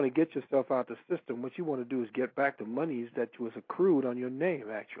 you don't want to get yourself out of the system. What you want to do is get back the monies that was accrued on your name,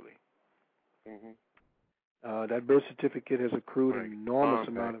 actually. Mm-hmm. That birth certificate has accrued an enormous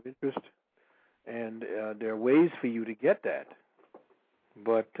amount of interest, and there are ways for you to get that.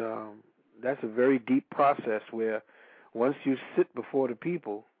 But that's a very deep process where once you sit before the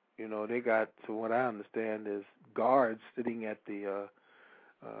people, they got, to what I understand, is guards sitting at the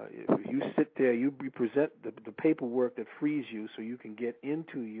if you sit there, you present the paperwork that frees you so you can get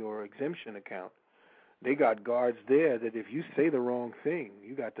into your exemption account. They got guards there that if you say the wrong thing,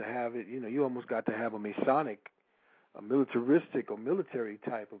 you got to have it, you almost got to have a Masonic, a militaristic or military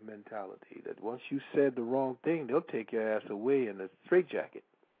type of mentality that once you said the wrong thing, they'll take your ass away in a straitjacket.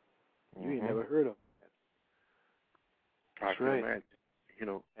 Mm-hmm. You ain't never heard of that. That's right. Imagine.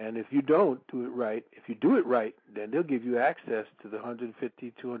 And if you don't do it right, if you do it right, then they'll give you access to the $150,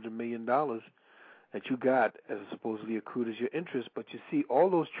 $200 million that you got as supposedly accrued as your interest. But you see, all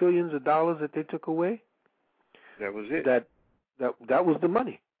those trillions of dollars that they took away, that was it. That was the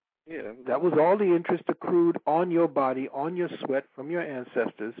money. Yeah. That was all the interest accrued on your body, on your sweat from your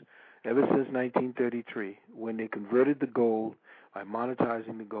ancestors ever since 1933, when they converted the gold by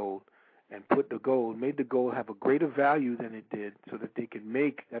monetizing the gold. And made the gold have a greater value than it did so that they could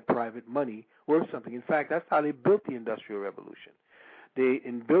make that private money worth something. In fact, that's how they built the Industrial Revolution. They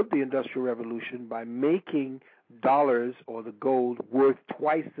built the Industrial Revolution by making dollars or the gold worth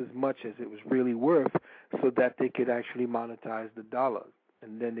twice as much as it was really worth so that they could actually monetize the dollar.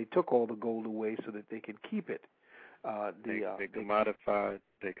 And then they took all the gold away so that they could keep it. They commodified.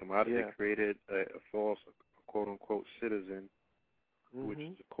 They created a false, quote-unquote, citizen, which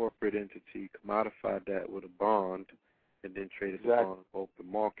is a corporate entity, commodified that with a bond, and then traded the bond on the open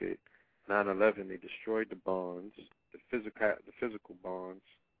market. 9/11, they destroyed the bonds, the physical bonds.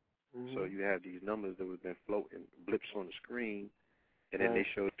 Mm-hmm. So you have these numbers that have been floating, blips on the screen, and then they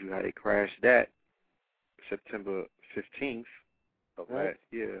showed you how they crashed that September 15th of last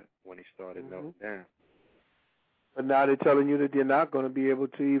year when they started melting down. But now they're telling you that they're not going to be able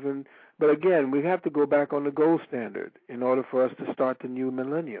to even. But again, we have to go back on the gold standard in order for us to start the new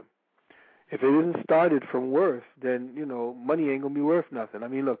millennium. If it isn't started from worth, then, money ain't going to be worth nothing. I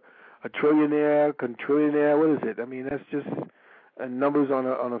mean, look, a trillionaire, quintrillionaire, what is it? I mean, that's just numbers on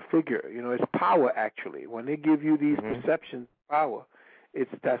a figure. It's power, actually. When they give you these perceptions of power,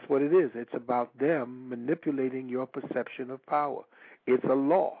 that's what it is. It's about them manipulating your perception of power. It's a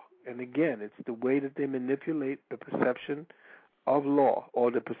law. And again, it's the way that they manipulate the perception of law or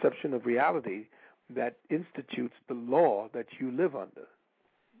the perception of reality that institutes the law that you live under.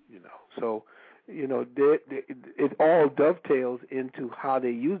 So, it all dovetails into how they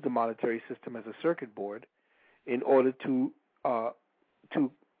use the monetary system as a circuit board in order to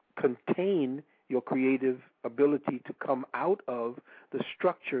to contain your creative ability to come out of the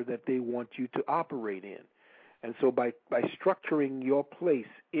structure that they want you to operate in. And so by structuring your place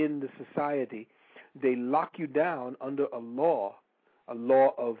in the society, they lock you down under a law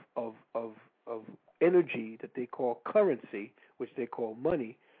of energy that they call currency, which they call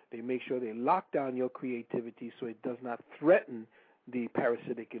money. They make sure they lock down your creativity so it does not threaten the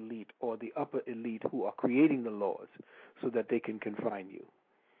parasitic elite or the upper elite who are creating the laws, so that they can confine you.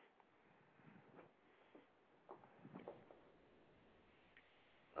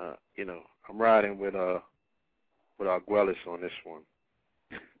 I'm riding with Arguelles on this one.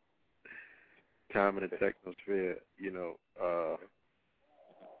 Time in the technosphere.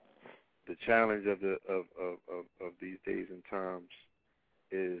 The challenge of these days and times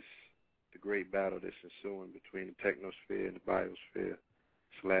is the great battle that's ensuing between the technosphere and the biosphere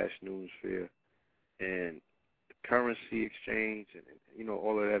 / noosphere, and the currency exchange, and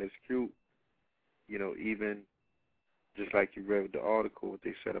all of that is cute. Even just like you read the article, what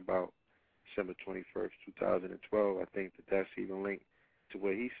they said about December 21st, 2012, I think that's even linked to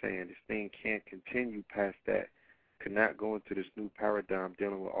what he's saying. This thing can't continue past that. Cannot go into this new paradigm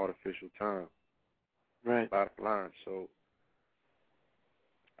dealing with artificial time. Right. Bottom line. So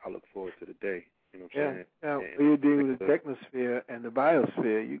I look forward to the day. You know what I'm saying? Now, when you're dealing with the technosphere and the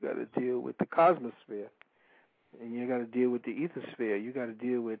biosphere, you got to deal with the cosmosphere. And you got to deal with the ethosphere. You got to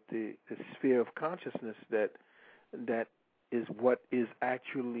deal with the sphere of consciousness that is what is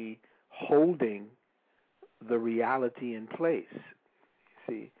actually holding the reality in place.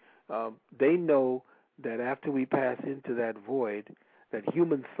 See, they know that after we pass into that void, that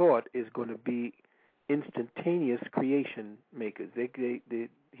human thought is going to be instantaneous creation makers. The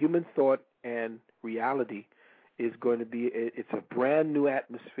human thought and reality is going to be, it's a brand new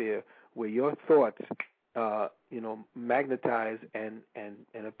atmosphere where your thoughts, magnetize and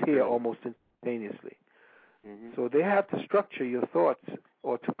appear almost instantaneously. Mm-hmm. So they have to structure your thoughts,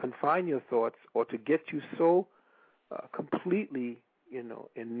 or to confine your thoughts, or to get you so completely,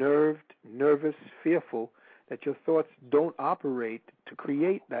 unnerved, nervous, fearful, that your thoughts don't operate to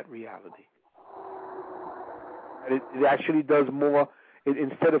create that reality. And it actually does more.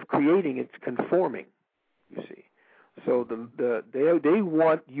 Instead of creating, it's conforming. You see, so they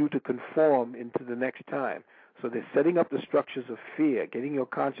want you to conform into the next time. So they're setting up the structures of fear, getting your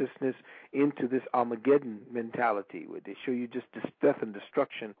consciousness into this Armageddon mentality, where they show you just this death and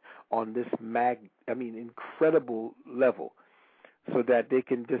destruction on this incredible level, so that they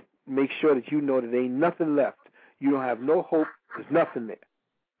can just make sure that you know that there ain't nothing left. You don't have no hope. There's nothing there.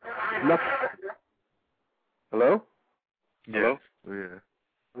 There's nothing. Hello? Yeah. Hello? Yeah.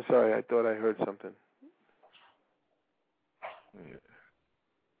 I'm sorry. I thought I heard something. Yeah.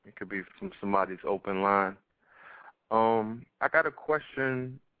 It could be from somebody's open line. I got a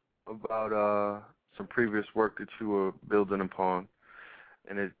question about some previous work that you were building upon,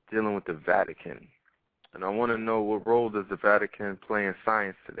 and it's dealing with the Vatican. And I want to know, what role does the Vatican play in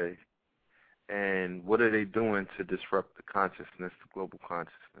science today, and what are they doing to disrupt the consciousness, the global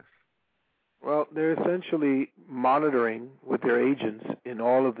consciousness? Well, they're essentially monitoring with their agents in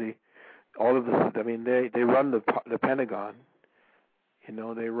all of the. I mean, they run the Pentagon.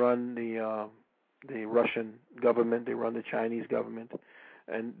 They run the Russian government, they run the Chinese government,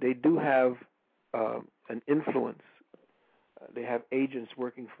 and they do have an influence. They have agents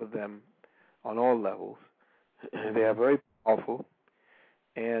working for them on all levels. They are very powerful,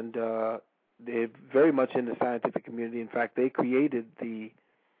 and they're very much in the scientific community. In fact, they created the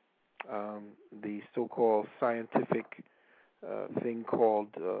so-called scientific thing called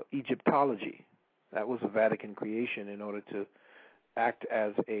Egyptology. That was a Vatican creation in order to act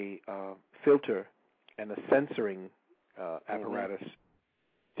as a filter and a censoring apparatus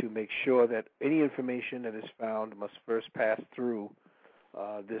to make sure that any information that is found must first pass through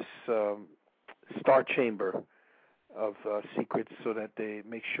this star chamber of secrets, so that they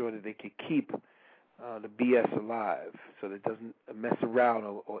make sure that they can keep the BS alive, so that it doesn't mess around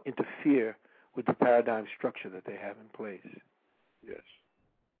or interfere with the paradigm structure that they have in place. Yes.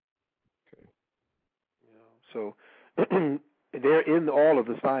 Okay. So they're in all of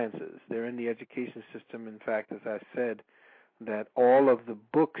the sciences. They're in the education system. In fact, as I said, that all of the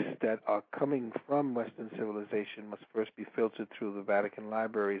books that are coming from Western civilization must first be filtered through the Vatican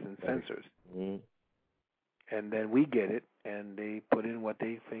libraries and censors. Mm-hmm. And then we get it, and they put in what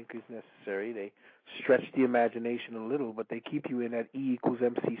they think is necessary. They stretch the imagination a little, but they keep you in that E equals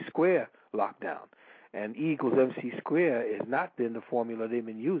MC square lockdown. And E equals MC square has not been the formula they've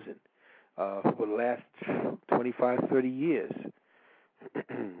been using for the last 25, 30 years.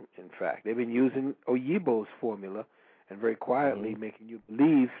 In fact, they've been using Oyibo's formula, and very quietly making you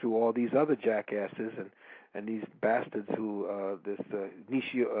believe through all these other jackasses and these bastards who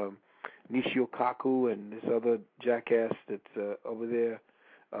Nishio Kaku and this other jackass that's over there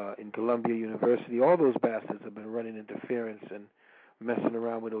in Columbia University. All those bastards have been running interference and messing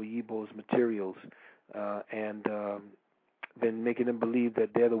around with Oyibo's materials and then making them believe that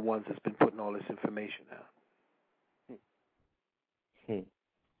they're the ones that's been putting all this information out.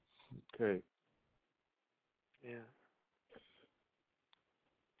 Okay. Yeah.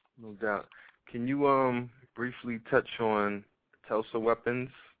 No doubt. Can you briefly touch on Tulsa weapons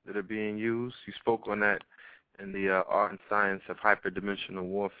that are being used? You spoke on that in the Art and Science of Hyperdimensional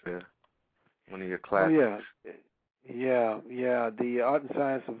Warfare, one of your classes. Oh, yeah. The Art and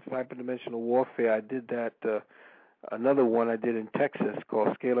Science of Hyperdimensional Warfare, I did that. Another one I did in Texas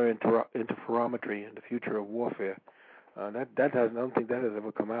called Scalar Interferometry and the Future of Warfare. I don't think that has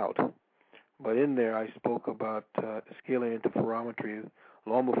ever come out. But in there, I spoke about scalar interferometry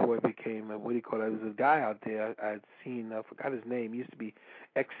long before it became what do you call it? There was a guy out there I'd seen. I forgot his name. He used to be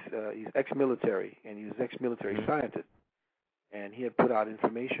he's ex-military, and he was ex-military scientist. And he had put out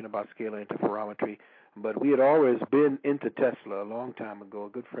information about scalar interferometry. But we had always been into Tesla a long time ago. A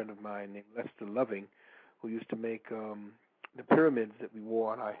good friend of mine named Lester Loving, who used to make the pyramids that we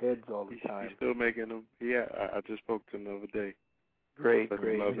wore on our heads all the time. He's still making them. Yeah, I just spoke to him the other day. Great.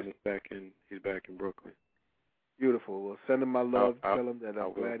 Loving is back he's back in Brooklyn. Beautiful. Well, send him my love. Tell him that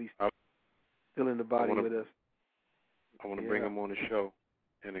I'm glad he's still in the body with us. I want to bring him on the show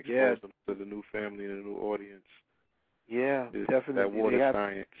and expose him to the new family and the new audience. Yeah, definitely. That water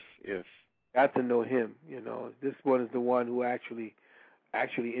science, yes. Got to know him. This one is the one who actually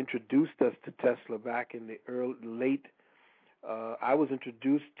introduced us to Tesla back in the late. I was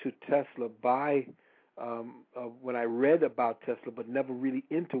introduced to Tesla by when I read about Tesla, but never really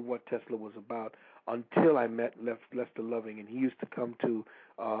into what Tesla was about until I met Lester Loving, and he used to come to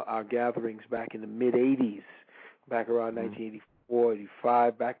our gatherings back in the mid-'80s, back around 1984,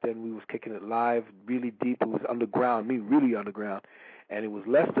 85. Back then we was kicking it live, really deep. It was underground, really underground. And it was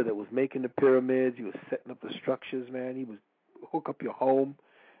Lester that was making the pyramids. He was setting up the structures, man. He was hook up your home.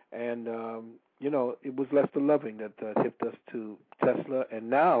 And, it was Lester Loving that tipped us to Tesla. And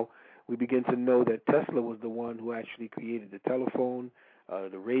now we begin to know that Tesla was the one who actually created the telephone,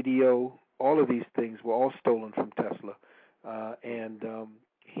 the radio. All of these things were all stolen from Tesla. And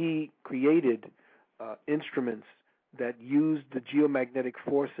he created instruments that used the geomagnetic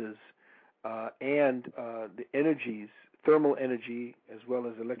forces and the energies, thermal energy as well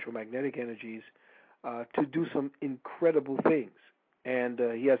as electromagnetic energies, to do some incredible things. And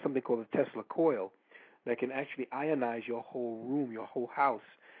he has something called a Tesla coil that can actually ionize your whole room, your whole house,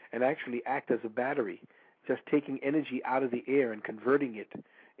 and actually act as a battery, just taking energy out of the air and converting it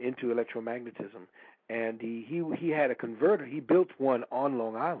into electromagnetism. And he had a converter. He built one on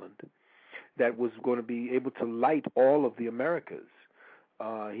Long Island that was going to be able to light all of the Americas.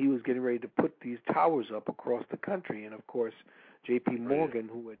 He was getting ready to put these towers up across the country, and of course, J.P. Morgan,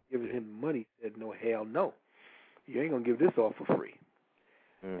 who had given him money, said, "No, hell no, you ain't gonna give this off for free."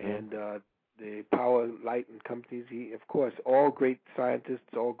 And the power lighting companies, of course, all great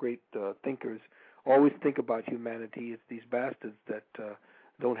scientists, all great thinkers, always think about humanity. It's these bastards that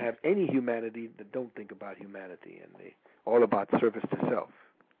don't have any humanity, that don't think about humanity, and they all about service to self.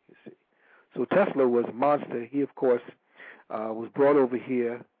 You see. So Tesla was a monster. He, of course, was brought over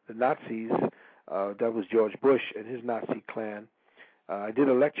here. The Nazis, that was George Bush and his Nazi clan. I did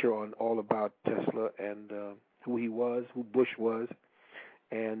a lecture on all about Tesla and who he was, who Bush was,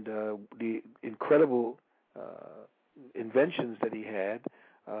 and the incredible inventions that he had,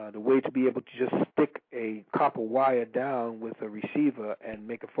 the way to be able to just stick a copper wire down with a receiver and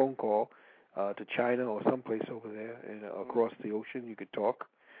make a phone call to China or someplace over there and across the ocean. You could talk.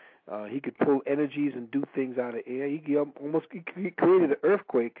 He could pull energies and do things out of air. He created an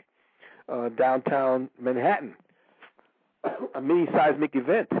earthquake downtown Manhattan, a mini seismic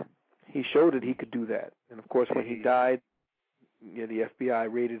event. He showed that he could do that. And of course, when he died, the FBI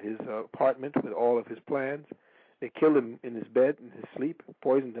raided his apartment with all of his plans. They killed him in his bed, in his sleep,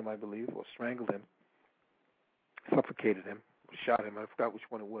 poisoned him, I believe, or strangled him, suffocated him, shot him. I forgot which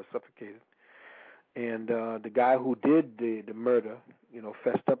one it was, suffocated. And the guy who did the murder,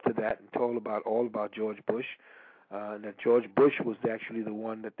 fessed up to that and told all about George Bush. That George Bush was actually the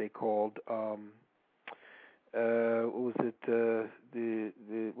one that they called, what was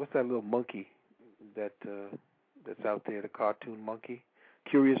it? What's that little monkey that's out there? The cartoon monkey,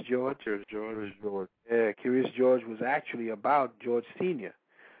 Curious George. Curious George. Yeah, Curious George was actually about George Sr.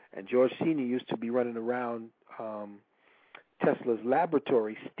 And George Sr. used to be running around Tesla's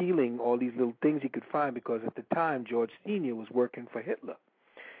laboratory, stealing all these little things he could find, because at the time George Sr. was working for Hitler.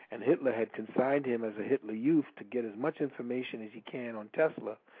 And Hitler had consigned him as a Hitler Youth to get as much information as he can on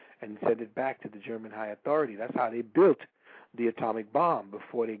Tesla and send it back to the German high authority. That's how they built the atomic bomb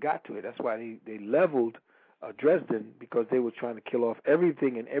before they got to it. That's why they leveled Dresden, because they were trying to kill off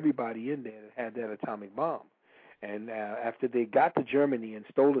everything and everybody in there that had that atomic bomb. And after they got to Germany and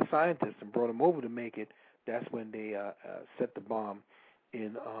stole the scientists and brought them over to make it, that's when they set the bomb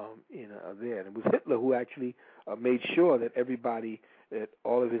in there. And it was Hitler who actually made sure that that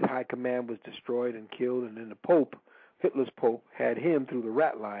all of his high command was destroyed and killed, and then the Pope, Hitler's Pope, had him through the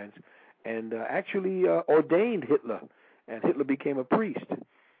rat lines and actually ordained Hitler, and Hitler became a priest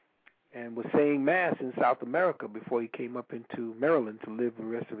and was saying Mass in South America before he came up into Maryland to live the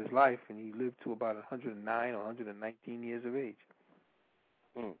rest of his life, and he lived to about 109 or 119 years of age.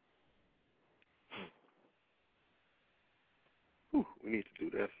 Whew, we need to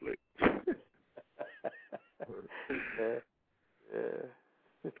do that flick. Yeah.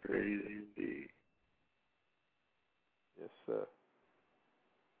 Crazy indeed. Yes, sir.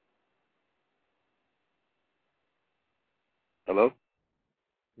 Hello?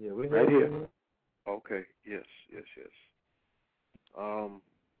 Yeah, we're right here. Okay. Yes.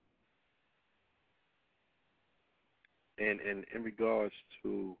 And in regards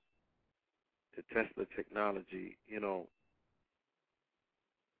to the Tesla technology,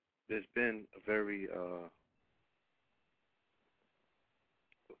 there's been a very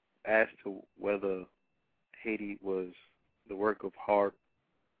as to whether Haiti was the work of Harp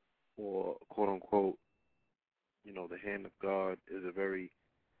or quote unquote, the hand of God, is a very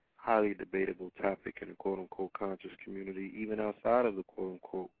highly debatable topic in the quote unquote conscious community, even outside of the quote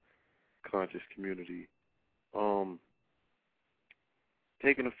unquote conscious community.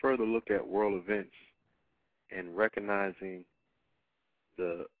 Taking a further look at world events and recognizing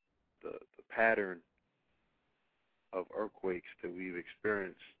the pattern of earthquakes that we've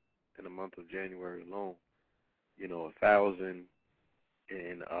experienced in the month of January alone. 1,000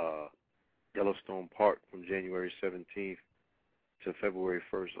 in Yellowstone Park from January 17th to February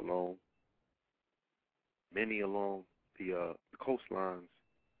 1st alone. Many along the coastlines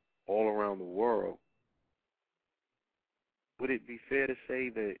all around the world. Would it be fair to say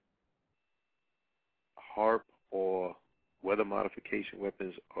that HARP or weather modification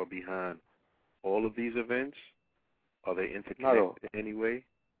weapons are behind all of these events? Are they interconnected in any way?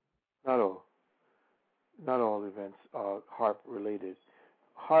 Not all. Not all events are HARP related.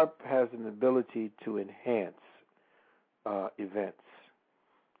 HARP has an ability to enhance events.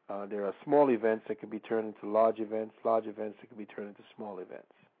 There are small events that can be turned into large events that can be turned into small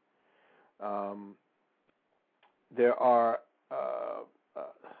events. There are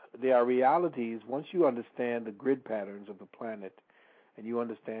realities, once you understand the grid patterns of the planet and you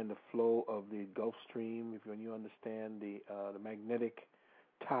understand the flow of the Gulf Stream, when you understand the magnetic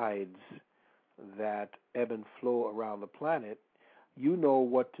tides that ebb and flow around the planet, you know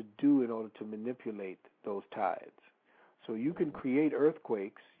what to do in order to manipulate those tides. So you can create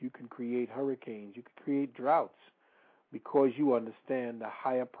earthquakes, you can create hurricanes, you can create droughts because you understand the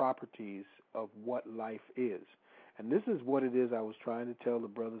higher properties of what life is. And this is what it is I was trying to tell the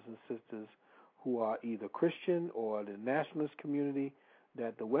brothers and sisters who are either Christian or the nationalist community,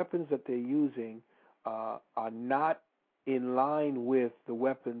 that the weapons that they're using are not in line with the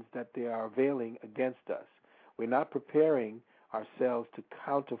weapons that they are availing against us. We're not preparing ourselves to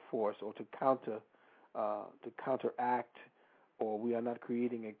counterforce or to counteract, or we are not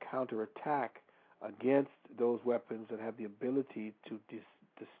creating a counterattack against those weapons that have the ability to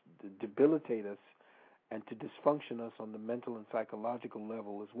debilitate us and to dysfunction us on the mental and psychological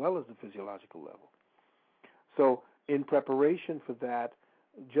level as well as the physiological level. So in preparation for that,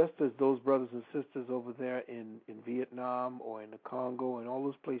 just as those brothers and sisters over there in Vietnam or in the Congo and all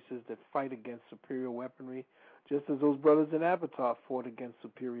those places that fight against superior weaponry, just as those brothers in Avatar fought against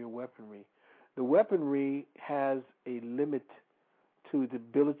superior weaponry, the weaponry has a limit to the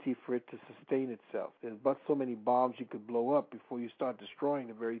ability for it to sustain itself. There's but so many bombs you could blow up before you start destroying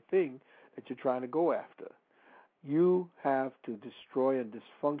the very thing that you're trying to go after. You have to destroy and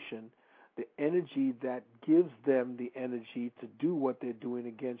dysfunction the energy that gives them the energy to do what they're doing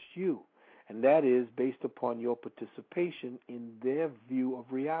against you. And that is based upon your participation in their view of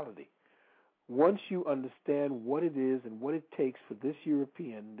reality. Once you understand what it is and what it takes for this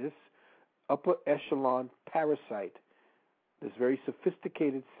European, this upper echelon parasite, this very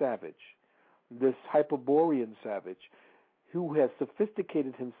sophisticated savage, this Hyperborean savage, who has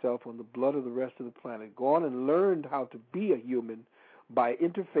sophisticated himself on the blood of the rest of the planet, gone and learned how to be a human by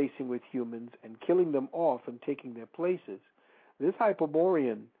interfacing with humans and killing them off and taking their places, This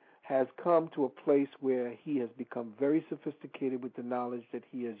Hyperborean has come to a place where he has become very sophisticated with the knowledge that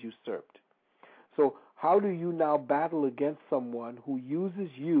he has usurped. So how do you now battle against someone who uses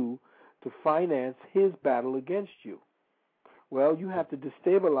you to finance his battle against you? Well, you have to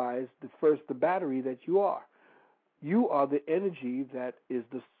destabilize the battery that you are. You are the energy that is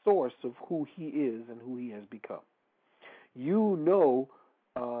the source of who he is and who he has become. You know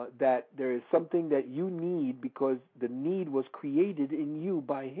that there is something that you need because the need was created in you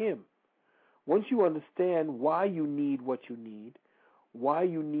by him. Once you understand why you need what you need, why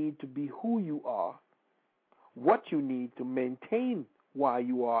you need to be who you are, what you need to maintain why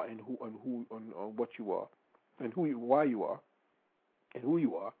you are and what you are, and why you are, and who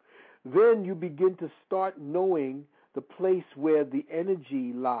you are, then you begin to start knowing the place where the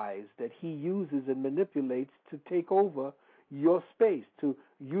energy lies that he uses and manipulates to take over your space, to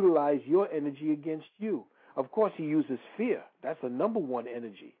utilize your energy against you. Of course, he uses fear. That's the number one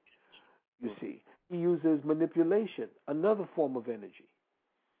energy, you see. He uses manipulation, another form of energy.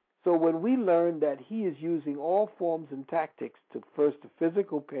 So when we learn that he is using all forms and tactics to first the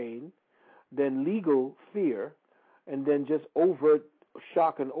physical pain, then legal fear, and then just overt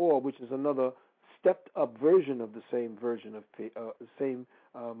shock and awe, which is another stepped-up version of the same version of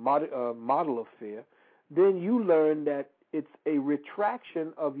model of fear, then you learn that it's a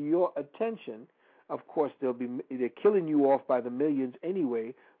retraction of your attention. Of course, they're killing you off by the millions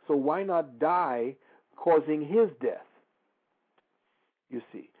anyway, so why not die causing his death? You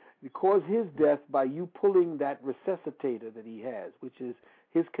see, you cause his death by you pulling that resuscitator that he has, which is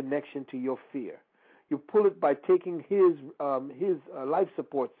his connection to your fear. You pull it by taking his life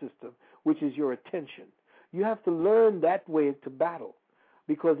support system, which is your attention. You have to learn that way to battle,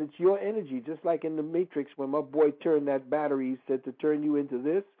 because it's your energy. Just like in the Matrix, when my boy turned that battery, he said to turn you into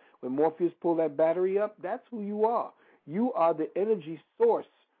this. When Morpheus pulled that battery up, that's who you are. You are the energy source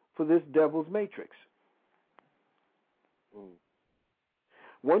for this devil's matrix.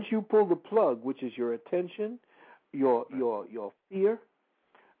 Once you pull the plug, which is your attention, your fear,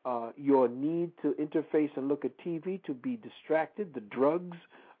 your need to interface and look at TV to be distracted, the drugs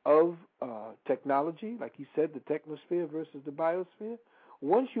of technology, like he said, the technosphere versus the biosphere.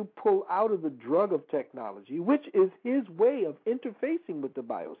 Once you pull out of the drug of technology, which is his way of interfacing with the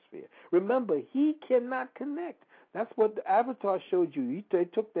biosphere, remember, he cannot connect. That's what the Avatar showed you. They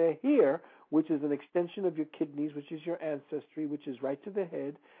took their hair, which is an extension of your kidneys, which is your ancestry, which is right to the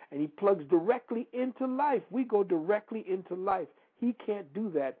head, and he plugs directly into life. We go directly into life. He can't do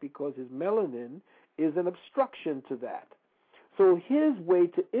that because his melanin is an obstruction to that. So his way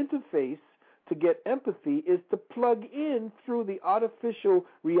to interface, to get empathy, is to plug in through the artificial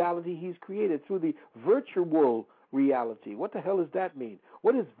reality he's created, through the virtual reality. What the hell does that mean?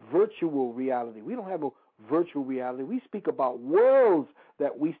 What is virtual reality? We don't have a virtual reality. We speak about worlds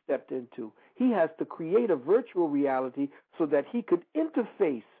that we stepped into. He has to create a virtual reality so that he could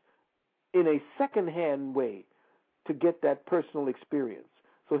interface in a second-hand way to get that personal experience.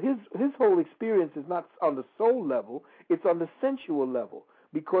 So his whole experience is not on the soul level, it's on the sensual level,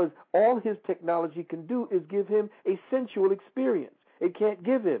 because all his technology can do is give him a sensual experience. It can't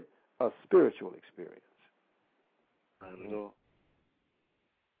give him a spiritual experience. Not at all.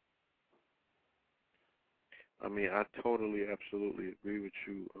 I mean, I totally, absolutely agree with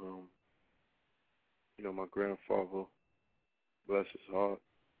you. You know, my grandfather, bless his heart,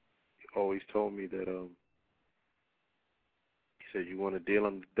 he always told me that he said, you want to deal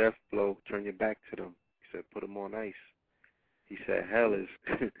them the death blow, turn your back to them. He said, put them on ice. He said, hell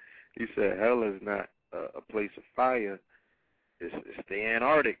is not a place of fire. It's the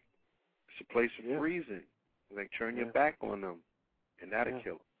Antarctic. It's a place of freezing. Like, turn your back on them, and that'll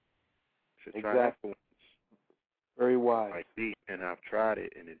kill them. So try that for once. Very wise. Like deep, and I've tried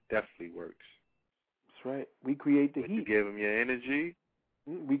it, and it definitely works. That's right. We create the heat. You give them your energy.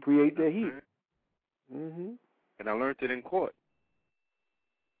 We create the heat. Mm-hmm. And I learned it in court,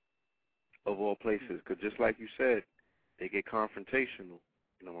 of all places, because just like you said, they get confrontational.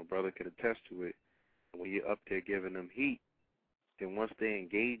 You know, my brother could attest to it. When you're up there giving them heat, then once they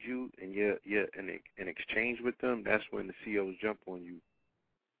engage you and you're in exchange with them, that's when the COs jump on you.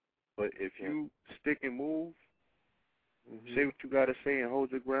 But if you stick and move, say what you got to say and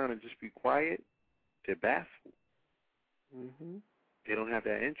hold your ground and just be quiet, they're baffled. They don't have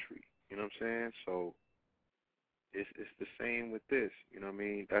that entry. You know what I'm saying? So it's the same with this. You know what I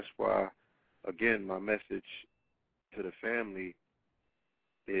mean? That's why, again, my message to the family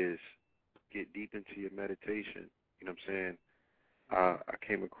is get deep into your meditation. You know what I'm saying? I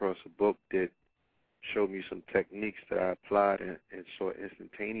came across a book that showed me some techniques that I applied and saw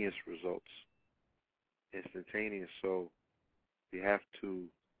instantaneous results. Instantaneous. So we have to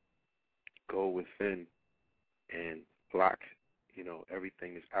go within and block,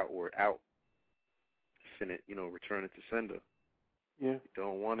 everything is outward out. Send it, return it to sender. Yeah. You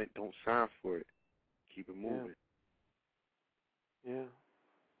don't want it, don't sign for it. Keep it moving. Yeah.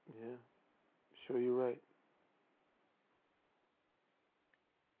 Sure, you're right.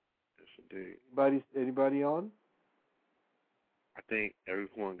 Yes, indeed. Anybody on? I think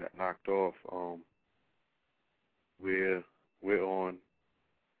everyone got knocked off. We're on.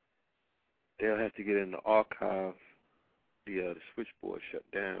 They'll have to get in the archive. The switchboard shut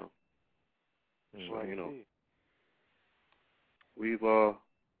down. So we've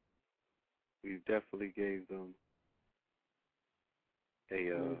definitely gave them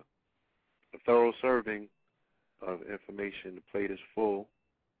a thorough serving of information. The plate is full.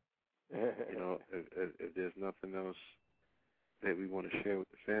 If there's nothing else that we want to share with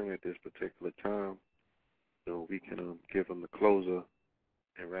the family at this particular time, we can give them the closer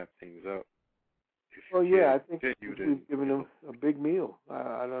and wrap things up. I think we've given them a big meal.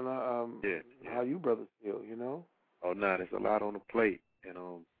 I don't know how you brothers feel. Oh, no, there's a lot on the plate, and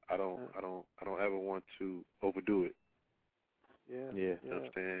I don't ever want to overdo it. Yeah. You know what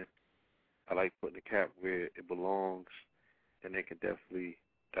I'm saying? I like putting the cap where it belongs, and they can definitely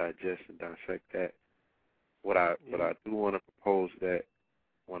digest and dissect that. What I do want to propose that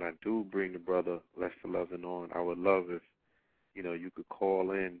when I do bring the brother Lester Lovin on, I would love if you could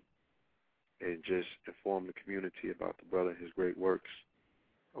call in and just inform the community about the brother and his great works.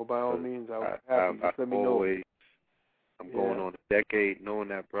 Oh, by all means, I would be happy. Just let me know. I'm going on a decade knowing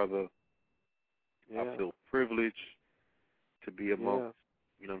that brother. Yeah. I feel privileged to be amongst,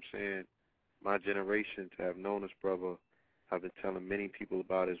 my generation, to have known this brother. I've been telling many people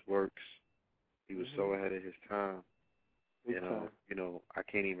about his works. He was so ahead of his time. Big time. I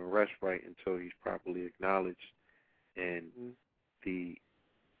can't even rest right until he's properly acknowledged. And the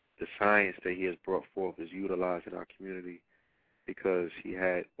science that he has brought forth is utilized in our community, because he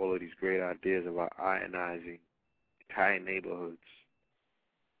had all of these great ideas about ionizing entire neighborhoods.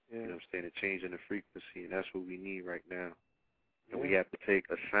 Yeah. You know what I'm saying? And changing the frequency, and that's what we need right now. And we have to take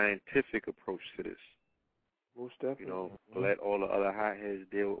a scientific approach to this. Most definitely. Let all the other hotheads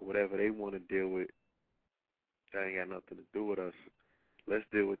deal with whatever they want to deal with. That ain't got nothing to do with us. Let's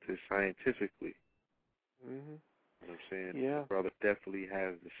deal with this scientifically. You know what I'm saying? Yeah. The brother definitely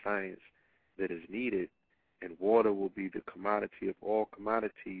has the science that is needed, and water will be the commodity of all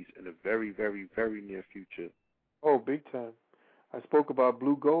commodities in the very, very, very near future. Oh, big time. I spoke about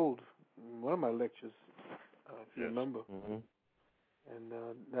blue gold in one of my lectures, if you remember. And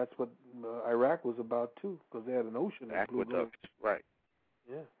that's what Iraq was about, too, because they had an ocean of blue gold. Aqueducts, right.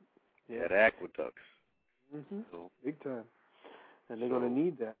 Yeah, the aqueducts. So. Big time. And they're going to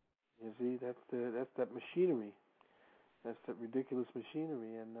need that. You see, that's that machinery. That's that ridiculous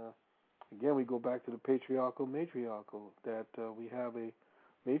machinery. And, again, we go back to the patriarchal, matriarchal, that we have a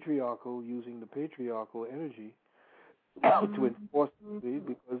matriarchal using the patriarchal energy to enforce it,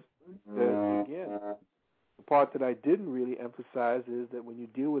 because, again, the part that I didn't really emphasize is that when you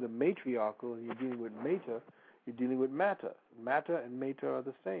deal with a matriarchal and you're dealing with matter, you're dealing with matter. Matter and matter are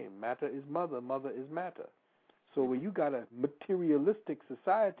the same. Matter is mother, mother is matter. So when you got a materialistic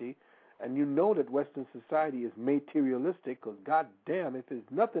society, and you know that Western society is materialistic, because goddamn, if there's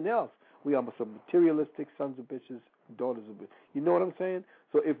nothing else, we are some materialistic sons of bitches, daughters of bitches. You know what I'm saying?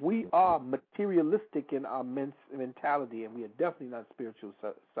 So if we are materialistic in our mentality, and we are definitely not a spiritual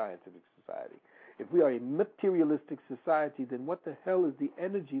scientific society, if we are a materialistic society, then what the hell is the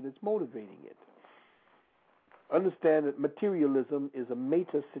energy that's motivating it? Understand that materialism is a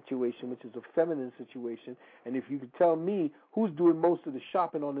meta situation, which is a feminine situation, and if you could tell me who's doing most of the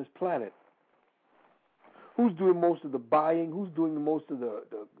shopping on this planet, who's doing most of the buying, who's doing most of the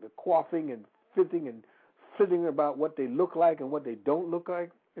coiffing and fitting about what they look like and what they don't look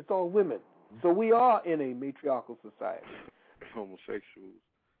like, it's all women. So we are in a matriarchal society. Homosexuals.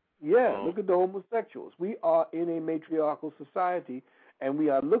 Yeah, look at the homosexuals. We are in a matriarchal society, and we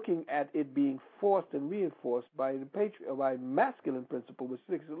are looking at it being forced and reinforced by by masculine principle, which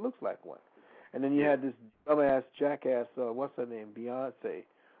it looks like one. And then you had this dumbass jackass, what's her name, Beyonce,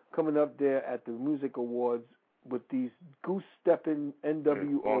 coming up there at the music awards with these goose-stepping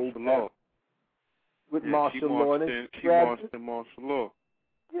NWO with martial law. She marched in martial law.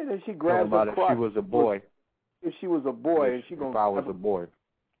 Yeah, then she grabs her crotch. If she was a boy. If she was a boy, and she if I was a boy.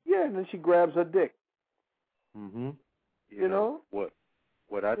 Yeah, and then she grabs her dick. You know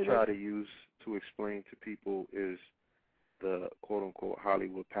what I try to use to explain to people is the quote unquote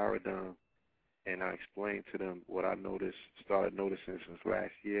Hollywood paradigm, and I explain to them what I started noticing since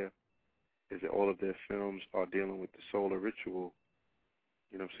last year, is that all of their films are dealing with the solar ritual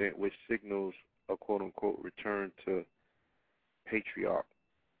You know what I'm saying? Which signals a quote unquote return to patriarch,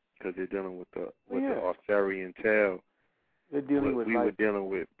 because they're dealing with the Arthurian tale. They're dealing with what we were dealing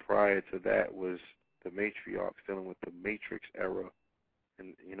with prior to that was the matriarchs dealing with the Matrix era,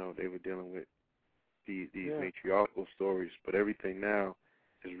 and you know they were dealing with these matriarchal stories. But everything now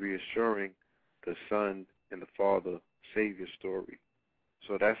is reassuring the son and the father savior story.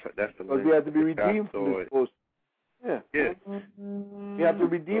 So that's the lens. We have to be redeemed from this bullshit. Yeah. We have to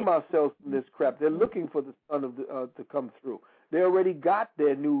redeem ourselves from this crap. They're looking for the son of to come through. They already got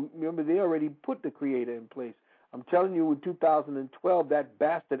their new. Remember, they already put the creator in place. I'm telling you, in 2012, that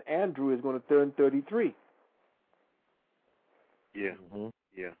bastard Andrew is going to turn 33. Yeah.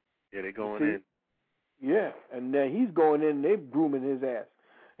 Yeah. They're going in. Yeah, and he's going in. They're grooming his ass,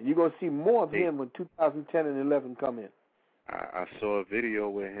 and you're going to see more of him when 2010 and 11 come in. I saw a video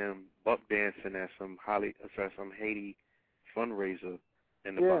with him buck dancing at some Haiti fundraiser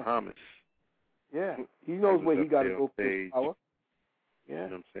in the Bahamas. Yeah, he knows where he got to go for his power. Yeah, you know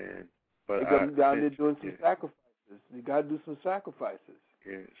what I'm saying. But they got him down there doing some sacrifices. You got to do some sacrifices.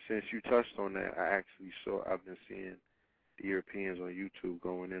 Yeah, since you touched on that, I've been seeing the Europeans on YouTube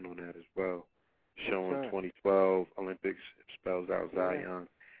going in on that as well, showing 2012 Olympics spells out Zion.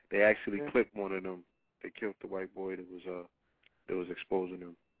 They actually clipped one of them. They killed the white boy that was exposing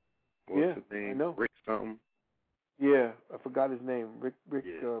him. What's his name? I know. Rick something. Yeah, I forgot his name. Rick. They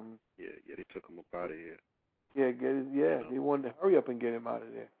took him up out of here. They wanted to hurry up and get him out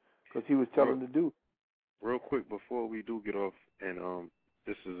of there because he was telling them to do. Real quick before we do get off, and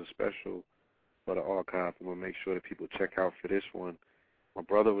this is a special for the archive. I'm gonna make sure that people check out for this one. My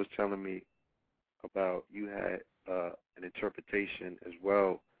brother was telling me about you had an interpretation as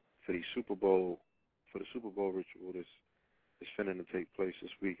well for the Super Bowl ritual that's finna to take place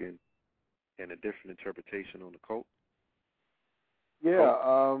this weekend, and a different interpretation on the cult.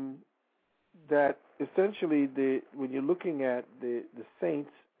 Yeah, that essentially when you're looking at the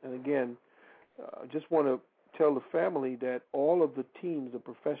saints, and again, I just want to tell the family that all of the teams, the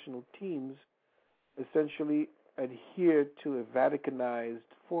professional teams, essentially adhere to a Vaticanized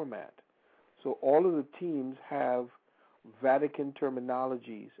format. So all of the teams have Vatican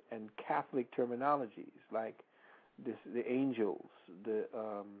terminologies and Catholic terminologies, like the angels,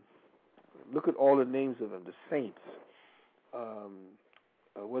 look at all the names of them, the saints.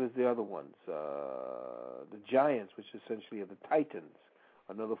 What is the other ones? The giants, which essentially are the Titans,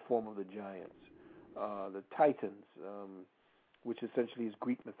 another form of the giants. The Titans, which essentially is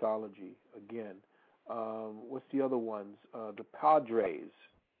Greek mythology again. What's the other ones? The Padres,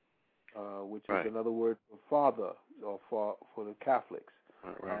 which is another word for father, or for the Catholics.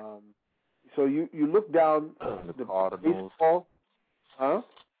 Right. So you look down the Cardinals. baseball,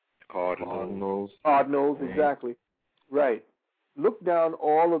 Cardinals, exactly. Right. Look down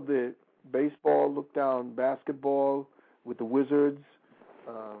all of the baseball. Look down basketball with the Wizards.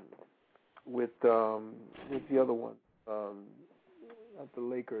 With what's the other one? Not the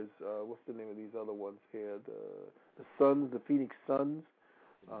Lakers. What's the name of these other ones here? The Suns, the Phoenix Suns.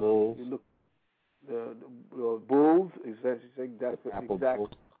 Bulls. You look the Bulls. Exactly. That's exact. Bulls.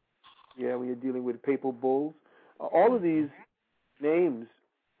 Yeah, when you're dealing with papal bulls, all of these names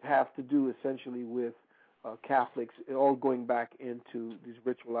have to do essentially with Catholics, all going back into this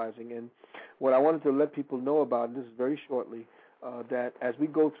ritualizing. And what I wanted to let people know about, and this is very shortly, that as we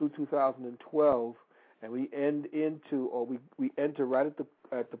go through 2012 and we we enter right at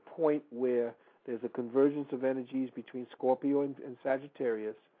the point where there's a convergence of energies between Scorpio and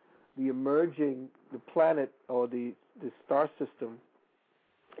Sagittarius, the planet or the star system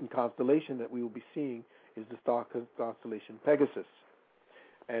and constellation that we will be seeing is the star constellation Pegasus.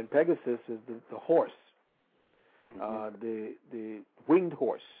 And Pegasus is the horse, the winged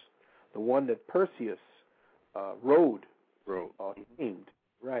horse, the one that Perseus rode or tamed,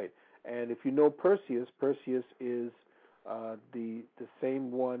 right? And if you know Perseus is the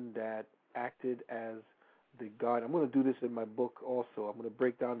same one that acted as the god. I'm going to do this in my book also. I'm going to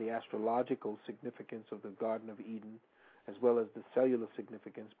break down the astrological significance of the Garden of Eden as well as the cellular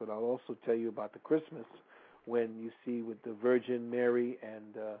significance, but I'll also tell you about the Christmas when you see with the Virgin Mary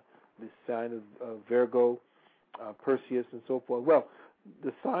and the sign of Virgo, Perseus, and so forth. Well,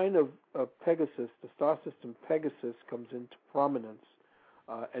 the sign of Pegasus, the star system Pegasus, comes into prominence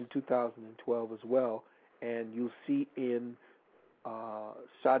in 2012 as well, and you'll see in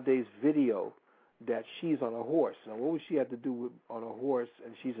Sade's video that she's on a horse. Now, what would she have to do on a horse?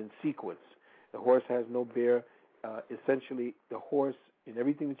 And she's in sequence. The horse has no bear. Essentially, the horse in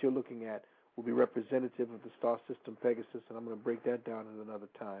everything that you're looking at will be representative of the star system Pegasus, and I'm going to break that down at another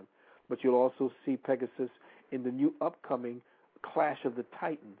time. But you'll also see Pegasus in the new upcoming Clash of the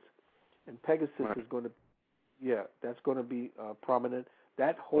Titans, and Pegasus is going to, that's going to be prominent.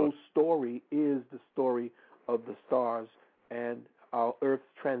 That whole story is the story of the stars and our Earth's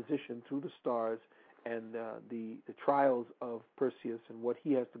transition through the stars, and the trials of Perseus and what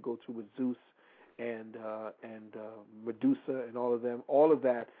he has to go through with Zeus and Medusa and all of them. All of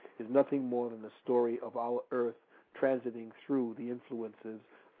that is nothing more than the story of our Earth transiting through the influences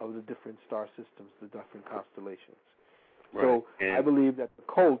of the different star systems, the different constellations. Right. So I believe that the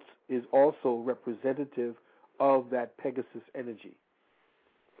cults is also representative of that Pegasus energy,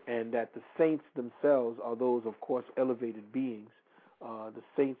 and that the saints themselves are those, of course, elevated beings, the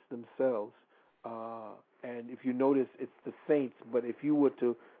saints themselves. And if you notice, it's the saints, but if you were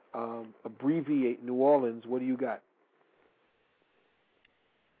to abbreviate New Orleans, what do you got?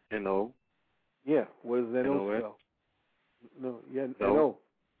 N-O. Yeah, what does N-O spell? No, N-O.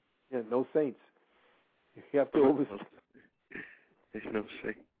 Yeah, no saints. You have to There's no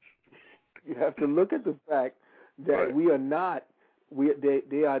saints. You have to look at the fact that we are not.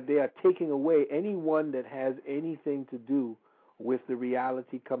 They are taking away anyone that has anything to do with the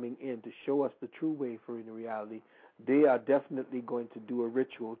reality coming in to show us the true way for in the reality. They are definitely going to do a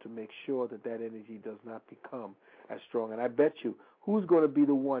ritual to make sure that that energy does not become as strong. And I bet you, who's going to be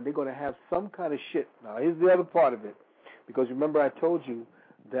the one? They're going to have some kind of shit. Now, here's the other part of it. Because remember I told you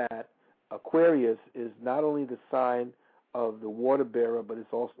that Aquarius is not only the sign of the water bearer, but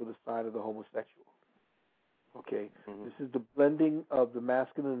it's also the sign of the homosexual. Okay? Mm-hmm. This is the blending of the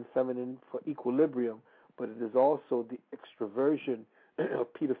masculine and feminine for equilibrium, but it is also the extroversion of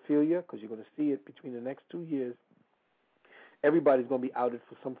pedophilia, because you're going to see it between the next 2 years. Everybody's going to be outed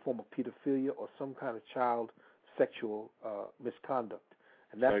for some form of pedophilia or some kind of child sexual misconduct.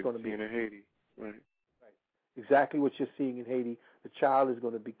 And that's going to be in Haiti. Right. Exactly what you're seeing in Haiti. The child is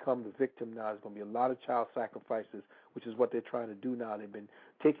going to become the victim now. There's going to be a lot of child sacrifices, which is what they're trying to do now. They've been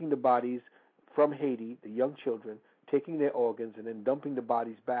taking the bodies from Haiti, the young children, taking their organs, and then dumping the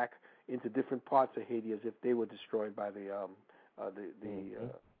bodies back into different parts of Haiti as if they were destroyed by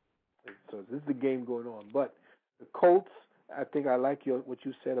so this is the game going on. But the cults, I think I like what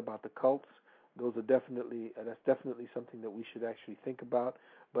you said about the cults. Those are that's definitely something that we should actually think about.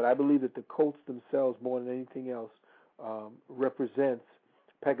 But I believe that the cults themselves, more than anything else, represents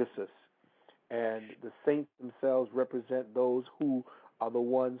Pegasus, and the saints themselves represent those who are the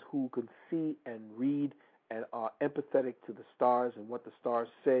ones who can see and read and are empathetic to the stars and what the stars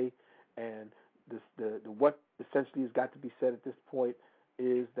say. And what essentially has got to be said at this point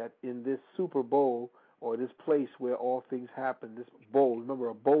is that in this Super Bowl, or this place where all things happen, this bowl, remember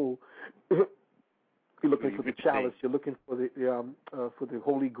a bowl, you're looking for the chalice, you're looking for the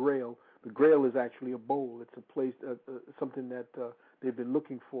Holy Grail. The Grail is actually a bowl. It's a place, something that they've been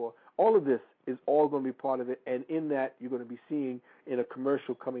looking for. All of this is all going to be part of it, and in that you're going to be seeing in a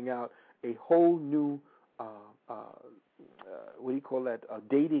commercial coming out a whole new, a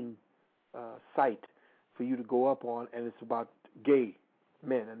dating site for you to go up on, and it's about gay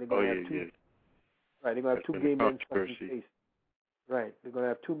men, and they're going to have two. Right, they're going to have two gay men sucking face. Right, they're going to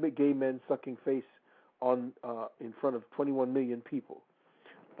have two gay men sucking face on in front of 21 million people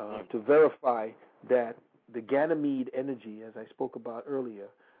to verify that the Ganymede energy, as I spoke about earlier,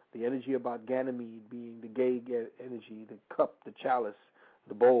 the energy about Ganymede being the gay energy, the cup, the chalice,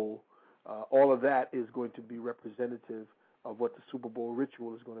 the bowl, all of that is going to be representative of what the Super Bowl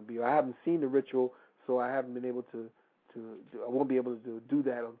ritual is going to be. I haven't seen the ritual, so I haven't been able to I won't be able to do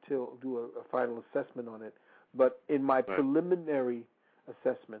that until do a final assessment on it. But in my preliminary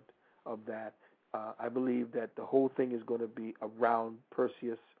assessment of that, I believe that the whole thing is going to be around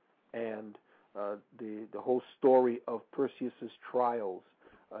Perseus and the whole story of Perseus's trials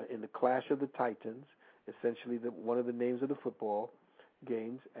in the Clash of the Titans, essentially one of the names of the football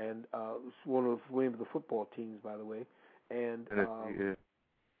games, and one of the names of the football teams, by the way. And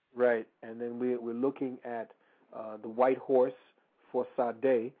right, and then we're looking at the white horse for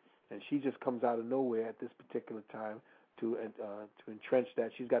Sade, and she just comes out of nowhere at this particular time to entrench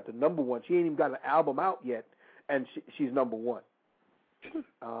that. She's got the number one. She ain't even got an album out yet, and she's number one.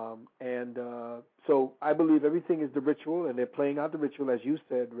 So I believe everything is the ritual, and they're playing out the ritual, as you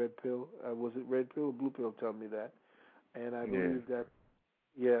said, Red Pill. Was it Red Pill or Blue Pill? Tell me that. And I believe that,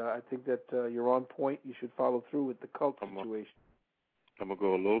 I think that you're on point. You should follow through with the cult situation. I'm going to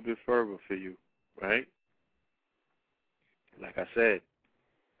go a little bit further for you, right? Like I said,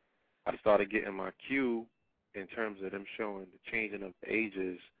 I started getting my cue in terms of them showing the changing of the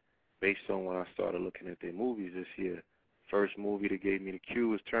ages based on when I started looking at their movies this year. First movie that gave me the cue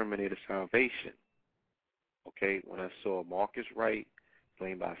was Terminator Salvation. Okay, when I saw Marcus Wright,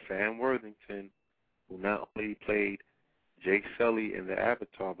 played by Sam Worthington, who not only played Jake Sully in the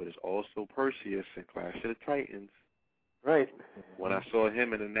Avatar, but it's also Perseus in Clash of the Titans. Right. When I saw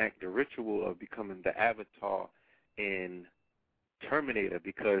him enact the ritual of becoming the Avatar in Terminator,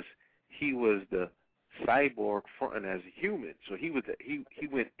 because he was the cyborg fronting as a human, so he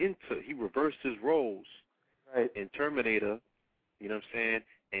reversed his roles in Terminator. You know what I'm saying?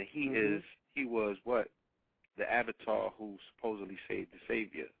 And he was what? The Avatar who supposedly saved the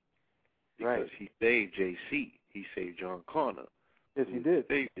Savior. Because he saved JC. He saved John Connor. Yes, he did.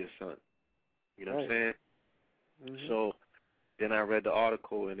 Saved his son. You know what I'm saying? So then I read the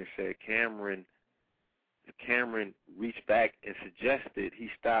article and it said Cameron reached back and suggested he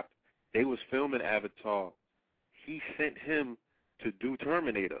stopped. They was filming Avatar. He sent him to do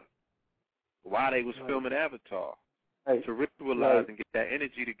Terminator while they was filming Avatar to ritualize and get that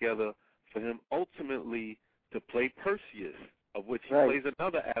energy together for him ultimately to play Perseus, of which he plays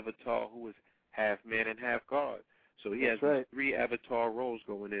another Avatar who is half man and half god. So he has these 3 Avatar roles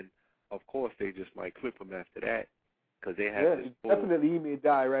going in. Of course, they just might clip him after that because they have this definitely he may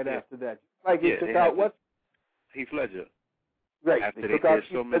die right after that. Like he took out what? Heath Ledger. Right. After they they took out did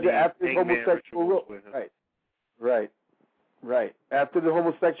so Heath many Ledger after the homosexual role. With him. Right. After the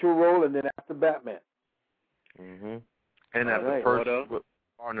homosexual role and then after Batman. And after first with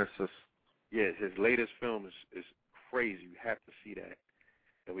Arnesis. Yeah, his latest film is crazy. You have to see that.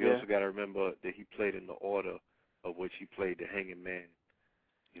 And we also got to remember that he played in the order of which he played the Hanging Man.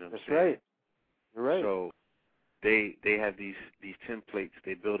 You know what I'm saying? Right. You're right. So they have these templates.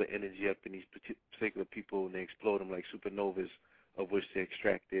 They build the energy up in these particular people, and they explode them like supernovas, of which they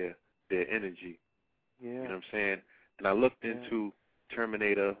extract their energy. Yeah. You know what I'm saying? And I looked into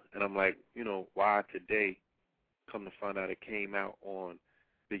Terminator, and I'm like, why today? Come to find out it came out on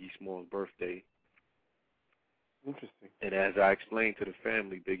Biggie Smalls' birthday. Interesting. And as I explained to the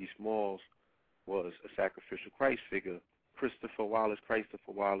family, Biggie Smalls was a sacrificial Christ figure. Christopher Wallace.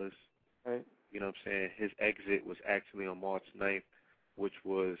 Right. You know what I'm saying? His exit was actually on March 9th, which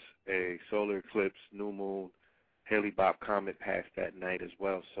was a solar eclipse, new moon. Halley-Bopp comet passed that night as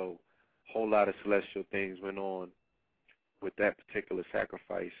well. So a whole lot of celestial things went on with that particular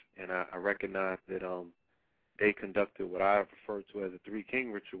sacrifice. And I recognize that they conducted what I refer to as a 3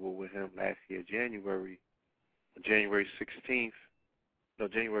 King ritual with him last year, January 16th. No,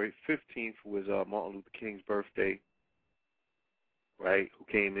 January 15th was Martin Luther King's birthday, right, who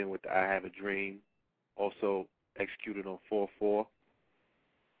came in with the I Have a Dream, also executed on 4/4.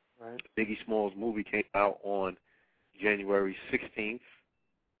 Right. Biggie Smalls' movie came out on January 16th,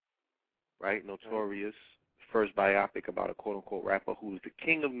 right, Notorious, first biopic about a quote-unquote rapper who is the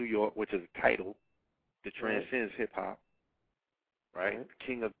king of New York, which is a title that transcends hip-hop, right, the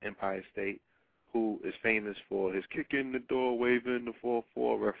king of Empire State, who is famous for his kick in the door, waving the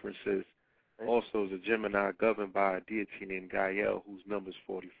 4/4 references. Right. Also is a Gemini governed by a deity named Gael, whose number's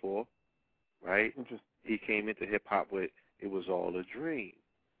 44, right? He came into hip-hop with It Was All a Dream.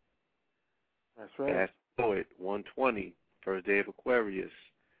 That's right. Fast forward, 120, first day of Aquarius,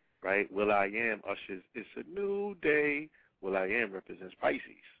 right? Will I Am ushers, it's a new day. Will I Am represents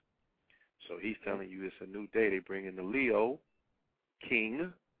Pisces. So he's telling you it's a new day. They bring in the Leo,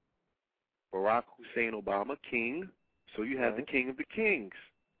 King, Barack Hussein Obama, King. So you have the King of the Kings.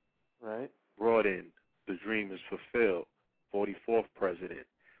 Right. Brought in. The dream is fulfilled. 44th president.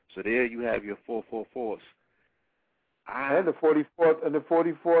 So there you have your 444s. And the 44th and the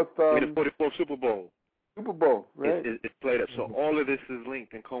 44th. The 44th Super Bowl. Super Bowl, right? It's played up. So all of this is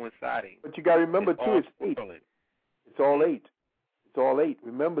linked and coinciding. But you got to remember too, it's 8. It's all 8. It's all 8.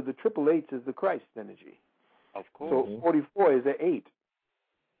 Remember, the triple H is the Christ energy. Of course. So 44 is an 8.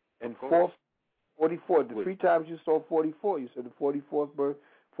 And 44. The 3 times you saw 44, you said the 44th birth,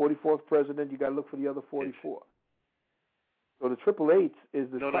 44th president. You got to look for the other 44. So the triple H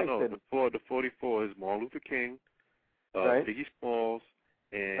is the Christ energy. The 44 is Martin Luther King, Biggie Smalls,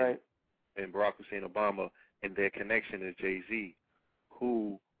 and Barack Hussein Obama, and their connection is Jay-Z,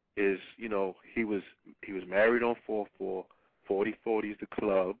 who is, he was married on 4/4. 40/40 is the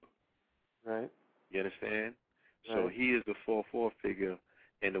club. Right. You understand? Right. So he is the 4/4 figure,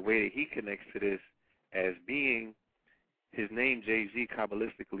 and the way that he connects to this as being his name Jay-Z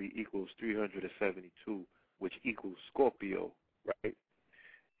Kabbalistically equals 372, which equals Scorpio, right?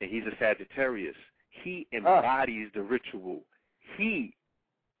 And he's a Sagittarius. He embodies the ritual. He,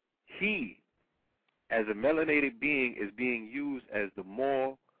 as a melanated being, is being used as the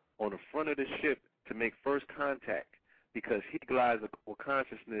Moor on the front of the ship to make first contact, because he glides with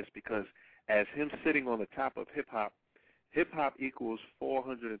consciousness, because as him sitting on the top of hip-hop equals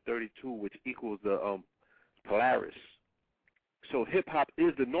 432, which equals the Polaris. So hip-hop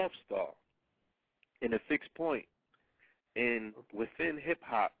is the North Star in a fixed point. within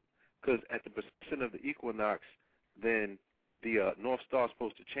hip-hop, because at the position of the equinox, then the North Star is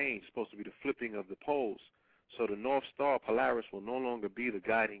supposed to change. It's supposed to be the flipping of the poles. So the North Star, Polaris, will no longer be the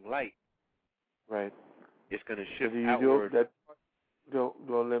guiding light. Right. It's going to shift you outward.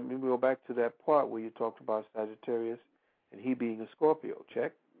 Well, let me go back to that part where you talked about Sagittarius and he being a Scorpio.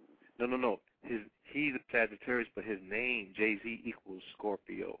 Check. No. He's a Sagittarius, but his name, Jay-Z, equals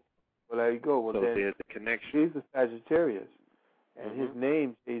Scorpio. Well, there you go. Well, so then there's a connection. He's a Sagittarius, and his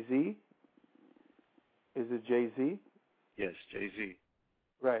name, Jay-Z, is it Jay-Z? Yes, Jay-Z.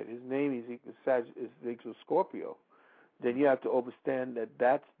 Right. His name is equals Scorpio. Then you have to understand that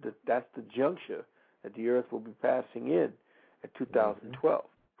that's the juncture that the Earth will be passing in at 2012.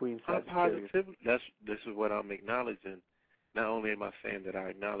 Queen Sagittarius. This is what I'm acknowledging. Not only am I saying that I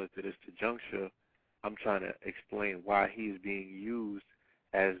acknowledge that it's the juncture, I'm trying to explain why he's being used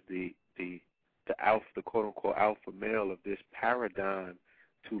as the alpha, the quote unquote alpha male of this paradigm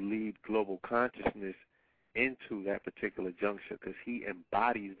to lead global consciousness into that particular juncture, because he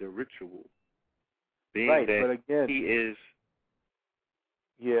embodies the ritual. Being right, that but again, he is.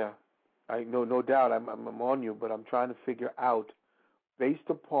 Yeah, I know, no doubt. I'm on you, but I'm trying to figure out, based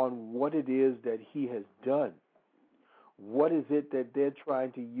upon what it is that he has done, what is it that they're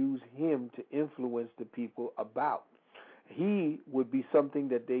trying to use him to influence the people about? He would be something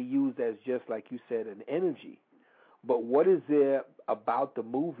that they use as, just like you said, an energy. But what is there about the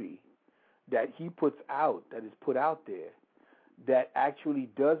movie that he puts out, that is put out there, that actually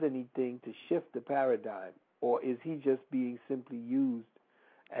does anything to shift the paradigm? Or is he just being simply used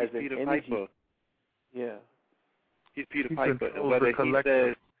as an Peter energy? Piper. Yeah. He's Peter Piper. And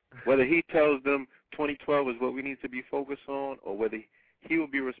whether he tells them 2012 is what we need to be focused on, or whether he will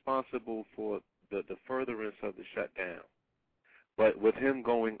be responsible for the furtherance of the shutdown. But with him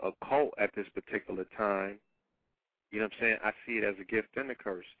going occult at this particular time, you know what I'm saying, I see it as a gift and a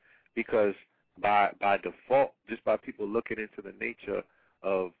curse, because by default, just by people looking into the nature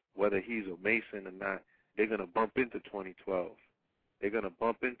of whether he's a Mason or not, they're going to bump into 2012. They're going to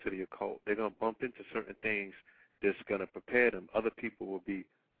bump into the occult. They're going to bump into certain things that's going to prepare them. Other people will be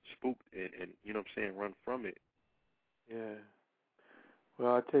spooked and you know what I'm saying, run from it. Yeah.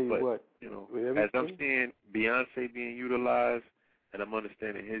 Well, I'll tell you what. You know, as I'm seeing Beyonce being utilized, and I'm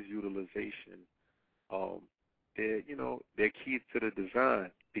understanding his utilization, they're key to the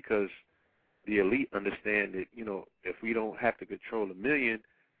design, because the elite understand that, you know, if we don't have to control 1 million,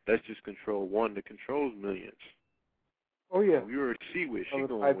 let's just control one that controls millions. Oh, yeah. We already see where she's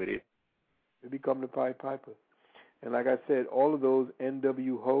going with it. They become the Pied Piper. And like I said, all of those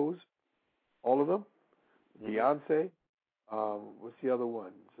NW hoes, all of them, Beyonce, what's the other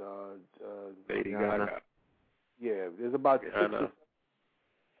ones? Lady Gaga. Yeah, there's about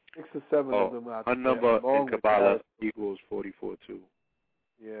 6 or 7 of them out there. Her number in Kabbalah equals 44 too.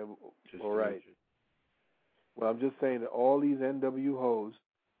 Yeah, all right. Well, I'm just saying that all these NW hoes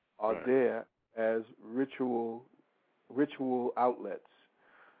are there as ritual outlets,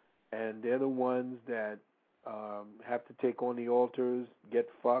 and they're the ones that have to take on the altars, get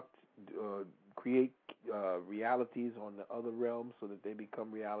fucked, create realities on the other realm so that they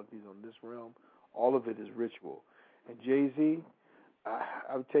become realities on this realm. All of it is ritual. And Jay-Z,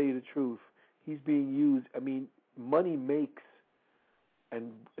 I'll tell you the truth, he's being used. I mean, money makes,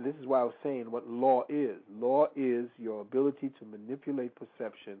 and this is why I was saying what law is. Law is your ability to manipulate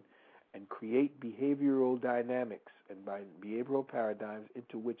perception and create behavioral dynamics and by behavioral paradigms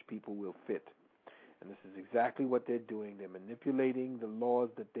into which people will fit. And this is exactly what they're doing. They're manipulating the laws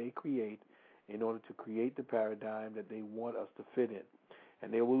that they create in order to create the paradigm that they want us to fit in.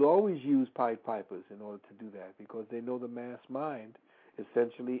 And they will always use Pied Pipers in order to do that, because they know the mass mind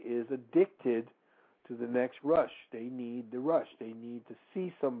essentially is addicted to the next rush. They need the rush. They need to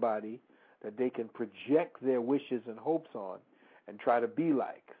see somebody that they can project their wishes and hopes on and try to be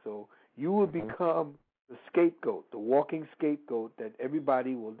like. So you will become the scapegoat, the walking scapegoat that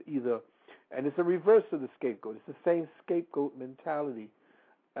everybody will either, and it's a reverse of the scapegoat. It's the same scapegoat mentality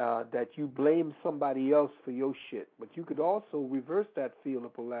that you blame somebody else for your shit. But you could also reverse that field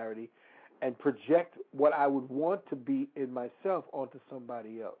of polarity and project what I would want to be in myself onto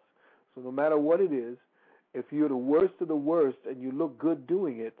somebody else. So no matter what it is, if you're the worst of the worst and you look good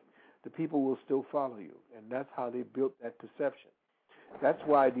doing it, the people will still follow you. And that's how they built that perception. That's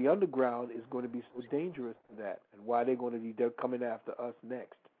why the underground is going to be so dangerous to that, and why they're coming after us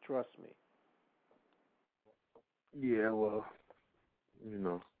next. Trust me. Yeah, well, you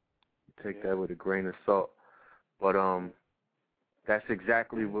know, take that with a grain of salt. But that's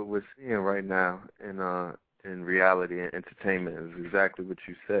exactly what we're seeing right now in reality and entertainment. Is exactly what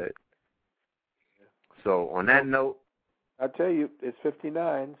you said. So on that note, I tell you, it's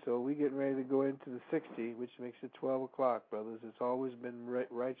 59, so we getting ready to go into the 60, which makes it 12 o'clock, brothers. It's always been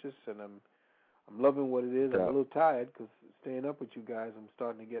righteous, and I'm loving what it is. I'm a little tired because staying up with you guys, I'm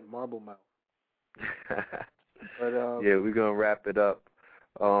starting to get marble mouth. But yeah, we're gonna wrap it up.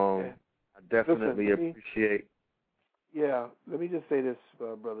 Yeah. I definitely appreciate. Yeah, let me just say this,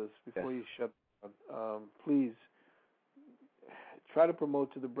 brothers, before you shut down. Please try to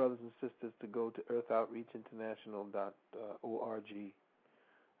promote to the brothers and sisters to go to earthoutreachinternational.org.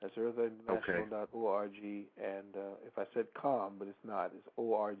 That's earthinternational.org, and if I said com, but it's not, it's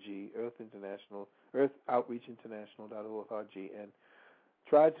org, earthoutreachinternational.org, and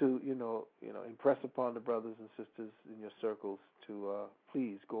try to, impress upon the brothers and sisters in your circles to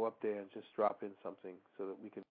please go up there and just drop in something so that we can